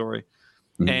Sweeneys this story.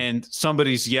 And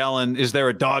somebody's yelling, is there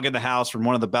a dog in the house from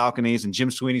one of the balconies? And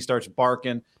Jim Sweeney starts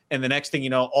barking. And the next thing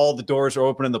you know, all the doors are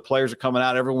open and the players are coming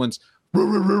out. Everyone's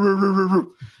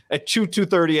at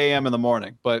 2:30 a.m. in the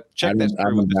morning. But check that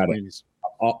story with the Sweeneys.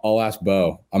 I'll ask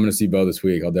Bo. I'm going to see Bo this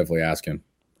week. I'll definitely ask him.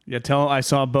 Yeah, tell him I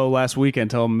saw Bo last weekend.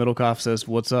 Tell him Middlecoff says,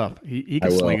 what's up? He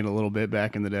can swing it a little bit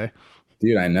back in the day.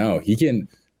 Dude, I know. He can.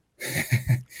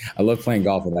 I love playing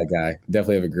golf with that guy.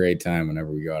 Definitely have a great time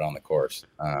whenever we go out on the course.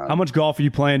 How much golf are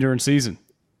you playing during season?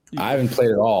 I haven't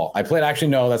played at all.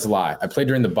 No, that's a lie. I played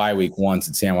during the bye week once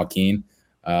at San Joaquin.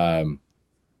 And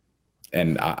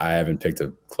I haven't picked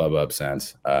a club up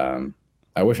since.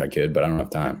 I wish I could, but I don't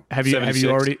have time. Have you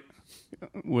already?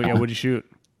 What'd you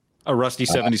shoot? A rusty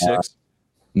 76.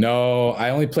 No, I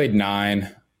only played 9.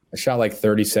 I shot like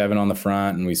 37 on the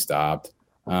front, and we stopped.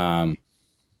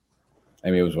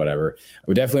 It was whatever.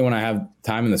 We definitely, when I have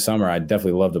time in the summer, I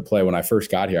definitely love to play. When I first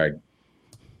got here,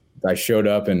 I showed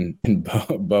up and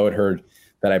Bo had heard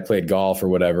that I played golf or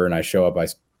whatever, and I show up.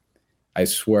 I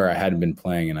swear I hadn't been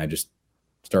playing, and I just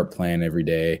start playing every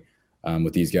day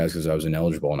with these guys because I was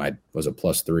ineligible, and I was a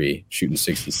 +3 shooting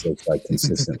 66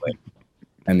 consistently.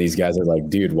 And these guys are like,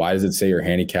 dude, why does it say your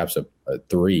handicap's a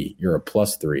 3? You're a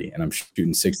 +3, and I'm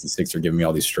shooting 66. They're giving me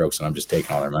all these strokes, and I'm just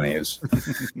taking all their money. It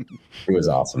was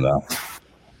awesome though.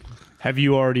 Have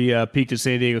you already peaked at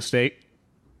San Diego State?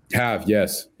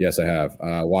 Yes, I have.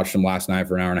 Watched them last night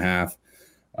for an hour and a half,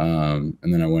 and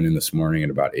then I went in this morning at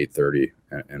about 8:30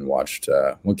 and watched.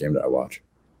 What game did I watch?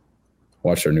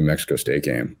 Watched our New Mexico State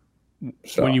game.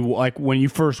 So, when you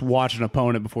first watch an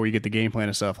opponent before you get the game plan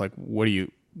and stuff,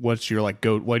 what's your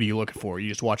go? What are you looking for? You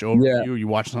just watch overview? Or you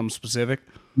watch something specific?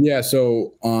 Yeah.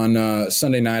 So on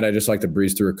Sunday night, I just like to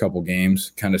breeze through a couple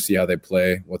games, kind of see how they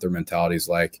play, what their mentality is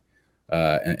like,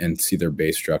 and see their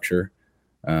base structure.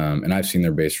 And I've seen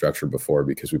their base structure before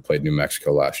because we played New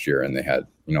Mexico last year, and they had,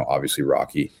 obviously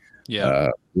Rocky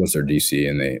was their DC,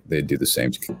 and they do the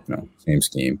same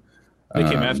scheme. They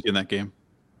came after you in that game.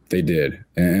 They did,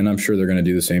 and I'm sure they're going to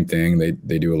do the same thing.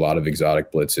 They do a lot of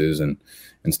exotic blitzes and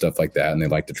stuff like that, and they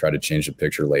like to try to change the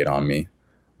picture late on me.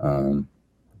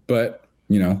 But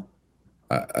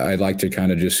I like to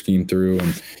kind of just scheme through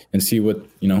and see what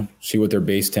their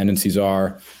base tendencies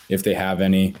are, if they have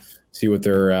any. see what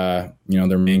their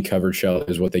their main coverage shell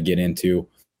is, what they get into,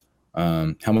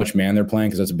 how much man they're playing,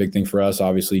 because that's a big thing for us.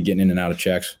 Obviously, getting in and out of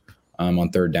checks on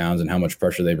third downs and how much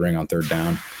pressure they bring on third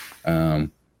down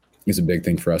is a big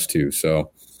thing for us too.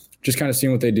 So just kind of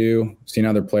seeing what they do, seeing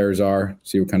how their players are,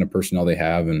 see what kind of personnel they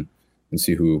have, and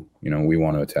see who we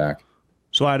want to attack.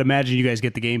 So I'd imagine you guys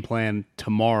get the game plan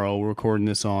tomorrow. We're recording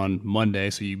this on Monday,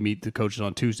 so you meet the coaches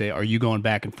on Tuesday. Are you going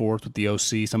back and forth with the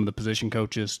OC, some of the position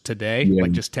coaches today,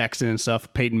 like just texting and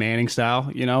stuff, Peyton Manning style,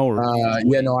 Or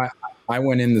I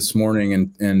went in this morning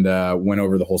and went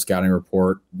over the whole scouting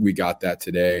report. We got that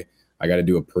today. I got to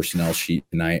do a personnel sheet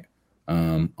tonight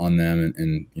on them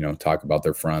and talk about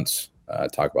their fronts,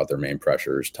 talk about their main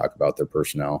pressures, talk about their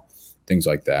personnel, things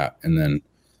like that. And then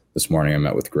this morning I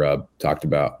met with Grubb, talked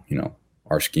about,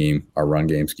 our scheme, our run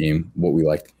game scheme, what we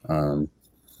like,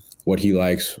 what he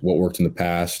likes, what worked in the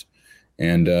past,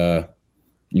 and,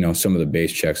 some of the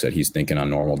base checks that he's thinking on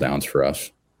normal downs for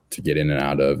us to get in and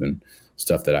out of, and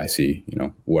stuff that I see,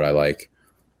 what I like,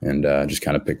 and just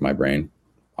kind of pick my brain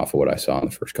off of what I saw in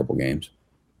the first couple games.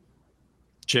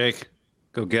 Jake,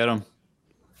 go get him.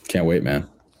 Can't wait, man.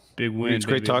 Big win. It's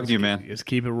great talking to you, man. Just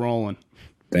keep it rolling.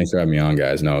 Thanks for having me on,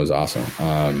 guys. No, it was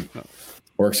awesome.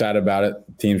 We're excited about it.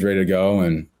 Team's ready to go,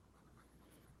 and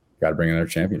got to bring another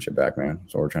championship back, man.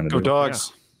 That's what we're trying to do. Go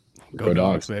Dogs. Yeah. Go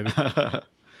Dogs, baby.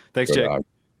 Thanks, Go Jake. Dogs.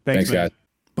 Thanks, guys.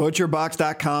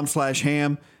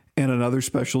 Butcherbox.com/ham and another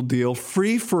special deal.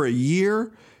 Free for a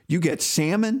year. You get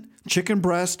salmon, chicken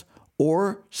breast,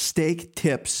 or steak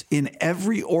tips in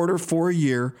every order for a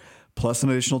year, plus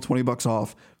an additional $20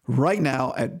 off right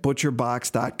now at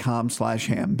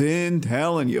butcherbox.com/ham. Been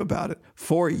telling you about it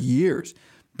for years.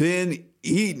 Been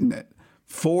eating it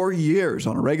for years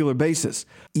on a regular basis.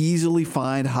 Easily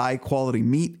find high quality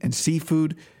meat and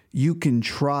seafood you can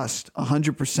trust.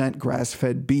 100%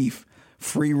 grass-fed beef,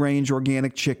 free-range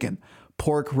organic chicken,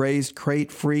 pork raised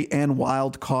crate-free and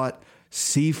wild-caught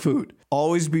seafood.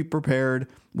 Always be prepared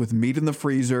with meat in the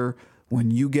freezer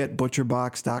when you get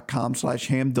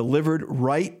butcherbox.com/ham delivered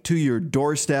right to your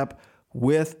doorstep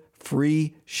with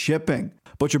free shipping.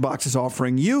 ButcherBox is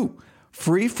offering you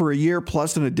free for a year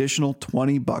plus an additional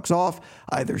 $20 off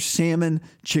either salmon,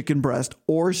 chicken breast,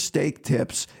 or steak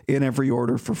tips in every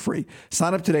order for free.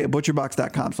 Sign up today at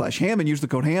butcherbox.com/ham and use the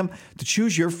code HAM to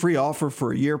choose your free offer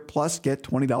for a year plus get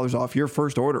 $20 off your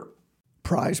first order.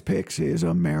 Prize Picks is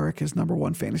America's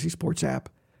 #1 fantasy sports app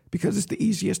because it's the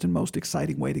easiest and most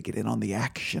exciting way to get in on the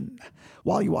action.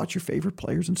 While you watch your favorite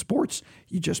players in sports,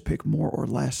 you just pick more or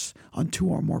less on 2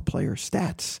 or more player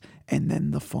stats, and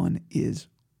then the fun is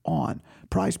on.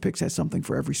 Prize Picks has something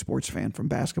for every sports fan, from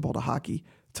basketball to hockey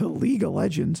to League of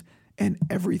Legends and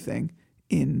everything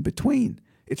in between.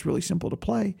 It's really simple to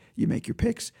play. You make your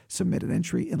picks, submit an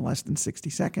entry in less than 60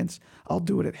 seconds. I'll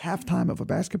do it at halftime of a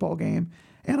basketball game,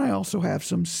 and I also have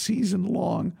some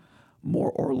season-long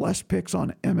more or less picks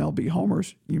on MLB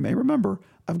homers. You may remember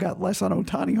I've got less on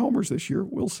Ohtani homers this year.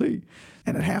 We'll see.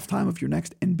 And at halftime of your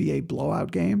next NBA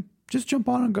blowout game, just jump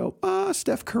on and go,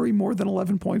 Steph Curry more than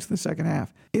 11 points in the second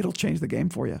half. It'll change the game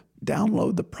for you.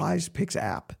 Download the Prize Picks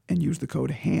app and use the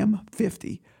code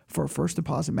HAM50 for a first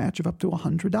deposit match of up to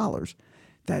 $100.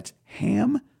 That's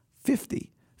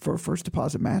HAM50 for a first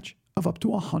deposit match of up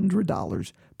to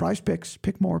 $100. Prize Picks,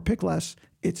 pick more, pick less.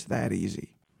 It's that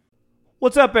easy.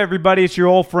 What's up, everybody? It's your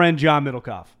old friend, John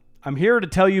Middlecoff. I'm here to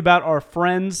tell you about our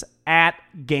friends at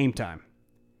Game Time.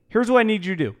 Here's what I need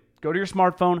you to do. Go to your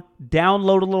smartphone,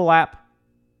 download a little app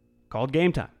called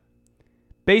Game Time.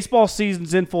 Baseball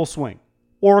season's in full swing.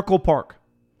 Oracle Park.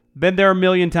 Been there a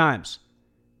million times.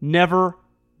 Never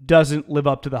doesn't live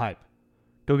up to the hype.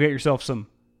 Go get yourself some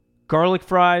garlic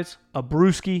fries, a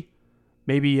brewski,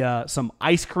 maybe some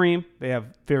ice cream. They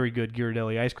have very good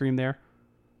Ghirardelli ice cream there.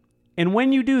 And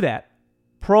when you do that,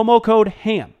 promo code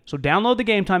HAM. So download the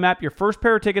Game Time app. Your first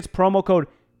pair of tickets, promo code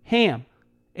HAM,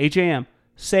 H-A-M,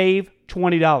 save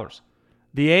 $20.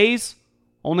 The A's,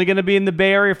 only going to be in the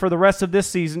Bay Area for the rest of this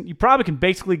season. You probably can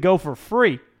basically go for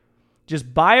free.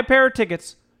 Just buy a pair of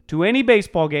tickets to any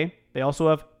baseball game. They also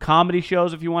have comedy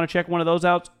shows if you want to check one of those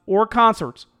out, or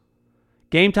concerts.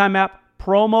 Game Time app,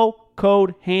 promo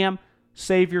code HAM,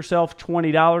 save yourself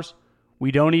 $20.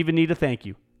 We don't even need a thank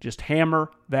you. Just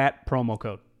hammer that promo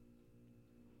code.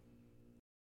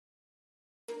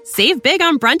 Save big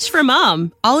on brunch for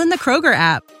mom, all in the Kroger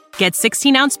app. Get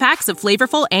 16-ounce packs of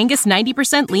flavorful Angus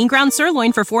 90% lean ground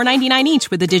sirloin for $4.99 each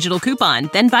with a digital coupon.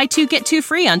 Then buy 2, get 2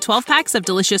 free on 12 packs of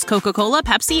delicious Coca-Cola,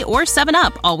 Pepsi, or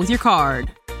 7-Up, all with your card.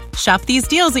 Shop these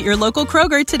deals at your local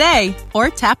Kroger today, or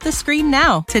tap the screen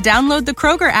now to download the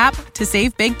Kroger app to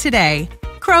save big today.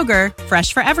 Kroger,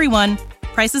 fresh for everyone.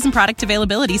 Prices and product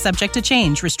availability subject to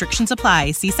change. Restrictions apply.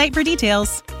 See site for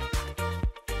details.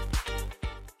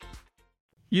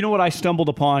 You know what I stumbled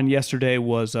upon yesterday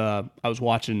was I was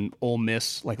watching Ole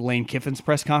Miss, like Lane Kiffin's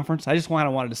press conference. I just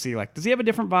wanted to see, like, does he have a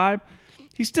different vibe?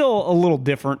 He's still a little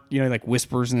different, you know, like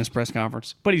whispers in his press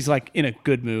conference, but he's like in a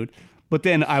good mood. But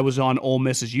then I was on Ole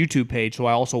Miss's YouTube page, so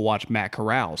I also watched Matt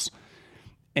Corral's.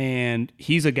 And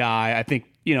he's a guy, I think,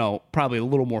 you know, probably a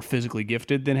little more physically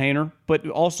gifted than Haener, but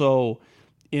also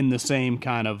in the same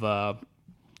kind of,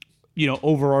 you know,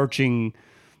 overarching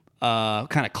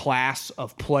kind of class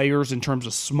of players in terms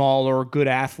of smaller, good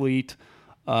athlete,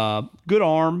 good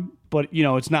arm, but, you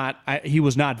know, it's not, he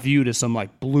was not viewed as some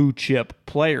like blue chip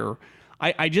player.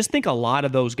 I just think a lot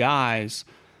of those guys,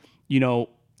 you know,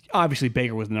 obviously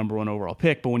Baker was the number 1 overall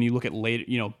pick, but when you look at later,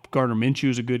 you know, Gardner Minshew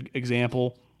is a good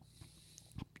example.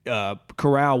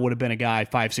 Corral would have been a guy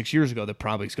 5-6 years ago that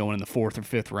probably is going in the 4th or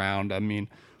 5th round. I mean,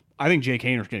 I think Jake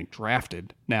Haener's getting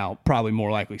drafted now, probably more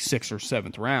likely 6th or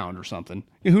 7th round or something.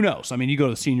 Who knows? I mean, you go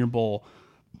to the Senior Bowl.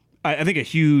 I think a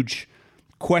huge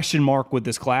question mark with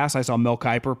this class. I saw Mel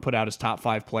Kiper put out his top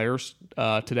 5 players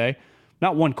today.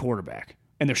 Not one quarterback,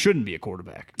 and there shouldn't be a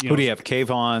quarterback. Who do you have?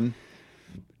 Kayvon,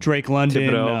 Drake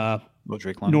London,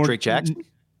 Drake Jackson.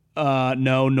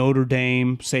 No, Notre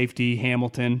Dame safety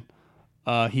Hamilton.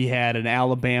 He had an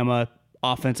Alabama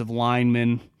offensive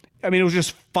lineman. I mean, it was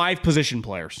just 5 position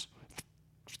players.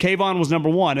 Kayvon was number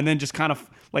 1, and then just kind of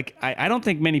like I don't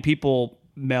think many people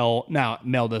Mel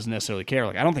doesn't necessarily care.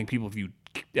 Like I don't think people view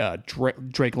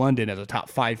Drake London as a top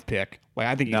 5 pick. Like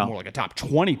I think he's more like a top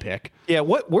 20 pick. Yeah,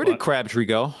 where did Crabtree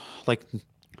go? Like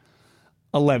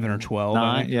 11 or 12.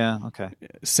 9, yeah, okay.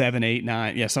 7, 8,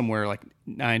 9, yeah, somewhere like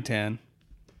 9, 10.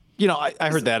 You know,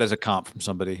 I heard that as a comp from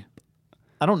somebody.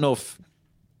 I don't know. It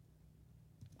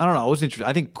was interesting.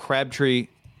 I think Crabtree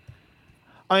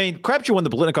won the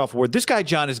Biletnikoff Award. This guy,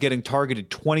 John, is getting targeted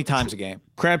 20 times a game.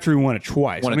 Crabtree won it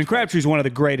twice. Crabtree's one of the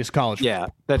greatest college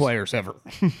players ever.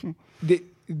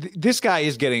 This guy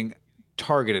is getting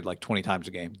targeted like 20 times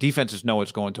a game. Defenses know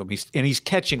what's going to him. He's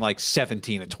catching like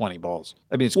 17 of 20 balls.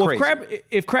 I mean, it's crazy.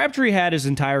 If Crabtree had his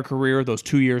entire career, those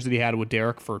 2 years that he had with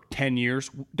Derek for 10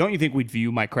 years, don't you think we'd view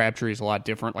Mike Crabtree as a lot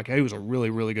different? Like, he was a really,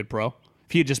 really good pro.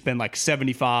 If he had just been like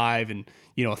 75 and,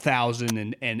 you know,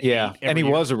 1,000 and yeah, and he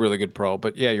was a really good pro.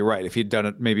 But yeah, you're right. If he'd done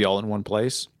it maybe all in one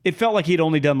place, it felt like he'd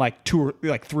only done like 3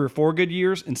 or 4 good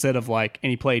years instead of like,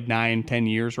 and he played 9, 10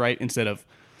 years, right? Instead of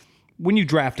when you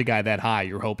draft a guy that high,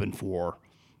 you're hoping for,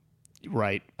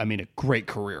 right? I mean, a great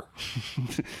career.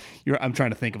 I'm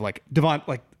trying to think of like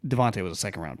Devontae was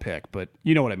a 2nd round pick, but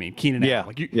you know what I mean. Keenan Allen,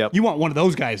 like you want one of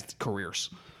those guys' careers.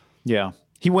 Yeah,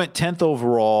 he went 10th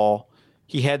overall.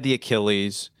 He had the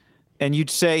Achilles, and you'd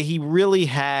say he really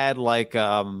had like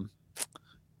I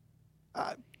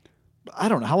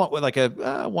don't know how long, like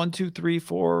a 1, 2, 3,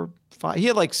 4, 5. He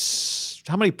had like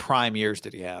how many prime years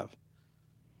did he have?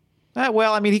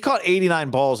 Well, I mean, he caught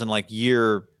 89 balls in like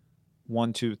year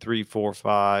 1, 2, 3, 4,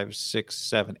 5, 6,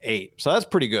 7, 8. So that's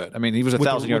pretty good. I mean, he was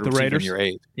 1,000-yard receiver in year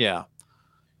 8. Yeah.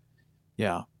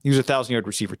 Yeah. He was 1,000-yard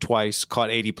receiver twice, caught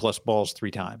 80-plus balls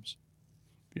 3 times.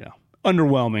 Yeah.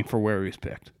 Underwhelming for where he was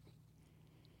picked.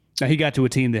 Now, he got to a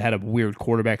team that had a weird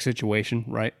quarterback situation,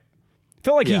 right?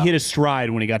 Felt like he hit his stride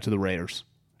when he got to the Raiders.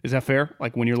 Is that fair?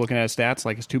 Like when you're looking at his stats,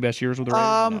 like his 2 best years with the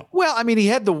Raiders? No. Well, I mean, he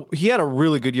had a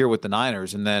really good year with the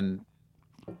Niners, and then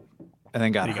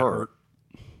got hurt.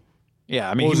 Yeah,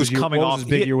 I mean, he was coming off his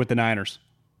big year with the Niners.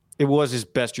 It was his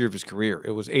best year of his career.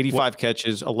 It was 85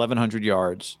 catches, 1,100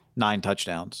 yards, 9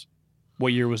 touchdowns.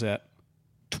 What year was that?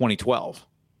 2012.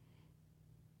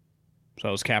 So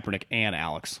it was Kaepernick and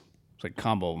Alex. It's like a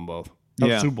combo of them both. That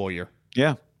was Super Bowl year.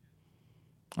 Yeah.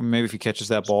 I mean, maybe if he catches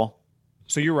that ball.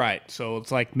 So you're right. So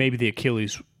it's like maybe the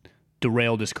Achilles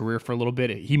derailed his career for a little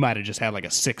bit. He might have just had like a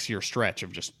 6-year stretch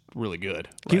of just really good.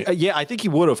 Right? I think he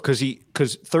would have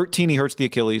because 13 he hurts the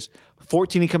Achilles.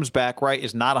 14 he comes back, right,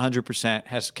 is not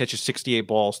 100%, catches 68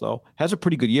 balls though. Has a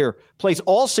pretty good year. Plays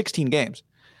all 16 games.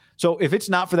 So if it's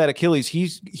not for that Achilles,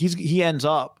 he ends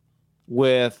up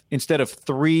with, instead of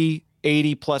 3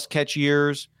 80-plus catch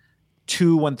years,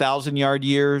 2 1,000-yard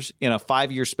years in a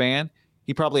 5-year span,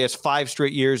 he probably has 5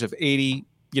 straight years of 80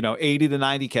 to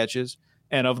 90 catches.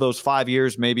 And of those 5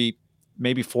 years, maybe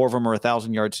 4 of them are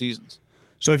 1,000-yard seasons.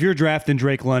 So if you're drafting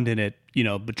Drake London at,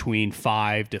 between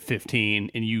 5 to 15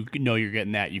 and you know you're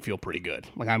getting that, you feel pretty good.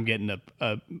 Like I'm getting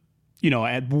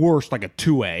at worst like a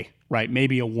 2A, right?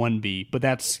 Maybe a 1B,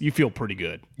 but you feel pretty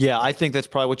good. Yeah, I think that's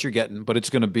probably what you're getting, but it's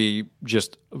going to be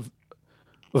just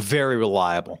very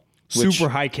reliable. Super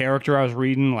high character. I was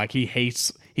reading, like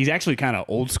he's actually kind of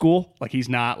old school. Like he's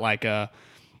not like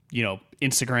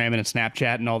Instagram and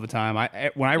Snapchat and all the time.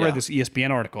 When I read this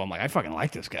ESPN article, I'm like, I fucking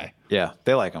like this guy. Yeah,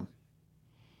 they like him.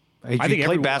 He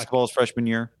played basketball his freshman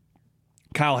year.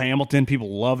 Kyle Hamilton,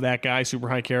 people love that guy, super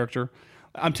high character.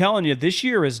 I'm telling you, this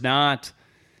year is not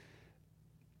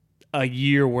a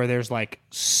year where there's like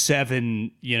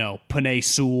 7, Penei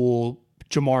Sewell,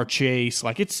 Jamar Chase.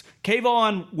 Like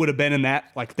Kayvon would have been in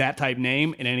that type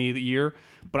name in any of the year.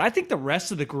 But I think the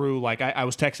rest of the crew, like I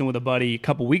was texting with a buddy a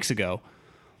couple weeks ago.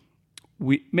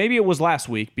 Maybe it was last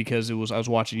week because I was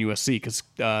watching USC because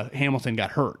Hamilton got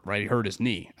hurt, right? He hurt his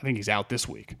knee. I think he's out this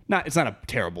week. It's not a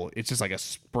terrible. It's just like a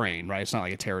sprain, right? It's not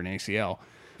like a tear in ACL.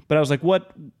 But I was like,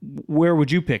 where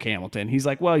would you pick Hamilton? He's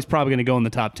like, well, he's probably going to go in the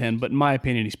top 10. But in my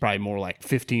opinion, he's probably more like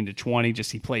 15 to 20.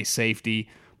 Just he plays safety.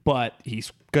 But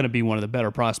he's going to be one of the better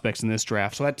prospects in this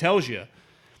draft. So that tells you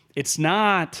it's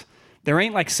not... There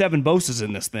ain't like 7 Boses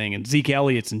in this thing, and Zeke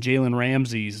Elliott's and Jalen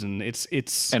Ramsey's, and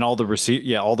it's and all the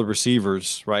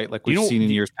receivers, right? Like we've seen in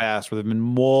years past, where there've been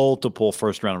multiple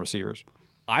first-round receivers.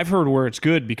 I've heard where it's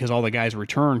good because all the guys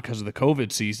returned because of the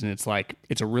COVID season. It's like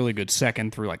it's a really good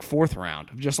 2nd through like 4th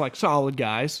round, just like solid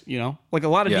guys, like a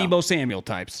lot of Deebo Samuel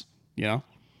types,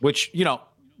 which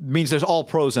means there's all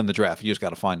pros in the draft. You just got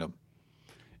to find them.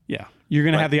 Yeah, you're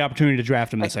going to have the opportunity to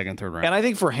draft him in the 2nd, 3rd round. And I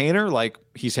think for Haener, like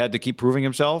he's had to keep proving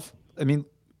himself. I mean,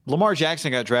 Lamar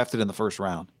Jackson got drafted in the 1st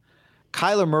round.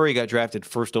 Kyler Murray got drafted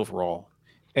 1st overall.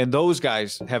 And those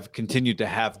guys have continued to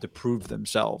have to prove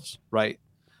themselves, right?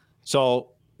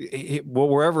 So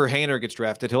wherever Haener gets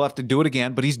drafted, he'll have to do it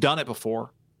again, but he's done it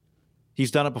before.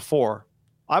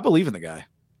 I believe in the guy.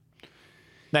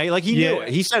 Now, like he knew it.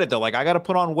 He said it, though. Like, I got to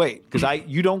put on weight because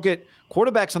you don't get –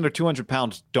 quarterbacks under 200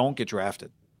 pounds don't get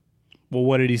drafted. Well,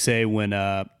 what did he say when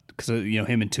because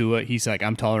him and Tua, he's like,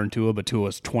 I'm taller than Tua, but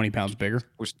Tua's 20 pounds bigger.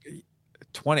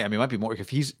 20. I mean, it might be more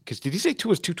because did he say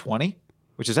Tua's 220?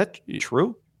 Is that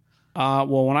true?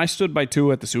 Well, when I stood by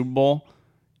Tua at the Super Bowl,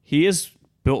 he is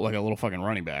built like a little fucking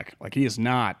running back. Like he is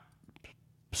not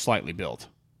slightly built.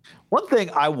 One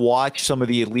thing I watched some of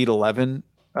the Elite 11.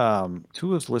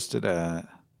 Tua's listed at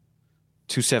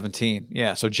 217.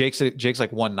 Yeah, so Jake's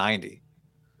like 190.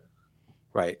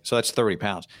 Right, so that's 30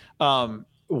 pounds.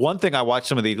 One thing, I watched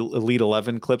some of the Elite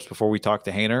 11 clips before we talked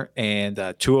to Haener,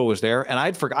 and Tua was there, and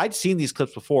I'd seen these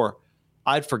clips before.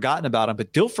 I'd forgotten about him,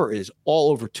 but Dilfer is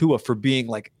all over Tua for being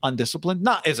like undisciplined,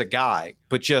 not as a guy,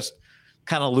 but just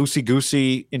kind of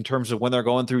loosey-goosey in terms of when they're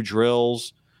going through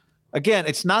drills. Again,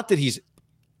 it's not that he's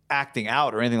acting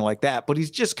out or anything like that, but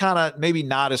he's just kind of maybe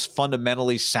not as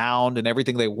fundamentally sound in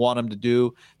everything they want him to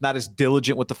do, not as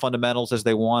diligent with the fundamentals as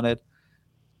they wanted.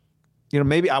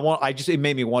 Maybe it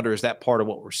made me wonder, is that part of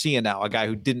what we're seeing now? A guy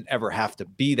who didn't ever have to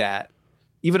be that.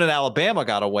 Even in Alabama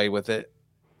got away with it.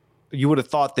 You would have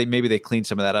thought they cleaned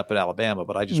some of that up at Alabama,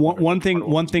 but I just one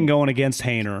thing going against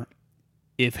Haener.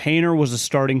 If Haener was a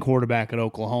starting quarterback at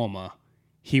Oklahoma,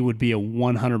 he would be a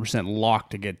 100%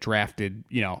 lock to get drafted,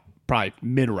 probably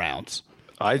mid-rounds.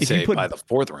 I'd say by the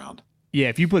 4th round. Yeah,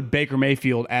 if you put Baker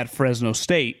Mayfield at Fresno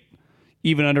State,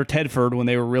 even under Tedford when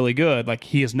they were really good, like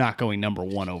he is not going number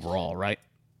 1 overall, right?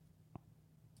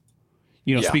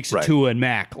 Speaks to Tua and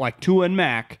Mac. Like Tua and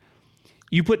Mac,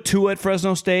 you put Tua at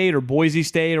Fresno State or Boise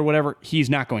State or whatever, he's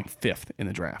not going 5th in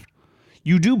the draft.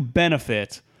 You do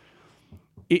benefit.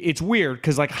 It's weird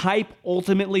because like hype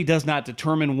ultimately does not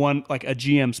determine a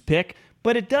GM's pick,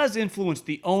 but it does influence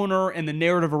the owner and the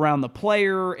narrative around the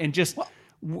player and just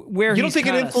where you don't think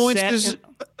it influences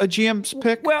a GM's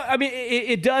pick? Well, I mean,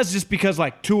 it does just because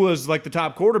like Tua's like the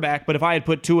top quarterback, but if I had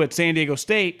put Tua at San Diego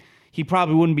State, he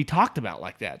probably wouldn't be talked about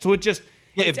like that. So it just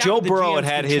if Joe Burrow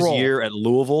had his year at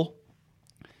Louisville.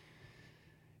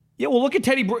 Yeah, well, look at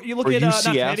Teddy. You look at UCF.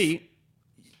 Not Teddy.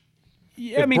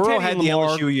 Yeah, if Burrow Teddy had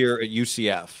Lamar, the LSU year at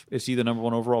UCF, is he the number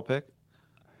 1 overall pick?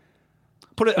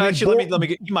 Actually, let me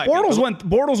get. You might. Bortles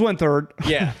went 3rd.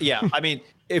 Yeah. I mean,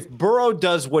 if Burrow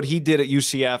does what he did at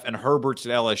UCF and Herbert's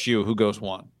at LSU, who goes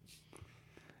 1?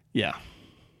 Yeah.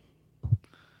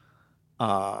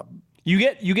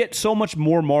 You get so much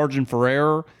more margin for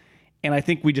error, and I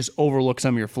think we just overlook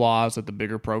some of your flaws at the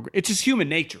bigger program. It's just human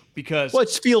nature because it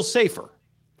feels safer.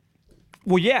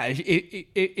 Well, yeah.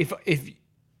 If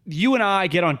you and I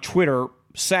get on Twitter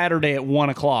Saturday at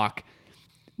 1:00,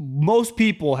 most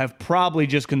people have probably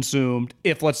just consumed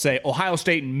if, let's say, Ohio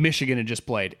State and Michigan had just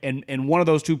played, and one of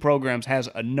those two programs has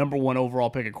a number 1 overall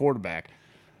pick at quarterback,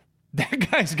 that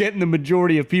guy's getting the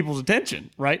majority of people's attention,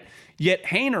 right? Yet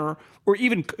Haener, or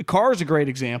even Carr's a great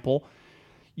example,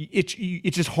 it's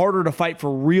just harder to fight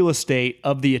for real estate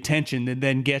of the attention that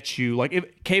then gets you. Like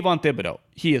Kayvon Thibodeau,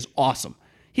 he is awesome.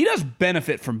 He does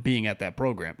benefit from being at that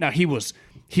program. Now, he was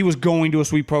he was going to a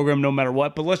sweep program no matter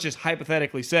what. But let's just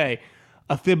hypothetically say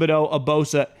a Thibodeau, a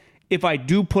Bosa, if I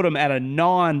do put him at a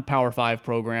non-Power 5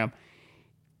 program,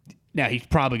 now he's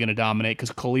probably going to dominate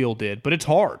because Khalil did, but it's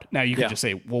hard. Now you could just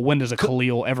say, well, when does a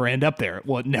Khalil ever end up there?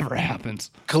 Well, it never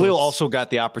happens. Khalil also got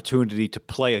the opportunity to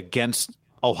play against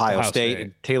Ohio State.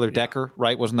 And Taylor Decker,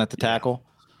 right? Wasn't that the tackle?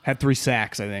 Had 3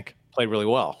 sacks, I think. Played really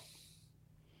well.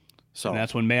 So and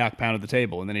that's when Mayock pounded the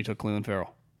table, and then he took Cleveland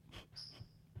Farrell.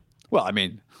 Well, I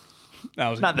mean, that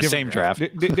was not the same draft.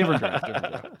 Different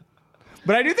draft.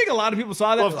 But I do think a lot of people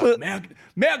saw that. Well,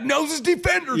 Mack knows his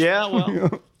defenders. Yeah,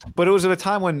 well, but it was at a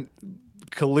time when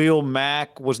Khalil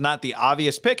Mack was not the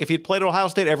obvious pick. If he'd played at Ohio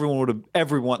State,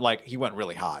 everyone like he went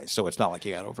really high. So it's not like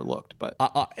he got overlooked. But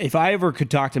if I ever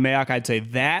could talk to Mayock, I'd say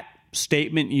that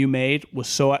statement you made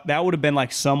was that would have been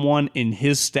like someone in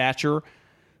his stature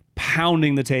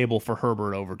pounding the table for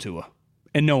Herbert over Tua.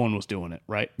 And no one was doing it,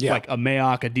 right? Yeah. Like a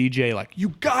Mayock, a DJ, like, you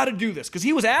got to do this. Because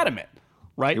he was adamant,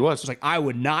 right? He was. It was like, I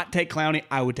would not take Clowney.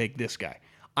 I would take this guy.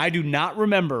 I do not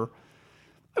remember.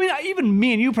 I mean, even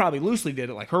me and you probably loosely did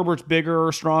it. Like, Herbert's bigger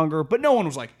or stronger. But no one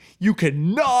was like, you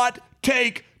cannot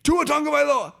take Tua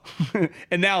Tagovailoa.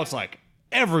 And now it's like,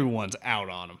 everyone's out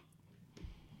on him.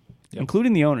 Yep.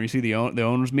 Including the owner. You see the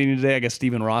owners meeting today. I guess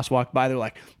Stephen Ross walked by. They're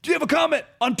like, do you have a comment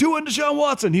on Tua and Deshaun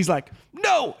Watson? He's like,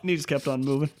 no. And he just kept on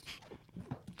moving.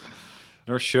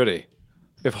 Nor should he.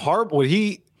 If would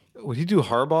he do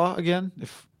Harbaugh again?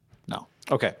 No.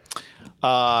 Okay.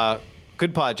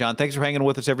 Good pod, John. Thanks for hanging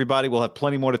with us, everybody. We'll have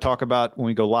plenty more to talk about when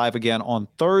we go live again on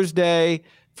Thursday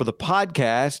for the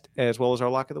podcast, as well as our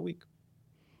lock of the week.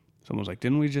 Someone's like,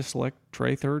 didn't we just select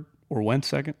Trey third or Wentz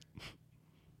second?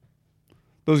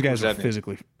 Those guys are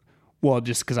physically well,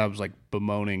 just because I was like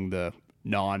bemoaning the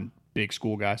non-big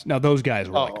school guys. Now those guys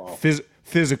were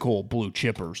physical blue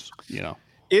chippers, you know.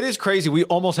 It is crazy. We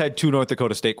almost had 2 North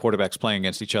Dakota State quarterbacks playing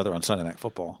against each other on Sunday Night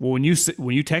Football. Well, when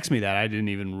you text me that, I didn't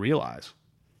even realize.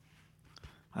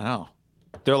 I know.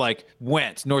 They're like,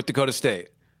 Wentz, North Dakota State.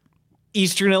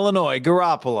 Eastern Illinois,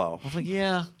 Garoppolo. I was like,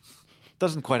 yeah,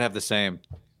 doesn't quite have the same.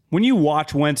 When you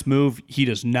watch Wentz move, he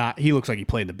does not. He looks like he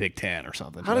played in the Big Ten or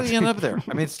something. How did he end up there?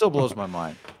 I mean, it still blows my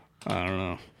mind. I don't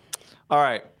know. All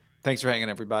right. Thanks for hanging,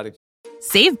 everybody.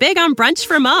 Save big on brunch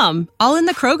for mom, all in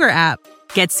the Kroger app.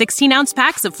 Get 16-ounce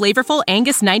packs of flavorful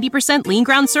Angus 90% lean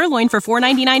ground sirloin for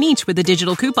 $4.99 each with a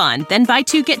digital coupon. Then buy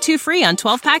 2, get 2 free on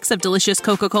 12 packs of delicious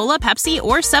Coca-Cola, Pepsi,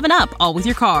 or 7-Up, all with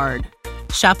your card.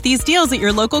 Shop these deals at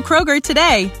your local Kroger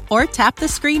today, or tap the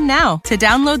screen now to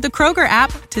download the Kroger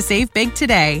app to save big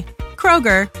today.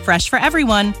 Kroger, fresh for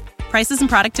everyone. Prices and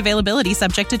product availability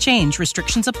subject to change.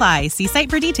 Restrictions apply. See site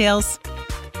for details.